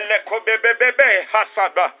 Elekobebebebe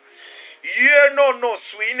hasaba. Ye no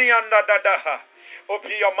swini andadadaha.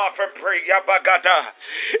 Open your mouth and pray. Yabagada.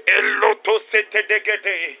 Eloto sete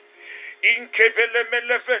degede. Inkevele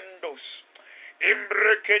melevendos.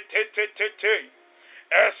 Imbrekete.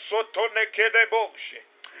 Esotone kedeboshe.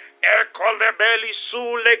 Ekolebeli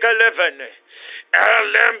sulegalevene.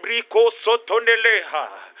 Elembriko sotoneleha.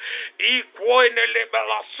 Ikoenele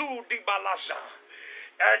balasu di balasa.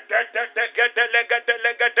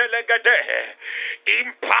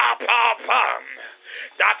 Impapapam.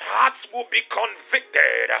 That hearts will be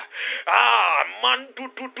convicted.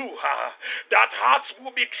 Mandududuha. That hearts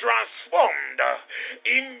will be transformed.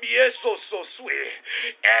 Imbieso sosue.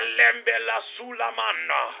 Elembela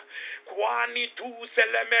sulamana. Kwani tu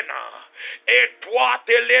selemena.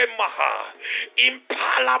 Etwatele maha.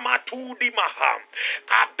 Impala matudi maha.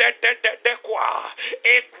 Adededede kwa.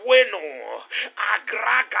 Ekweno.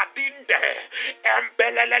 Agragadinde.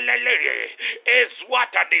 Embelelelele.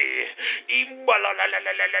 Ezwatade.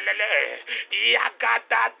 Imbalalelelelele.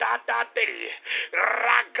 Yagadadadade.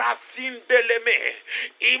 Ragasindeleme.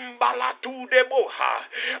 Imbalatude boha.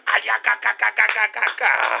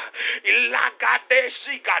 Ayagagagagagaga. Ilagade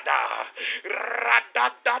shigada.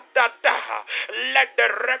 Radadadada. Let the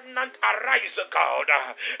remnant arise, God.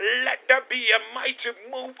 Let there be a mighty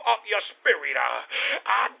move of your spirit.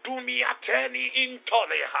 Adumi ateni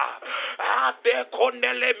intoleha. Ade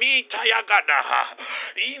konele mita yagada.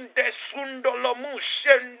 Inde sundolo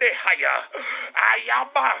mushende haya.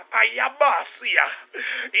 Ayabasia.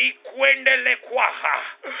 Ikwendele kwaha.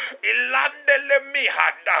 Ilandele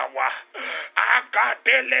mihadawa.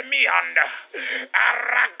 Agadele mihanda.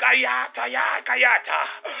 Aragayata yakayata.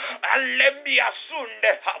 Alembia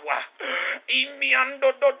sunde hawa.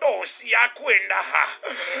 Imiando dodosi akwenda ha.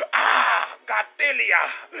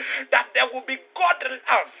 Gadelia. That there will be God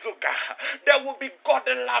azuka. There will be God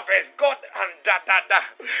lovers. God and da.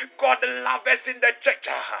 God lovers in the church.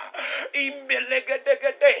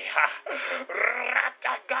 Imbelegedegedeha.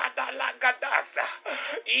 Ratagada lagadasa.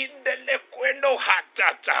 Indelekwendo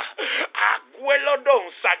hatata. Aguelo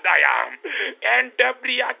don sadaya.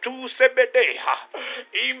 Endebria tu sebedeha.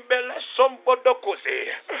 Imbele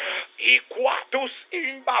sombodokose. Iquatus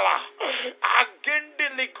imbala.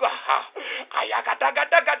 Agendeligaha.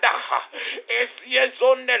 Ayagadagadaha.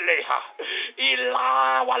 Esiezoneleha.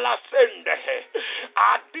 Ila wala sendehe.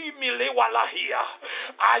 Adimile wala hia.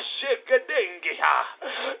 Ajegedengeha.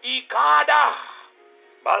 Ikada.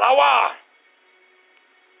 Balawa.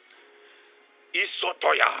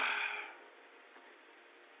 Isotoya.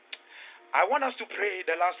 I want us to pray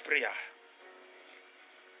the last prayer.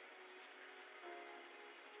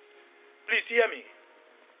 Please hear me.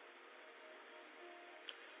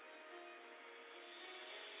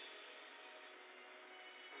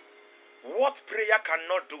 What prayer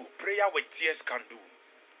cannot do, prayer with tears can do.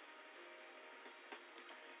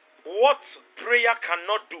 What prayer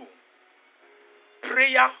cannot do,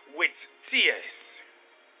 prayer with tears.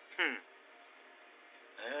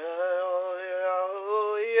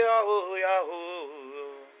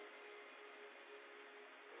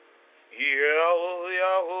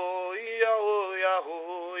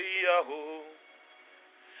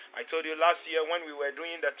 I told you last year when we were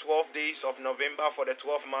doing the 12 days of November for the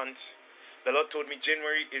 12th month, the Lord told me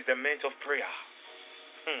January is the month of prayer.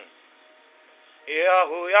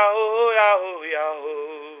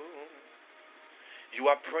 You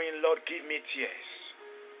are praying, Lord, give me tears.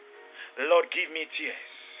 Lord, give me tears.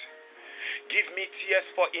 Give me tears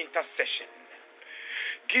for intercession.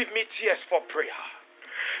 Give me tears for prayer.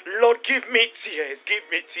 Lord, give me tears. Give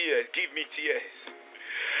me tears. Give me tears.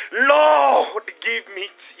 Lord, give me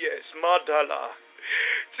tears. Madala.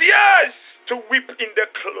 Tears to weep in the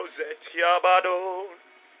closet. Yabado.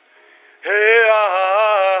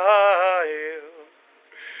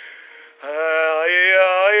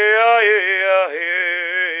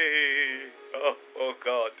 Oh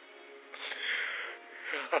God.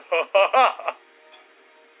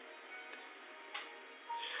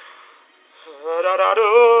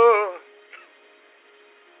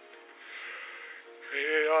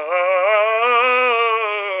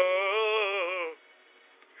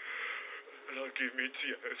 Lord, give me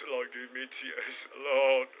tears. Lord, give me tears.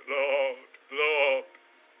 Lord.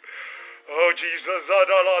 Oh, Jesus.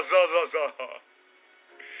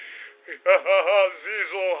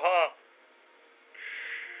 Zizoha.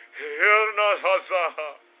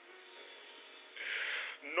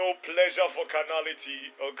 No pleasure for carnality.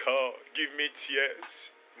 Oh God, give me tears.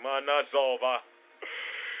 Manazova.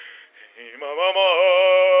 Mama.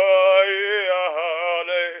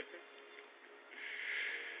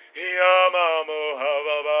 Yamamo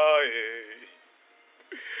Havabae.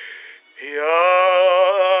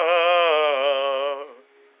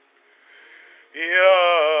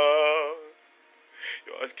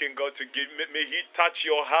 You're asking God to give, may He touch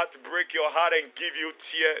your heart, break your heart, and give you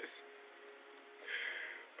tears.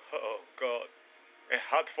 Oh God, a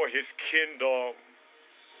heart for His kingdom.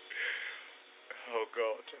 Oh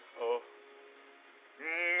God, oh.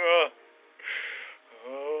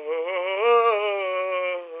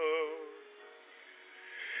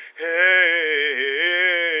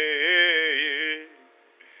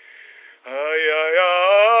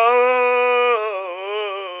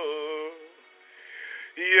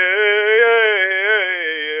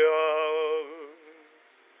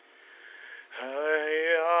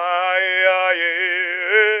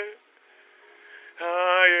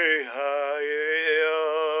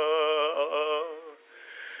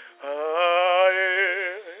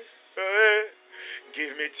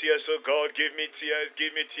 tears, oh God. Give me tears.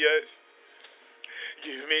 Give me tears.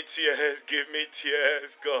 Give me tears. Give me tears,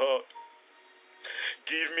 God.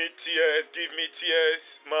 Give me tears. Give me tears.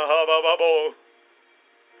 Mahababo.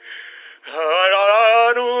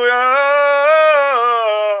 Hallelujah.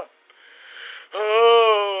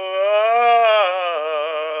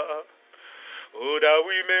 Oh, that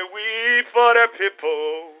we may weep for the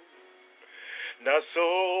people, that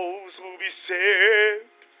souls will be saved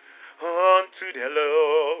unto the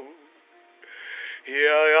Lord.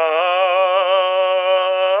 Yeah, yeah,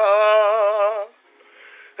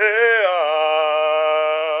 yeah,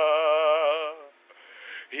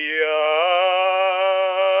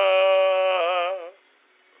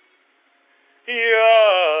 yeah,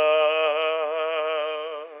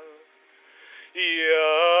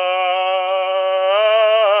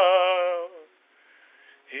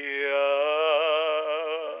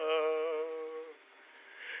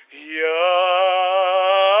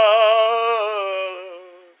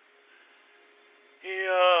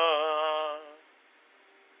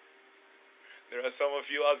 There are some of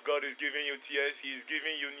you, as God is giving you tears, He is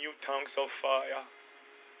giving you new tongues of fire.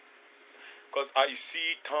 Because I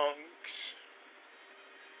see tongues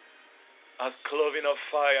as cloven of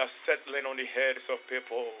fire settling on the heads of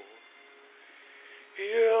people.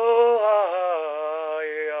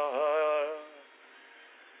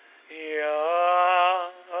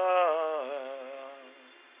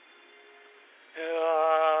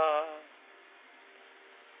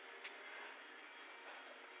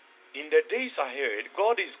 In the days ahead,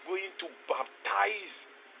 God is going to baptize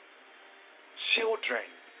children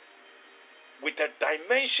with a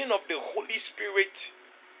dimension of the Holy Spirit.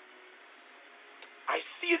 I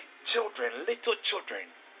see children, little children,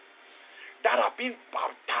 that have been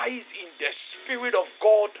baptized in the Spirit of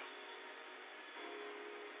God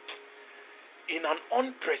in an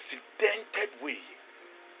unprecedented way.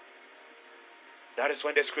 That is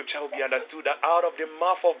when the scripture will be understood that out of the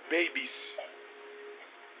mouth of babies,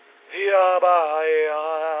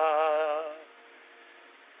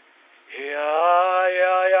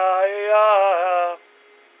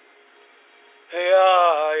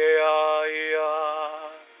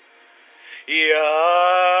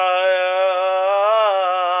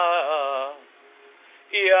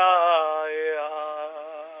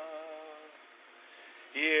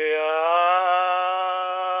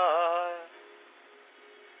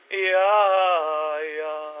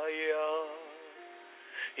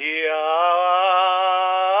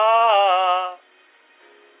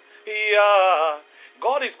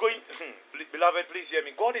 God is going, beloved, please hear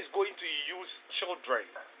me. God is going to use children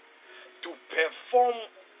to perform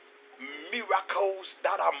miracles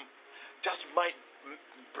that are just mind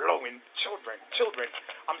blowing. Children.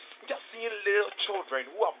 I'm just seeing little children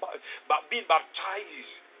who are being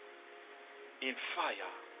baptized in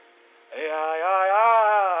fire.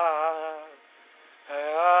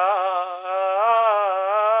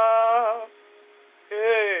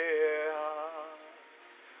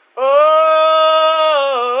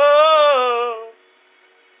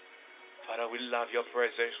 Father, we love your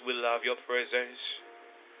presence. We love your presence.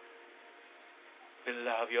 We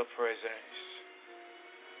love your presence.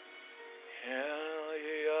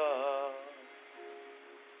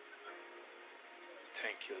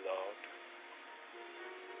 Thank you, Lord.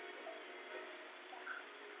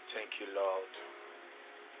 Thank you, Lord.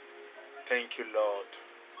 Thank you, Lord.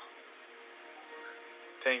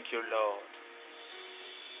 Thank you, Lord.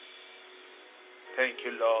 Thank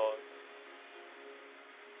you, Lord.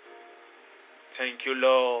 Thank you,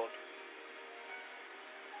 Lord.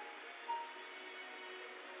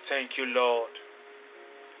 Thank you, Lord.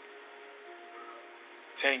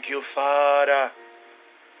 Thank you, Father.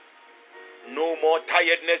 No more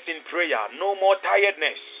tiredness in prayer. No more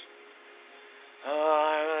tiredness.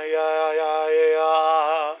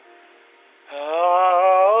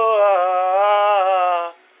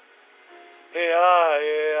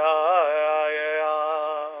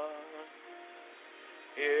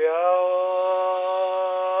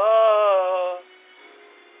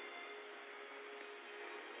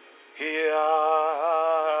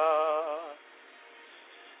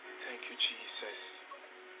 Thank you, Jesus.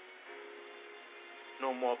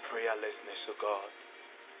 No more prayerlessness, oh God.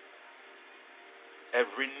 A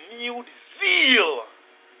renewed zeal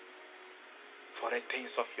for the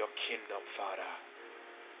things of your kingdom, Father.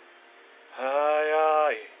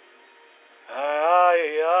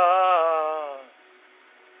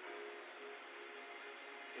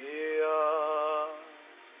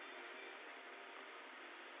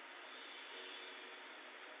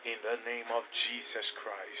 In the name of Jesus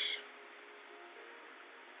Christ.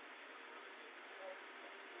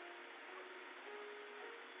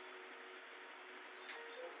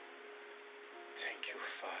 you,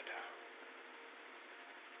 Father.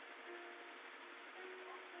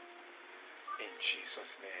 In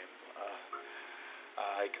Jesus' name.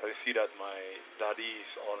 I can see that my daddy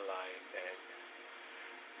is online, and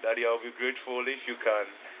daddy, I'll be grateful if you can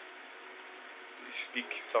speak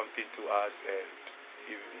something to us, and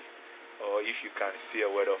if you can say a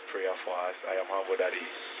word of prayer for us. I am humble, daddy.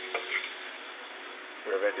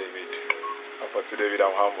 Reverend David, Apostle David,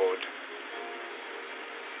 I'm humbled.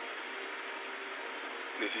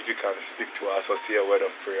 Please, if you can speak to us or say a word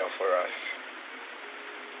of prayer for us.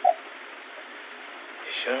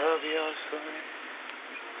 Shall be awesome.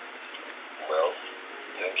 Well,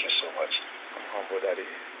 thank you so much. I'm humble, daddy.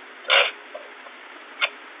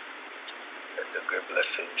 It's a great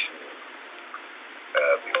blessing to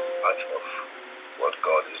be part of what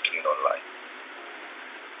God is doing online.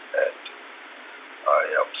 And I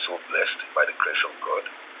am so blessed by the grace of God.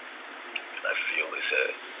 And I feel it's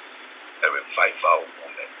a revival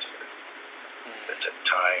moment. It's a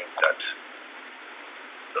time that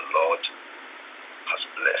the Lord has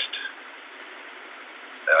blessed.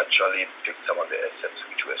 I actually picked some of the assets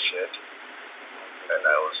which were shared, and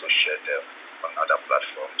I also shared them on other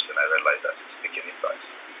platforms, and I realized that it's making impact.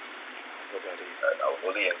 And I would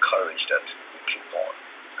only encourage that we keep on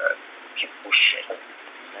and keep pushing.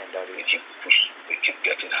 We keep pushing. We keep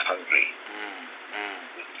getting hungry.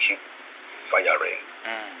 We keep firing.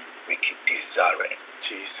 We keep desiring.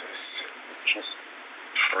 Jesus. We keep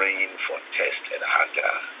praying for thirst and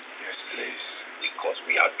hunger. Yes, please. Because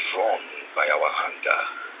we are drawn by our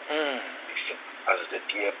hunger. As the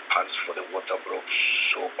deer pants for the water brook,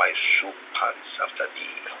 so my soul pants after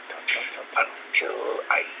thee. Until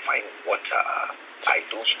I find water, I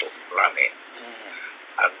don't stop running.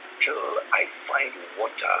 Until I find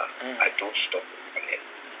water, I don't stop running.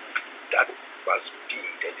 That must be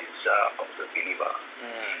the desire of the believer.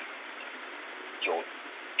 Your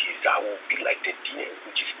desire will be like the deer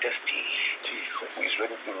which is thirsty, who is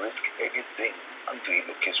ready to risk anything until he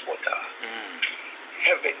locates water.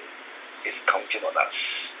 Heaven is counting on us.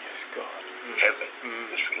 Yes, God. Heaven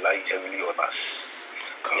is relying heavily on us.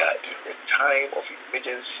 We are in the time of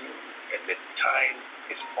emergency, and the time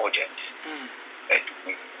is urgent. And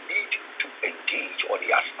we need to engage all the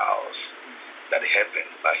arsenals that heaven,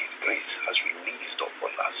 by his grace, has released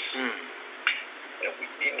upon us. And we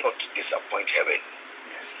need not disappoint heaven.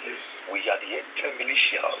 Yes, please. We are the eternal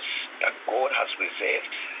militias that God has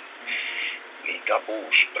reserved.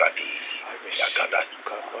 Ligabush Bradi Yagada.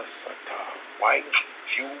 Why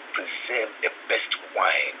you preserve the best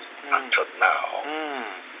wine until now?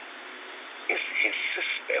 It's his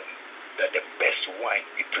system that the best wine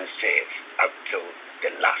be preserved until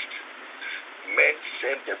the last. Men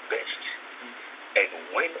serve the best, and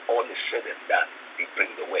when all is said and done, they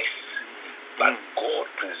bring the worst. But God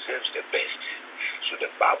preserves the best. So the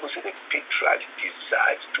Bible said the patriarch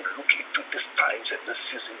desired to look into these times and this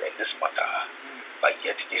season and this matter, but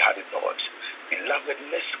yet they had it not. Beloved,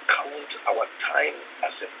 let's count our time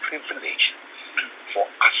as a privilege for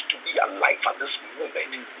us to be alive at this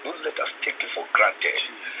moment. Don't let us take it for granted.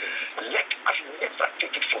 Let us never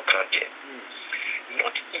take it for granted.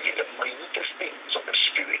 Not even the minutest things of the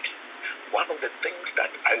Spirit. One of the things that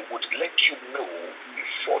I would let you know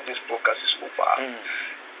before this broadcast is over,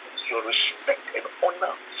 your respect and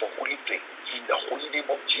honor for holy things, the holy name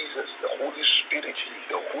of Jesus, the Holy Spirit,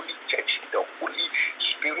 the Holy Church, the Holy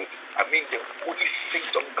Spirit, the Holy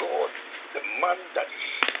Saint of God, the man that is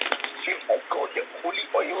Saint of God, the Holy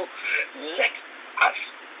Oil. Let us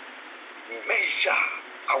measure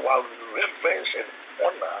our reverence and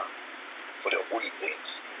honor for the holy things.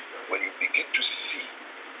 When you begin to see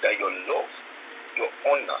that your love, your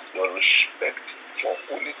honor, your respect for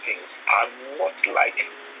holy things are not like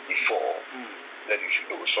before, then you should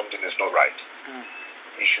know something is not right.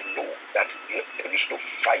 You should know that there is no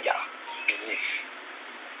fire beneath,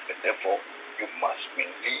 and therefore you must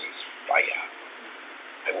release fire.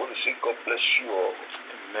 I want to say God bless you all.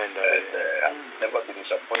 Amen. And I've never been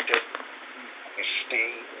disappointed in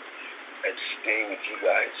staying with you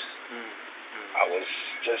guys. I was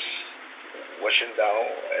just washing down,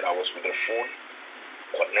 and I was with the phone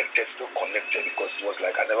still connected, because it was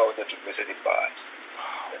like I never wanted to miss any part.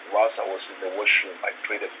 And whilst I was in the washroom, I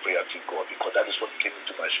prayed a prayer to God, because that is what came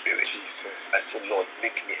into my spirit. Jesus. I said, Lord,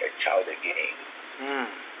 make me a child again.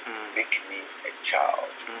 Make me a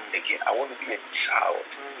child again. I want to be a child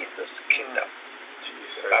in this kingdom.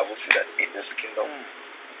 Jesus. The Bible says that in this kingdom,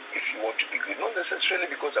 if you want to be great, not necessarily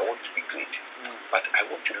because I want to be great, but I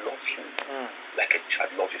want to love you like a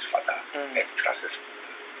child loves his father and trusts his father.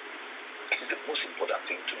 That is the most important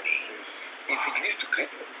thing to me. If it leads to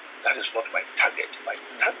greatness, That is not my target. My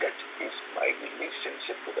target is my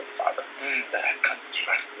relationship with the Father. That I can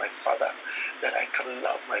trust my Father. That I can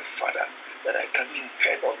love my Father. That I can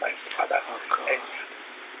depend on my Father.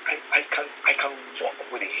 And I can walk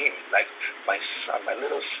with him like my son, my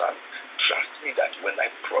little son. Trust me that when I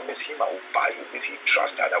promise him I will buy you this, he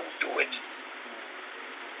trusts that I will do it.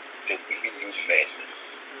 He said, even you men,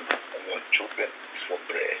 and your children is for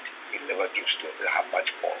bread. He never gives to them. How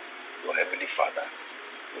much more your heavenly Father,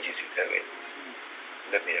 which is in heaven.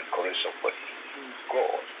 Let me encourage somebody.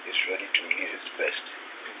 God is ready to release his best.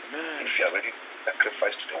 If you are ready to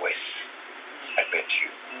sacrifice to the west, I bet you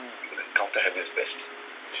will encounter heaven's best.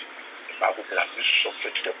 The Bible says, have you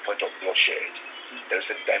suffered to the point of bloodshed? There is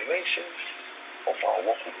a dimension of our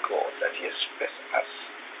walk with God that he expects us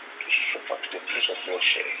to suffer to the place of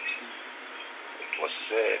bloodshed. It was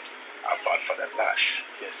said about Father Nash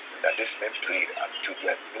that this man prayed until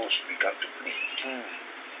their nose began to bleed.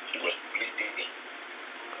 They were bleeding.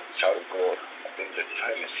 Child of God, I think the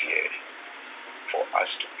time is here for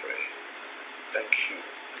us to pray. Thank you,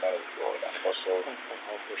 child of God. Apostle,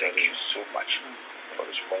 thank you so much for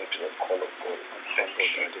responding to the call of God. Thank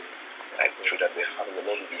you. I pray that the hand of the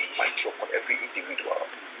Lord will be mighty upon every individual.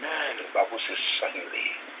 The Bible says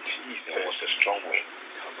suddenly there was a strong wind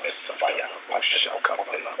and fire passion upon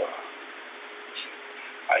the earth.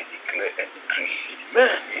 I declare and decree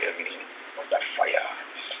the evidence of that fire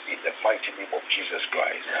in the mighty name of Jesus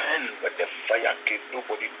Christ. When the fire came,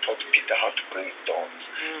 nobody taught Peter how to pray in tongues,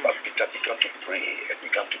 but Peter began to pray and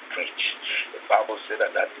began to preach. The Bible said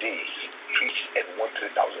that that day he preached and won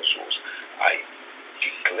 3,000 souls. I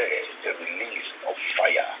declare the release of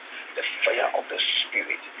fire, the fire of the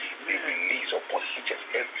Spirit, be released upon each and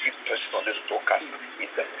every person on this broadcast in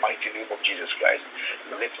the mighty name of Jesus Christ.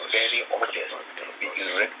 Let many altars be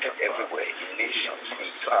erected everywhere, in nations, in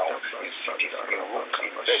towns, in cities, in rooms, in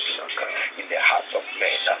bedrooms, in the hearts of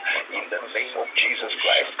men. In the name of Jesus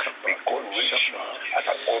Christ, may God raise you as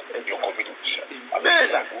an altar in your community. Amen.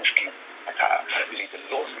 May the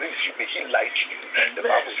Lord raise you, may he light you. The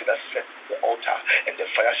Bible says that set the altar and the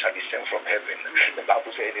fire shall descend from heaven. The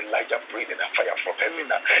Bible says Elijah prayed and a fire from heaven.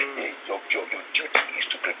 Your duty is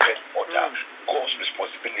to prepare the altar. God's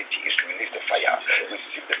responsibility is to release the fire.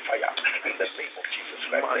 Receive the fire in the name of Jesus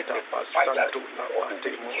Christ. Let the fire do all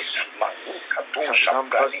the wings.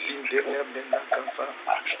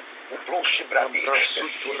 The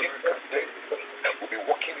season of will be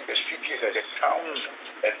walking in the cities and the towns,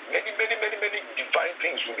 and many divine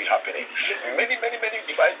things will be happening. Many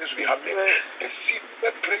divine things will be happening.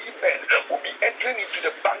 The praying men will be entering into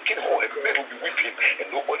the banquet hall, and men will be weeping, and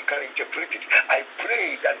nobody can interpret it. I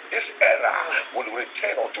pray that this era will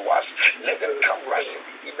return unto us. Let them come rushing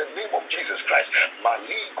in the name of Jesus Christ.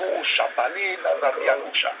 Maligo Shabale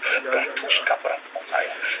Nazadiangusha, Bratushka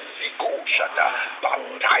Bratasaya, Zigo Shata,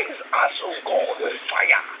 baptize us, O God, with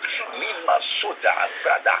fire. Lima Soda,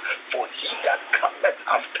 brother, for he that cometh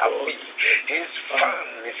after me, his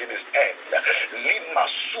fan is in his hand. Lima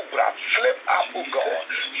Subra, flame up, O God,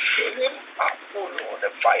 flame up, O Lord, the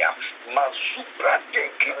fire. Mazubra de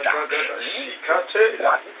Kita,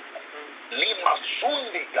 Lima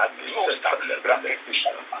Sundi Gadlosta,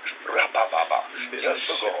 Rabababa, yes,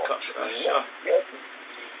 O God.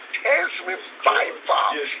 Intense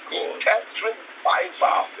revival, intense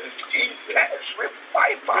revival, intense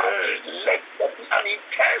revival. Let there be an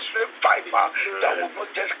intense revival that will not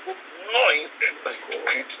just put noise, but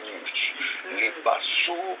great news.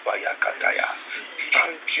 Libaso Bayakataya.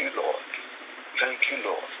 Thank you, Lord. Thank you,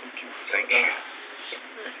 Lord. Thank you.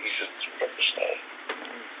 In Jesus' precious name.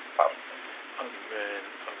 Amen.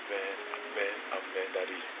 Amen,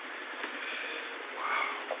 Daddy.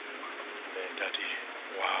 Wow. Amen, Daddy.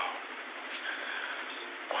 Wow.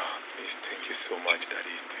 Please, thank you so much,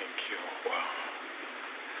 Daddy. Thank you. Wow.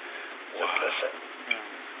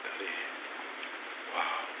 Daddy.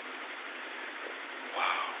 Wow.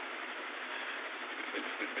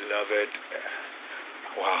 Beloved,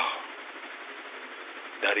 wow.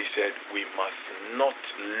 Daddy said we must not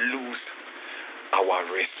lose our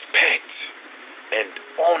respect and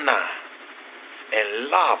honor and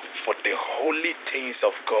love for the holy things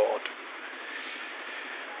of God.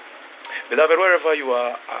 Beloved, wherever you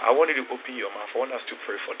are, I want you to open your mouth. I want us to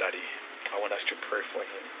pray for Daddy. I want us to pray for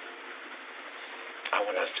him. I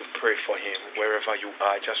want us to pray for him. Wherever you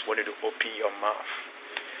are, I just want you to open your mouth.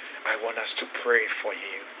 I want us to pray for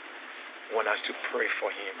him. I want us to pray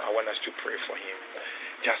for him. I want us to pray for him.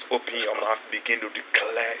 Just open your mouth. Begin to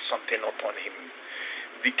declare something upon him.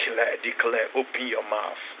 Declare. Open your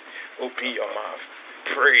mouth. Open your mouth.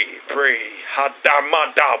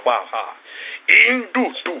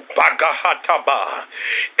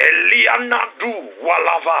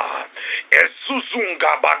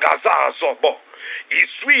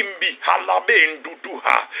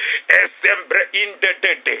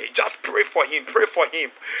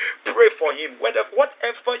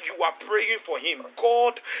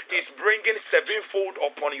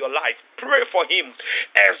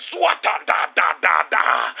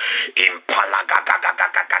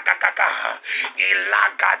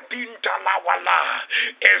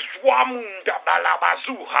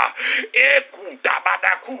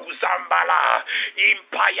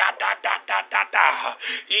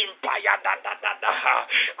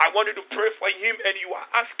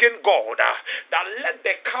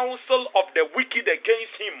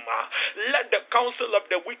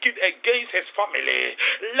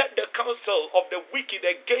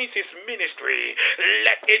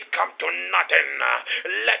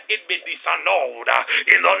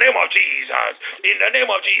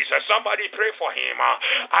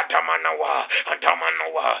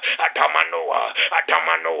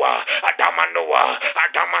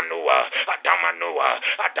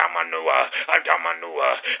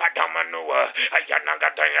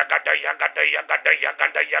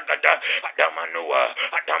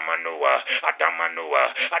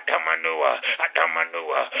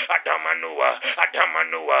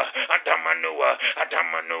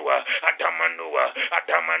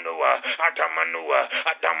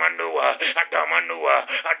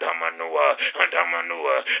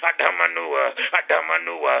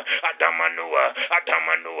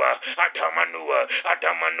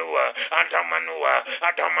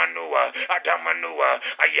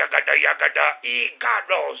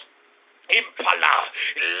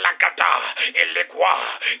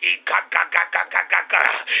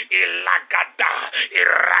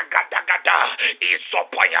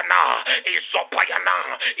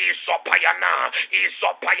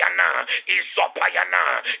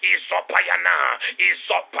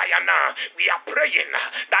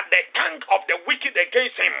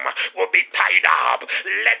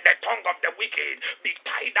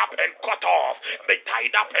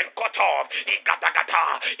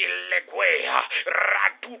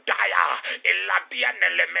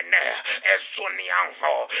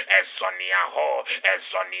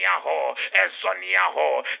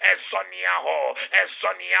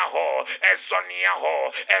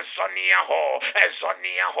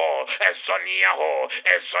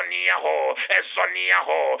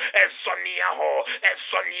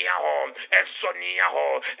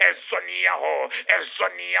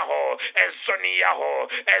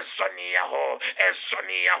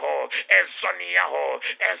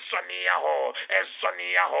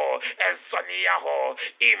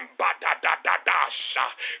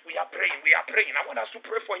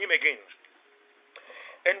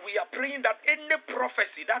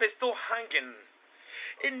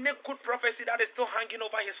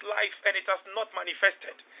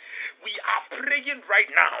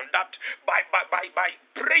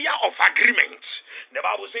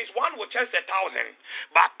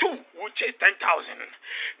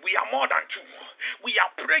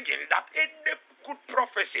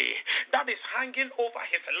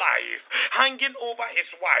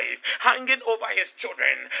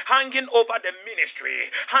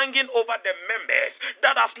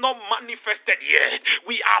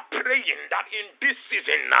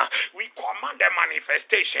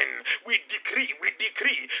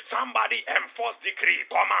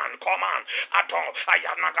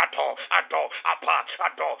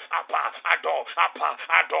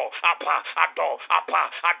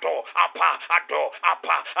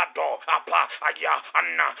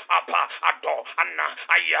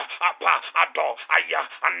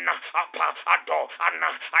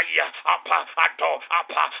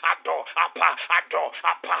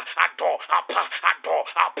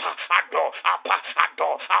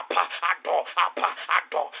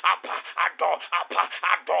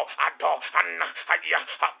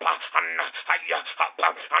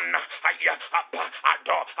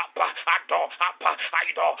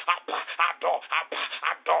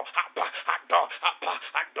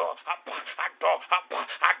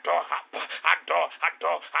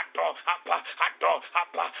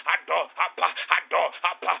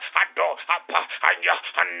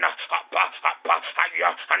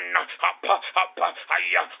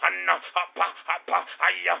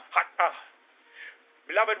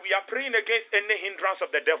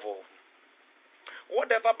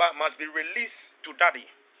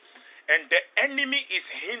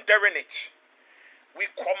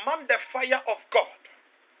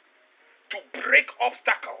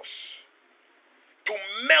 to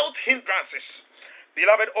melt hindrances.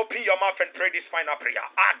 Beloved, open your mouth and pray this final prayer.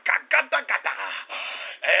 Agagadagada.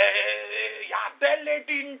 Yadele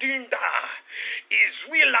dindinda.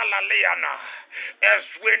 Izwila laleana.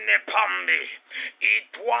 Eswene pambi.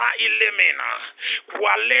 Itwa ilemena.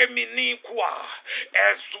 Kwale minikwa.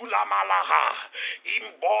 Ezula malaha.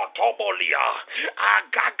 Imbotobolia.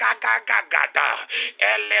 Agagagagada.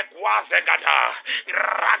 Elekwazegada.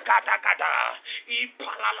 Ragadagada.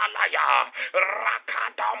 Ipalalaya.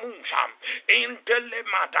 Rakadamusha.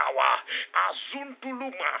 Intelemadawa.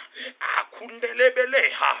 Azuntuluma.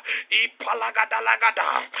 Akundelebeleha.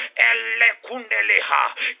 Ipalagadalagada.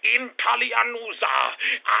 Elekundeleha. Intalianuza.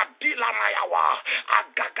 Adilamayawa.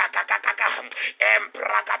 Agagagagaga.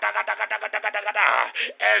 Embragadagadagadagada.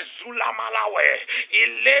 Ezulamalawe.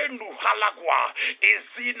 Ilenu halagwa.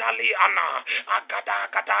 Izinaliana.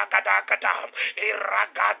 Agadagadagada.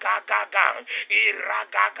 Iragagaga.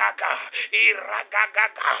 Iragagaga.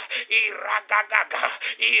 Iragagaga. Iragaga.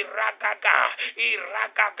 Iragaga.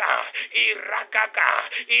 Iragaga. Iragaga.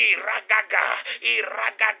 Iragaga.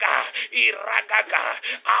 Iragaga. Iragaga.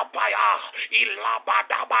 Abaya.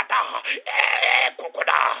 Ilabadabada.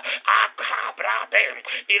 Kokoda. Akabrade.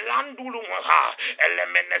 Ilandulumuha.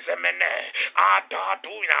 Elemenezemene.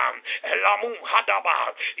 Adaduna. Elamu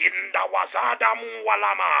hadaba. Indawazadamu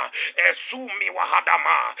walama. Esumi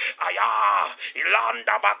wahadama. Aya.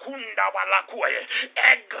 Ilanda bakunda walakue.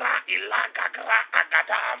 Egra ilagagra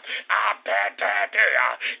agada.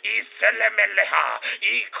 Abededea. Iselemeleha.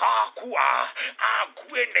 Ikakua.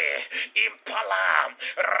 Agwene. Impala.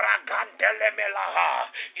 Ragandelemelaha.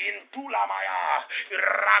 Intulamaya.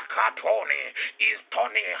 Rakatoni.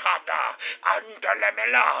 Istoni hada.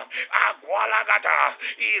 Andelemela. Agwalagada.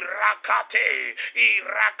 Irakate.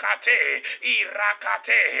 Irakate.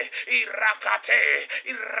 Irakate. Irakate.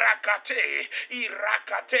 Irakate.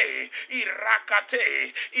 Irakate. Irakate.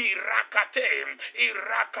 Irakate.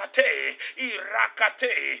 Irakate.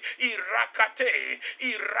 Irakate. Irakate.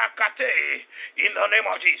 Irakate. In the name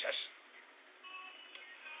of Jesus.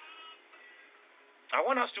 I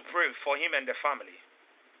want us to pray for him and the family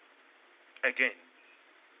again.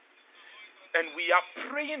 And we are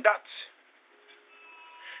praying that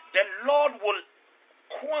the Lord will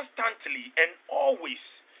constantly and always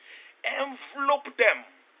envelop them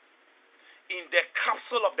in the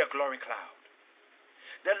capsule of the glory cloud.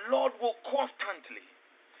 The Lord will constantly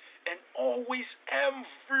and always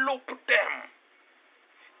envelop them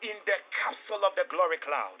in the capsule of the glory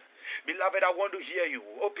cloud. Beloved, I want to hear you.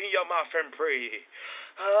 Open your mouth and pray.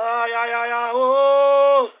 Ay, ay, ay, ay,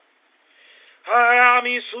 oh. Ay,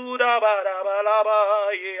 ami suda ba da ba la ba,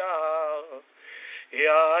 yeah.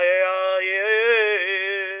 Yeah, yeah,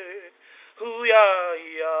 yeah. Ooh, yeah,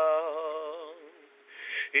 yeah.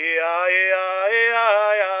 Yeah, yeah, yeah,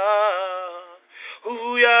 yeah.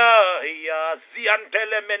 Ooh, yeah, yeah.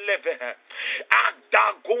 Ziantele meleve.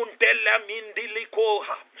 Agda gondele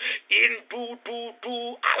mindilikoha. Intu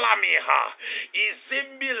alamiha.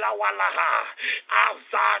 Izimbila walaha.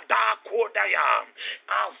 Azada kodaya.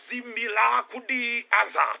 Azimila kudi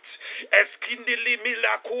azat. Eskindili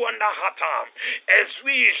mila kuanda hata.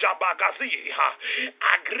 Eswija bagaziha.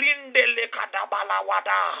 Agrindele kadabala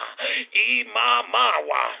wada.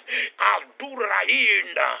 Imamawa.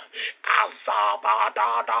 Aldurainda.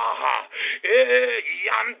 Azabadadaha.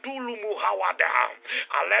 Yandulu muhawada.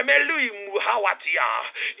 Alemelu muhawatia.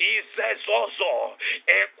 Izezozo.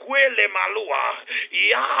 Ekwele malua.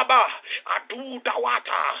 Yaba.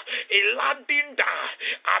 Adudawata. Iladinda.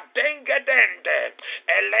 Adengedende.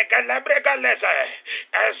 Elegelebregaleze.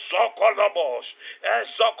 Ezokolobos.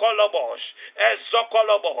 Ezokolobos.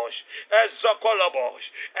 Ezokolobos. Ezokolobos.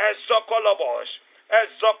 Ezokolobos.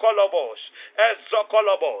 Ezokolobos,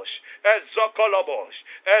 Ezokolobos, Ezokolobos,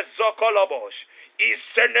 Ezokolobos,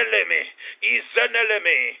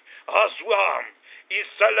 Iseneleme, Aswam,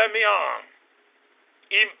 Iselemian,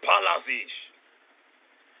 Impalazish.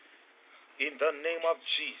 In the name of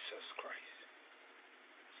Jesus Christ.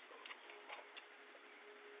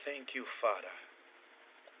 Thank you, Father.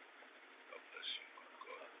 God bless you,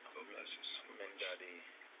 God. God bless you so much. Amen, Daddy.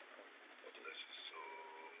 God bless you so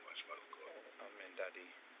much, man of God. Amen, Daddy.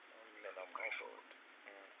 Amen. I'm humbled.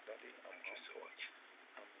 Daddy, Thank you so much.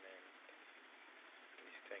 Amen.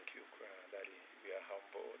 Please, thank you, Daddy. We are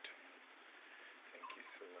humbled. Thank you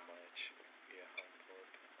so much. We are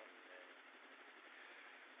humbled. Amen.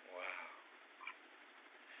 Wow.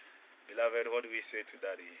 Beloved, what do we say to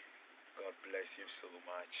Daddy? God bless you so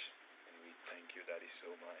much. And we thank you, Daddy,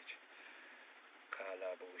 so much.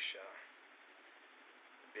 Kalabosha.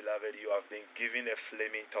 Beloved, you have been given a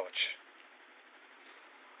flaming torch.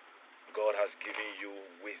 God has given you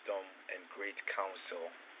wisdom and great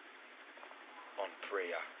counsel on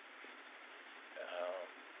prayer.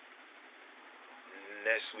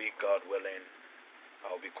 Next week, God willing,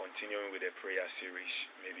 I'll be continuing with a prayer series.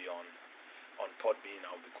 Maybe on Podbean,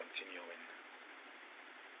 I'll be continuing.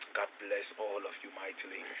 God bless all of you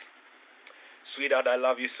mightily. Sweetheart, I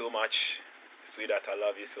love you so much. Sweetheart, I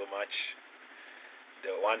love you so much.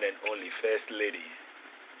 The one and only First Lady.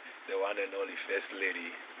 The one and only First Lady,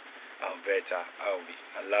 Alberta Albi.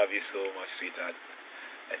 I love you so much, sweetheart.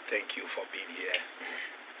 And thank you for being here.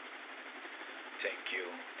 Thank you.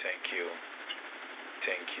 Thank you.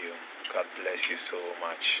 Thank you. God bless you so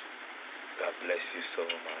much. God bless you so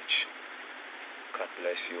much. God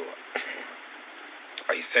bless you.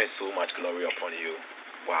 I sense so much glory upon you.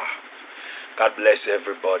 Wow. God bless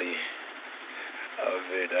everybody.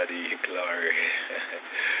 Daddy, glory.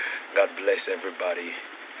 God bless everybody.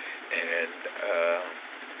 And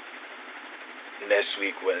next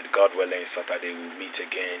week, when God willing, Saturday, we'll meet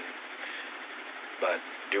again. But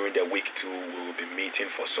during the week too, we will be meeting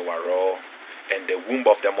for Sowaro and the womb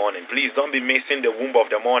of the morning. Please don't be missing the womb of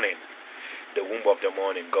the morning. The womb of the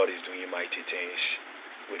morning, God is doing mighty things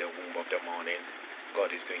with the womb of the morning.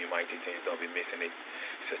 God is doing mighty things. Don't be missing it.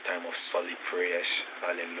 It's a time of solid prayers.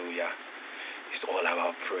 Hallelujah. It's all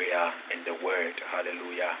about prayer and the word.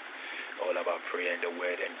 Hallelujah. All about prayer and the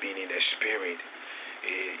word and being in the spirit.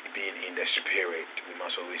 Being in the spirit. We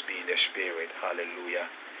must always be in the spirit. Hallelujah.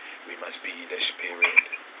 We must be in the spirit.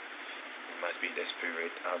 We must be in the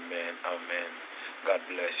spirit. Amen. Amen. God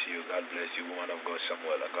bless you. God bless you, woman of God,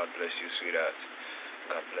 Samuela. God bless you, sweetheart.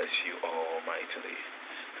 God bless you almightily.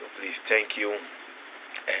 So please, thank you.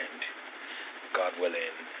 And God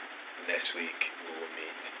willing, next week we will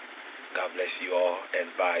meet. God bless you all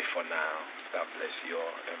and bye for now. God bless you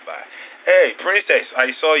all and bye. Hey, Princess,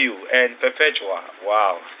 I saw you. And Perpetua.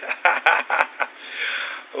 Wow.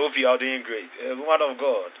 Hope you are doing great. Woman of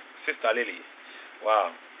God, Sister Lily.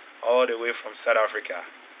 Wow. All the way from South Africa.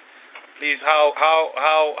 Please, how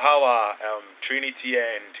are Trinity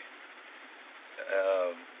and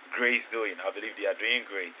Grace doing? I believe they are doing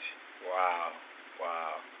great. Wow.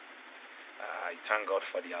 Wow. I thank God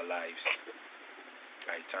for their lives.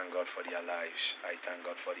 I thank God for their lives. I thank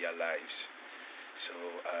God for their lives. So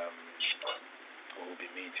we will be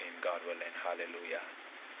meeting, God willing. Hallelujah.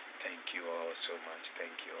 Thank you all so much.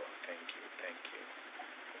 Thank you all. Thank you. Thank you.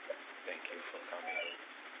 Thank you for coming.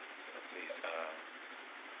 So please,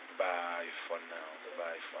 bye for now.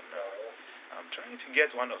 Bye for now. I'm trying to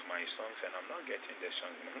get one of my songs and I'm not getting the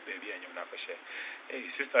song. Baby, and you're not share. Hey,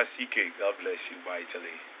 Sister CK, God bless you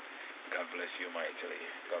mightily. God bless you mightily.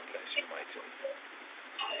 God bless you mightily.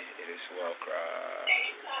 It is well, cry.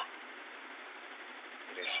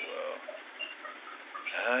 It is well.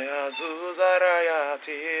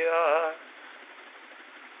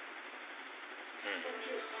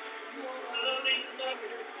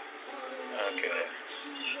 Okay.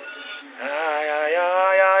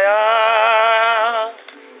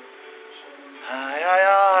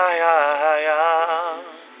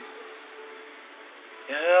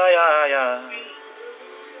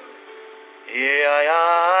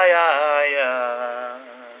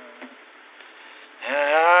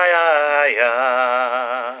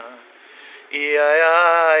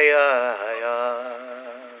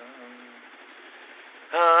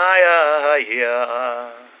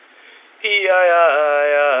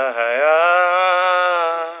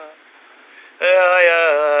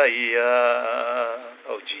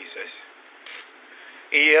 Oh, Jesus.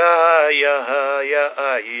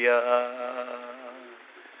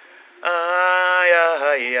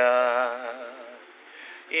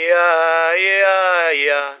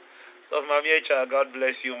 So, Mamiecha, God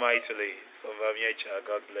bless you mightily. So, Mamiecha,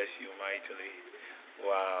 God bless you mightily.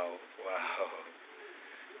 Wow, wow.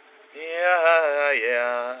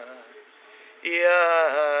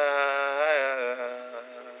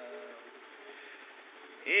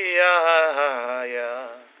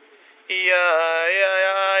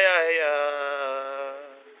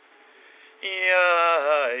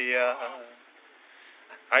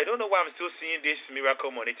 I don't know why I'm still seeing this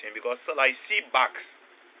miracle money thing because still I see bags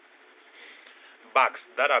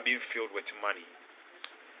that are being filled with money.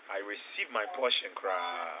 I receive my portion, cry.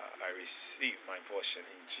 I receive my portion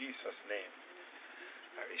in Jesus' name.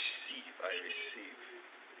 I receive. I receive.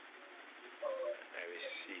 I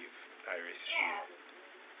receive. I receive.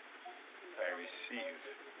 I receive.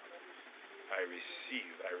 I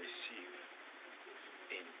receive. I receive.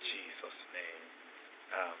 In Jesus' name.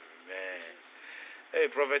 Amen. Hey,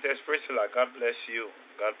 Prophetess Priscilla, God bless you.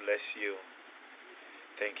 God bless you.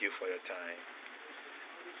 Thank you for your time.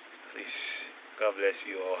 Please, God bless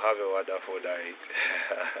you all. Have a wonderful night.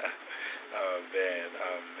 Amen.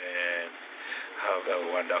 Amen. Have a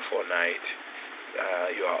wonderful night.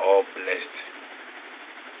 You are all blessed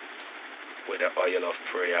with the oil of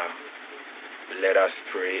prayer. Let us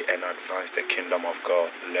pray and advance the kingdom of God.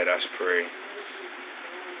 Let us pray.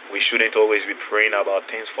 We shouldn't always be praying about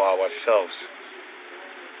things for ourselves.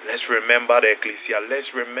 Let's remember the ecclesia. Let's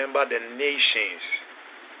remember the nations.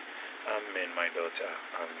 Amen, my daughter.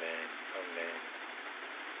 Amen. Amen.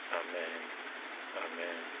 Amen.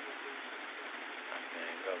 Amen.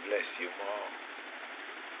 Amen. God bless you more.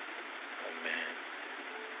 Amen.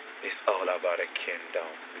 It's all about the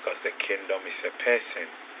kingdom, because the kingdom is a person.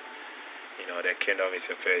 You know, the kingdom is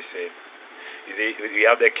a person. You see, we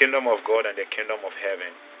have the kingdom of God and the kingdom of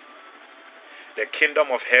heaven. The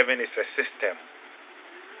kingdom of heaven is a system.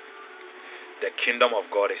 The kingdom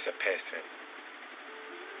of God is a person.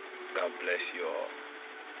 God bless you all.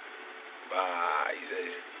 Bye. He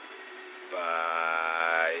says,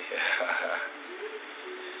 bye.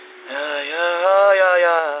 Yeah.